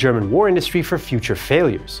set up the German war industry for future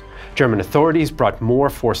failures. German authorities brought more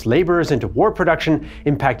forced laborers into war production,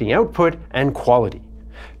 impacting output and quality.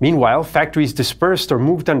 Meanwhile, factories dispersed or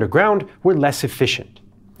moved underground were less efficient.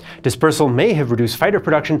 Dispersal may have reduced fighter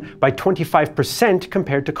production by 25%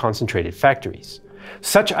 compared to concentrated factories.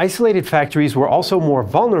 Such isolated factories were also more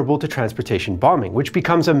vulnerable to transportation bombing, which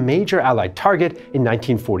becomes a major Allied target in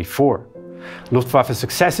 1944. Luftwaffe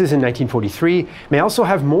successes in 1943 may also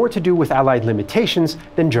have more to do with Allied limitations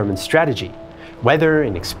than German strategy. Weather,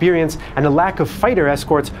 inexperience, and a lack of fighter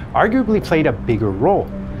escorts arguably played a bigger role.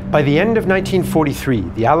 By the end of 1943,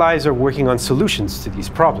 the Allies are working on solutions to these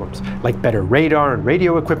problems, like better radar and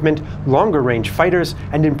radio equipment, longer-range fighters,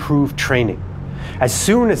 and improved training. As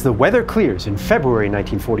soon as the weather clears in February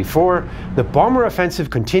 1944, the bomber offensive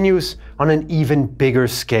continues on an even bigger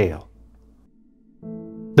scale.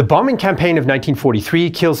 The bombing campaign of 1943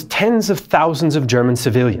 kills tens of thousands of German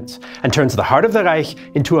civilians and turns the heart of the Reich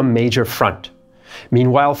into a major front.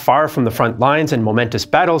 Meanwhile, far from the front lines and momentous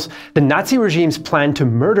battles, the Nazi regime's plan to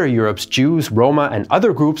murder Europe's Jews, Roma, and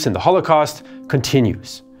other groups in the Holocaust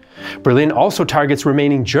continues. Berlin also targets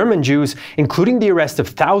remaining German Jews, including the arrest of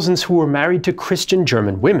thousands who were married to Christian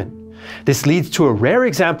German women. This leads to a rare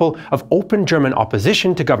example of open German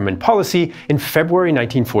opposition to government policy in February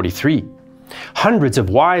 1943. Hundreds of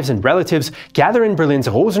wives and relatives gather in Berlin's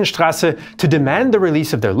Rosenstrasse to demand the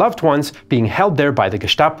release of their loved ones being held there by the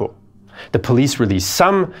Gestapo. The police release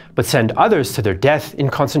some, but send others to their death in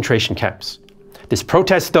concentration camps. This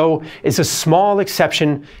protest, though, is a small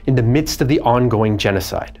exception in the midst of the ongoing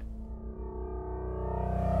genocide.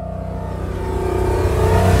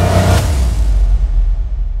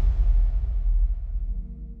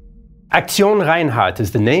 Aktion Reinhardt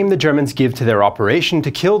is the name the Germans give to their operation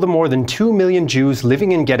to kill the more than 2 million Jews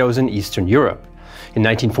living in ghettos in Eastern Europe. In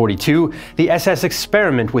 1942, the SS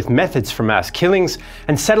experiment with methods for mass killings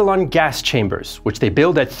and settle on gas chambers, which they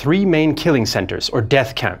build at 3 main killing centers, or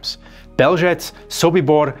death camps: Belzec,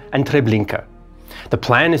 Sobibor, and Treblinka. The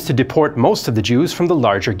plan is to deport most of the Jews from the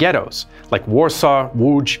larger ghettos, like Warsaw,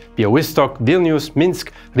 Łódź, Białystok, Vilnius,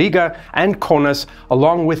 Minsk, Riga, and Kaunas,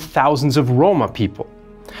 along with thousands of Roma people.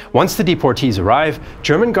 Once the deportees arrive,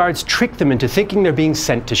 German guards trick them into thinking they're being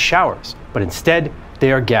sent to showers, but instead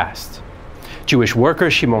they are gassed. Jewish worker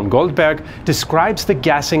Shimon Goldberg describes the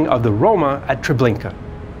gassing of the Roma at Treblinka.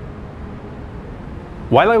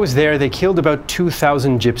 While I was there, they killed about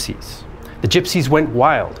 2,000 gypsies. The gypsies went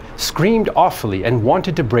wild, screamed awfully, and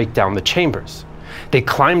wanted to break down the chambers. They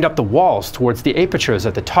climbed up the walls towards the apertures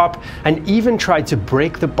at the top and even tried to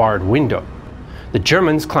break the barred window. The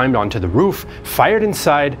Germans climbed onto the roof, fired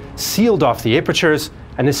inside, sealed off the apertures,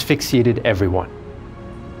 and asphyxiated everyone.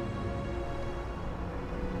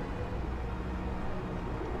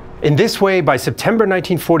 In this way, by September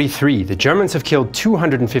 1943, the Germans have killed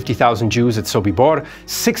 250,000 Jews at Sobibor,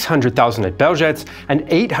 600,000 at Belzec, and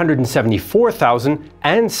 874,000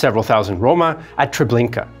 and several thousand Roma at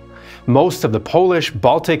Treblinka. Most of the Polish,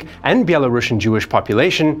 Baltic, and Belarusian Jewish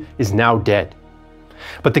population is now dead.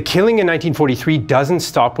 But the killing in 1943 doesn't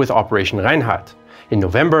stop with Operation Reinhardt. In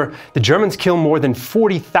November, the Germans kill more than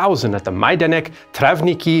 40,000 at the Majdanek,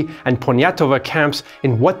 Travniki, and Poniatowa camps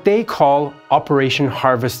in what they call Operation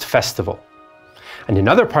Harvest Festival. And in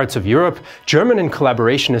other parts of Europe, German and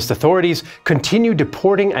collaborationist authorities continue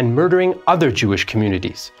deporting and murdering other Jewish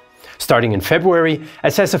communities. Starting in February,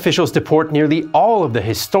 SS officials deport nearly all of the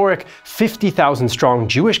historic 50,000-strong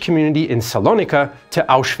Jewish community in Salonika to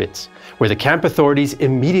Auschwitz, where the camp authorities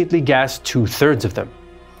immediately gas 2/3 of them.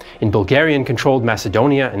 In Bulgarian-controlled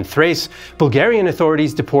Macedonia and Thrace, Bulgarian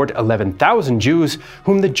authorities deport 11,000 Jews,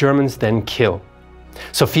 whom the Germans then kill.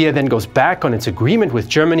 Sofia then goes back on its agreement with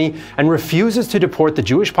Germany and refuses to deport the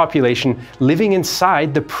Jewish population living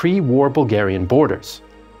inside the pre-war Bulgarian borders.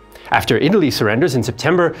 After Italy surrenders in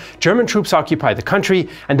September, German troops occupy the country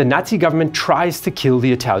and the Nazi government tries to kill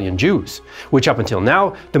the Italian Jews, which up until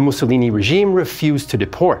now the Mussolini regime refused to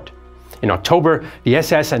deport. In October, the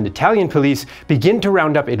SS and Italian police begin to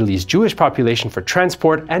round up Italy's Jewish population for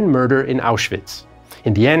transport and murder in Auschwitz.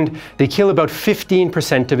 In the end, they kill about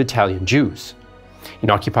 15% of Italian Jews.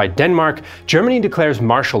 In occupied Denmark, Germany declares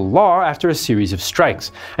martial law after a series of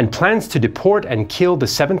strikes and plans to deport and kill the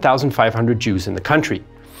 7,500 Jews in the country.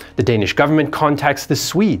 The Danish government contacts the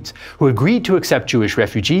Swedes, who agreed to accept Jewish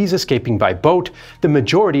refugees escaping by boat, the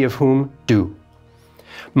majority of whom do.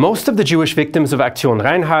 Most of the Jewish victims of Aktion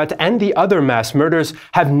Reinhardt and the other mass murders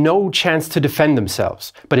have no chance to defend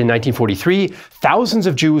themselves, but in 1943, thousands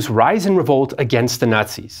of Jews rise in revolt against the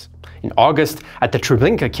Nazis. In August, at the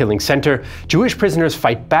Treblinka killing center, Jewish prisoners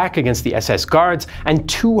fight back against the SS guards and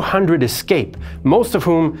 200 escape, most of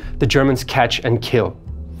whom the Germans catch and kill.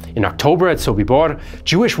 In October at Sobibor,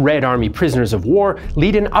 Jewish Red Army prisoners of war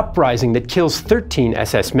lead an uprising that kills 13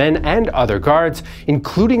 SS men and other guards,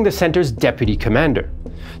 including the center's deputy commander.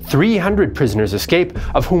 300 prisoners escape,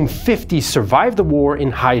 of whom 50 survive the war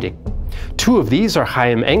in hiding. Two of these are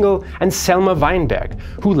Chaim Engel and Selma Weinberg,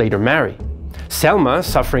 who later marry. Selma,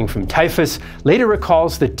 suffering from typhus, later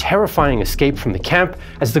recalls the terrifying escape from the camp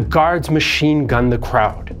as the guards machine gun the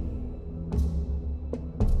crowd.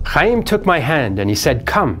 Chaim took my hand and he said,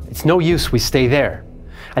 "Come, it's no use we stay there."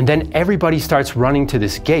 And then everybody starts running to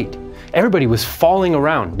this gate. Everybody was falling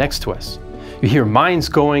around next to us. You hear mines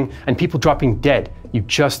going and people dropping dead. You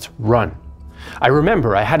just run. I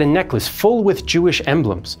remember I had a necklace full with Jewish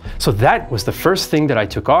emblems, so that was the first thing that I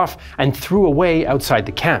took off and threw away outside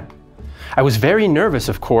the camp. I was very nervous,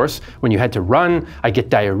 of course. When you had to run, I get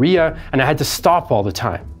diarrhea and I had to stop all the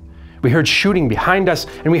time. We heard shooting behind us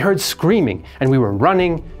and we heard screaming, and we were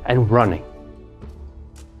running and running.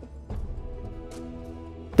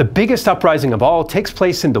 The biggest uprising of all takes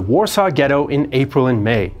place in the Warsaw Ghetto in April and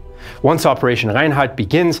May. Once Operation Reinhardt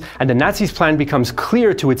begins and the Nazis' plan becomes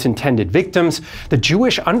clear to its intended victims, the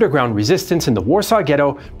Jewish underground resistance in the Warsaw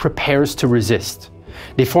Ghetto prepares to resist.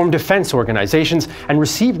 They form defense organizations and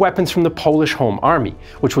receive weapons from the Polish Home Army,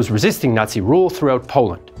 which was resisting Nazi rule throughout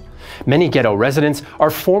Poland. Many ghetto residents are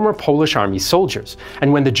former Polish Army soldiers,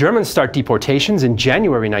 and when the Germans start deportations in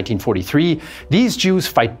January 1943, these Jews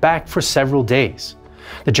fight back for several days.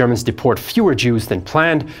 The Germans deport fewer Jews than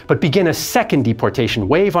planned, but begin a second deportation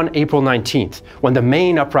wave on April 19th, when the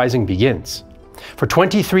main uprising begins. For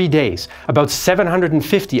 23 days, about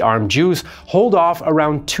 750 armed Jews hold off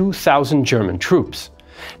around 2,000 German troops.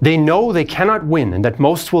 They know they cannot win and that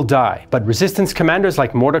most will die, but resistance commanders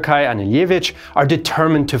like Mordecai Anielewicz are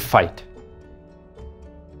determined to fight.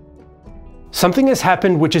 Something has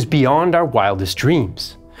happened which is beyond our wildest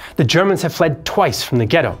dreams. The Germans have fled twice from the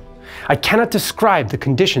ghetto. I cannot describe the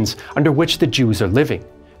conditions under which the Jews are living.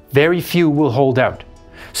 Very few will hold out.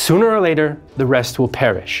 Sooner or later, the rest will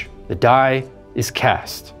perish. The die is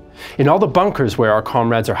cast. In all the bunkers where our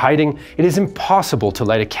comrades are hiding, it is impossible to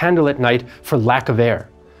light a candle at night for lack of air.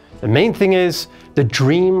 The main thing is, the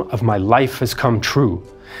dream of my life has come true.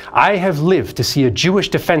 I have lived to see a Jewish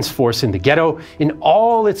defense force in the ghetto in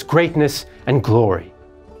all its greatness and glory.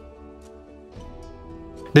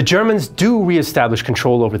 The Germans do re-establish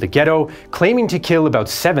control over the ghetto, claiming to kill about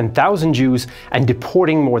 7,000 Jews and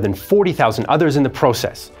deporting more than 40,000 others in the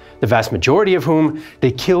process, the vast majority of whom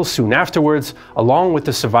they kill soon afterwards, along with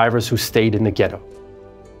the survivors who stayed in the ghetto.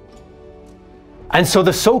 And so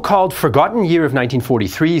the so-called forgotten year of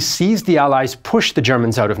 1943 sees the Allies push the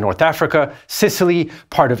Germans out of North Africa, Sicily,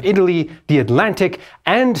 part of Italy, the Atlantic,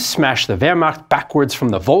 and smash the Wehrmacht backwards from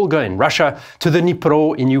the Volga in Russia to the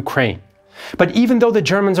Dnipro in Ukraine. But even though the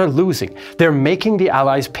Germans are losing, they're making the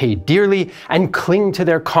Allies pay dearly and cling to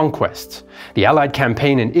their conquests. The Allied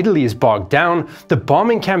campaign in Italy is bogged down, the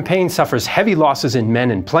bombing campaign suffers heavy losses in men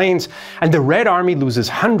and planes, and the Red Army loses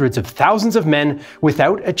hundreds of thousands of men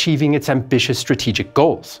without achieving its ambitious strategic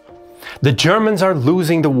goals. The Germans are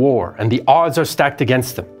losing the war, and the odds are stacked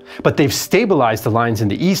against them, but they've stabilized the lines in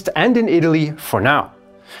the east and in Italy for now.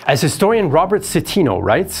 As historian Robert Citino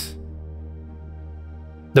writes,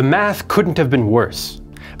 "The math couldn't have been worse,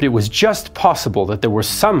 but it was just possible that there were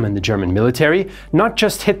some in the German military, not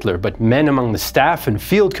just Hitler, but men among the staff and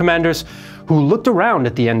field commanders, who looked around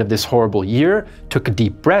at the end of this horrible year, took a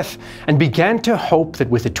deep breath, and began to hope that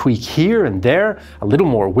with a tweak here and there, a little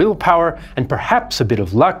more willpower, and perhaps a bit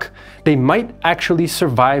of luck, they might actually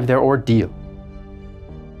survive their ordeal."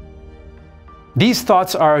 These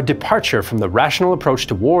thoughts are a departure from the rational approach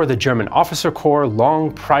to war the German officer corps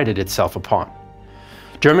long prided itself upon.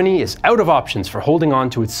 Germany is out of options for holding on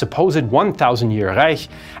to its supposed 1,000-year Reich,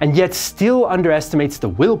 and yet still underestimates the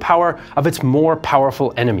willpower of its more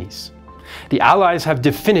powerful enemies. The Allies have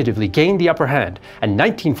definitively gained the upper hand, and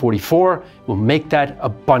 1944 will make that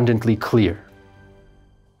abundantly clear.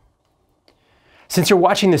 Since you're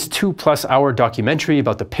watching this 2+ hour documentary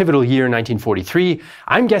about the pivotal year 1943,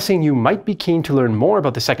 I'm guessing you might be keen to learn more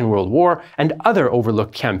about the Second World War and other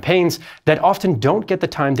overlooked campaigns that often don't get the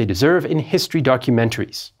time they deserve in history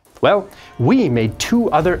documentaries. Well, we made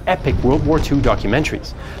 2 other epic World War II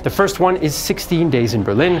documentaries. The first one is 16 Days in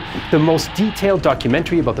Berlin, the most detailed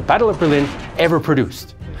documentary about the Battle of Berlin ever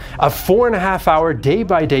produced. A 4.5-hour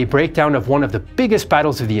day-by-day breakdown of one of the biggest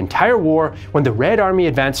battles of the entire war when the Red Army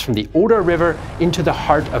advanced from the Oder River into the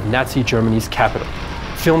heart of Nazi Germany's capital.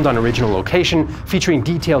 Filmed on original location, featuring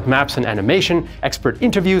detailed maps and animation, expert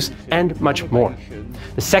interviews, and much more.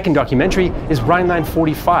 The second documentary is Rhineland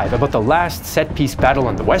 45, about the last set-piece battle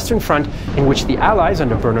on the Western Front in which the Allies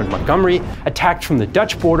under Bernard Montgomery attacked from the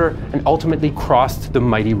Dutch border and ultimately crossed the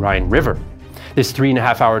mighty Rhine River. This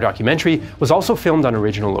 3.5-hour documentary was also filmed on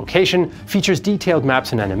original location, features detailed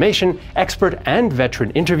maps and animation, expert and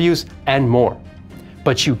veteran interviews, and more.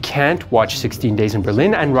 But you can't watch 16 Days in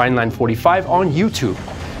Berlin and Rhineland 45 on YouTube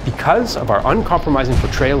because of our uncompromising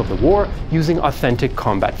portrayal of the war using authentic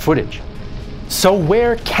combat footage. So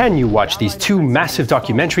where can you watch these 2 massive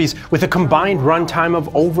documentaries with a combined runtime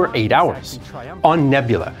of over 8 hours? On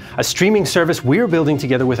Nebula, a streaming service we're building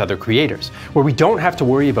together with other creators, where we don't have to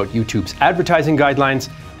worry about YouTube's advertising guidelines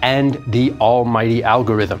and the almighty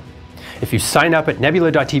algorithm. If you sign up at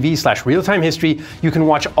nebula.tv/realtimehistory, you can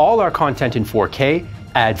watch all our content in 4K,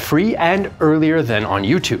 ad-free and earlier than on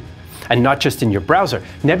YouTube. And not just in your browser,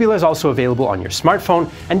 Nebula is also available on your smartphone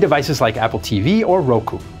and devices like Apple TV or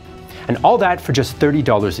Roku. And all that for just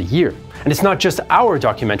 $30 a year. And it's not just our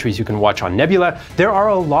documentaries you can watch on Nebula, there are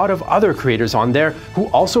a lot of other creators on there who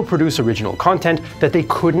also produce original content that they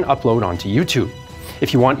couldn't upload onto YouTube.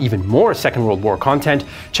 If you want even more Second World War content,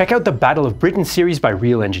 check out the Battle of Britain series by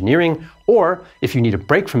Real Engineering, or if you need a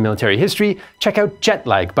break from military history, check out Jet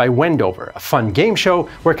Lag by Wendover, a fun game show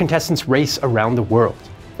where contestants race around the world.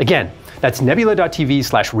 Again, that's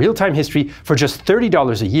nebula.tv/realtimehistory for just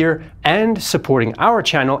 $30 a year and supporting our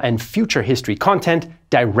channel and future history content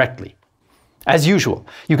directly. As usual,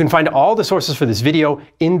 you can find all the sources for this video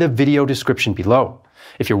in the video description below.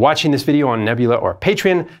 If you're watching this video on Nebula or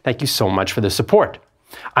Patreon, thank you so much for the support.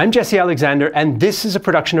 I'm Jesse Alexander, and this is a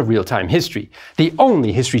production of Real Time History, the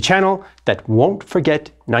only history channel that won't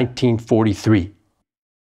forget 1943.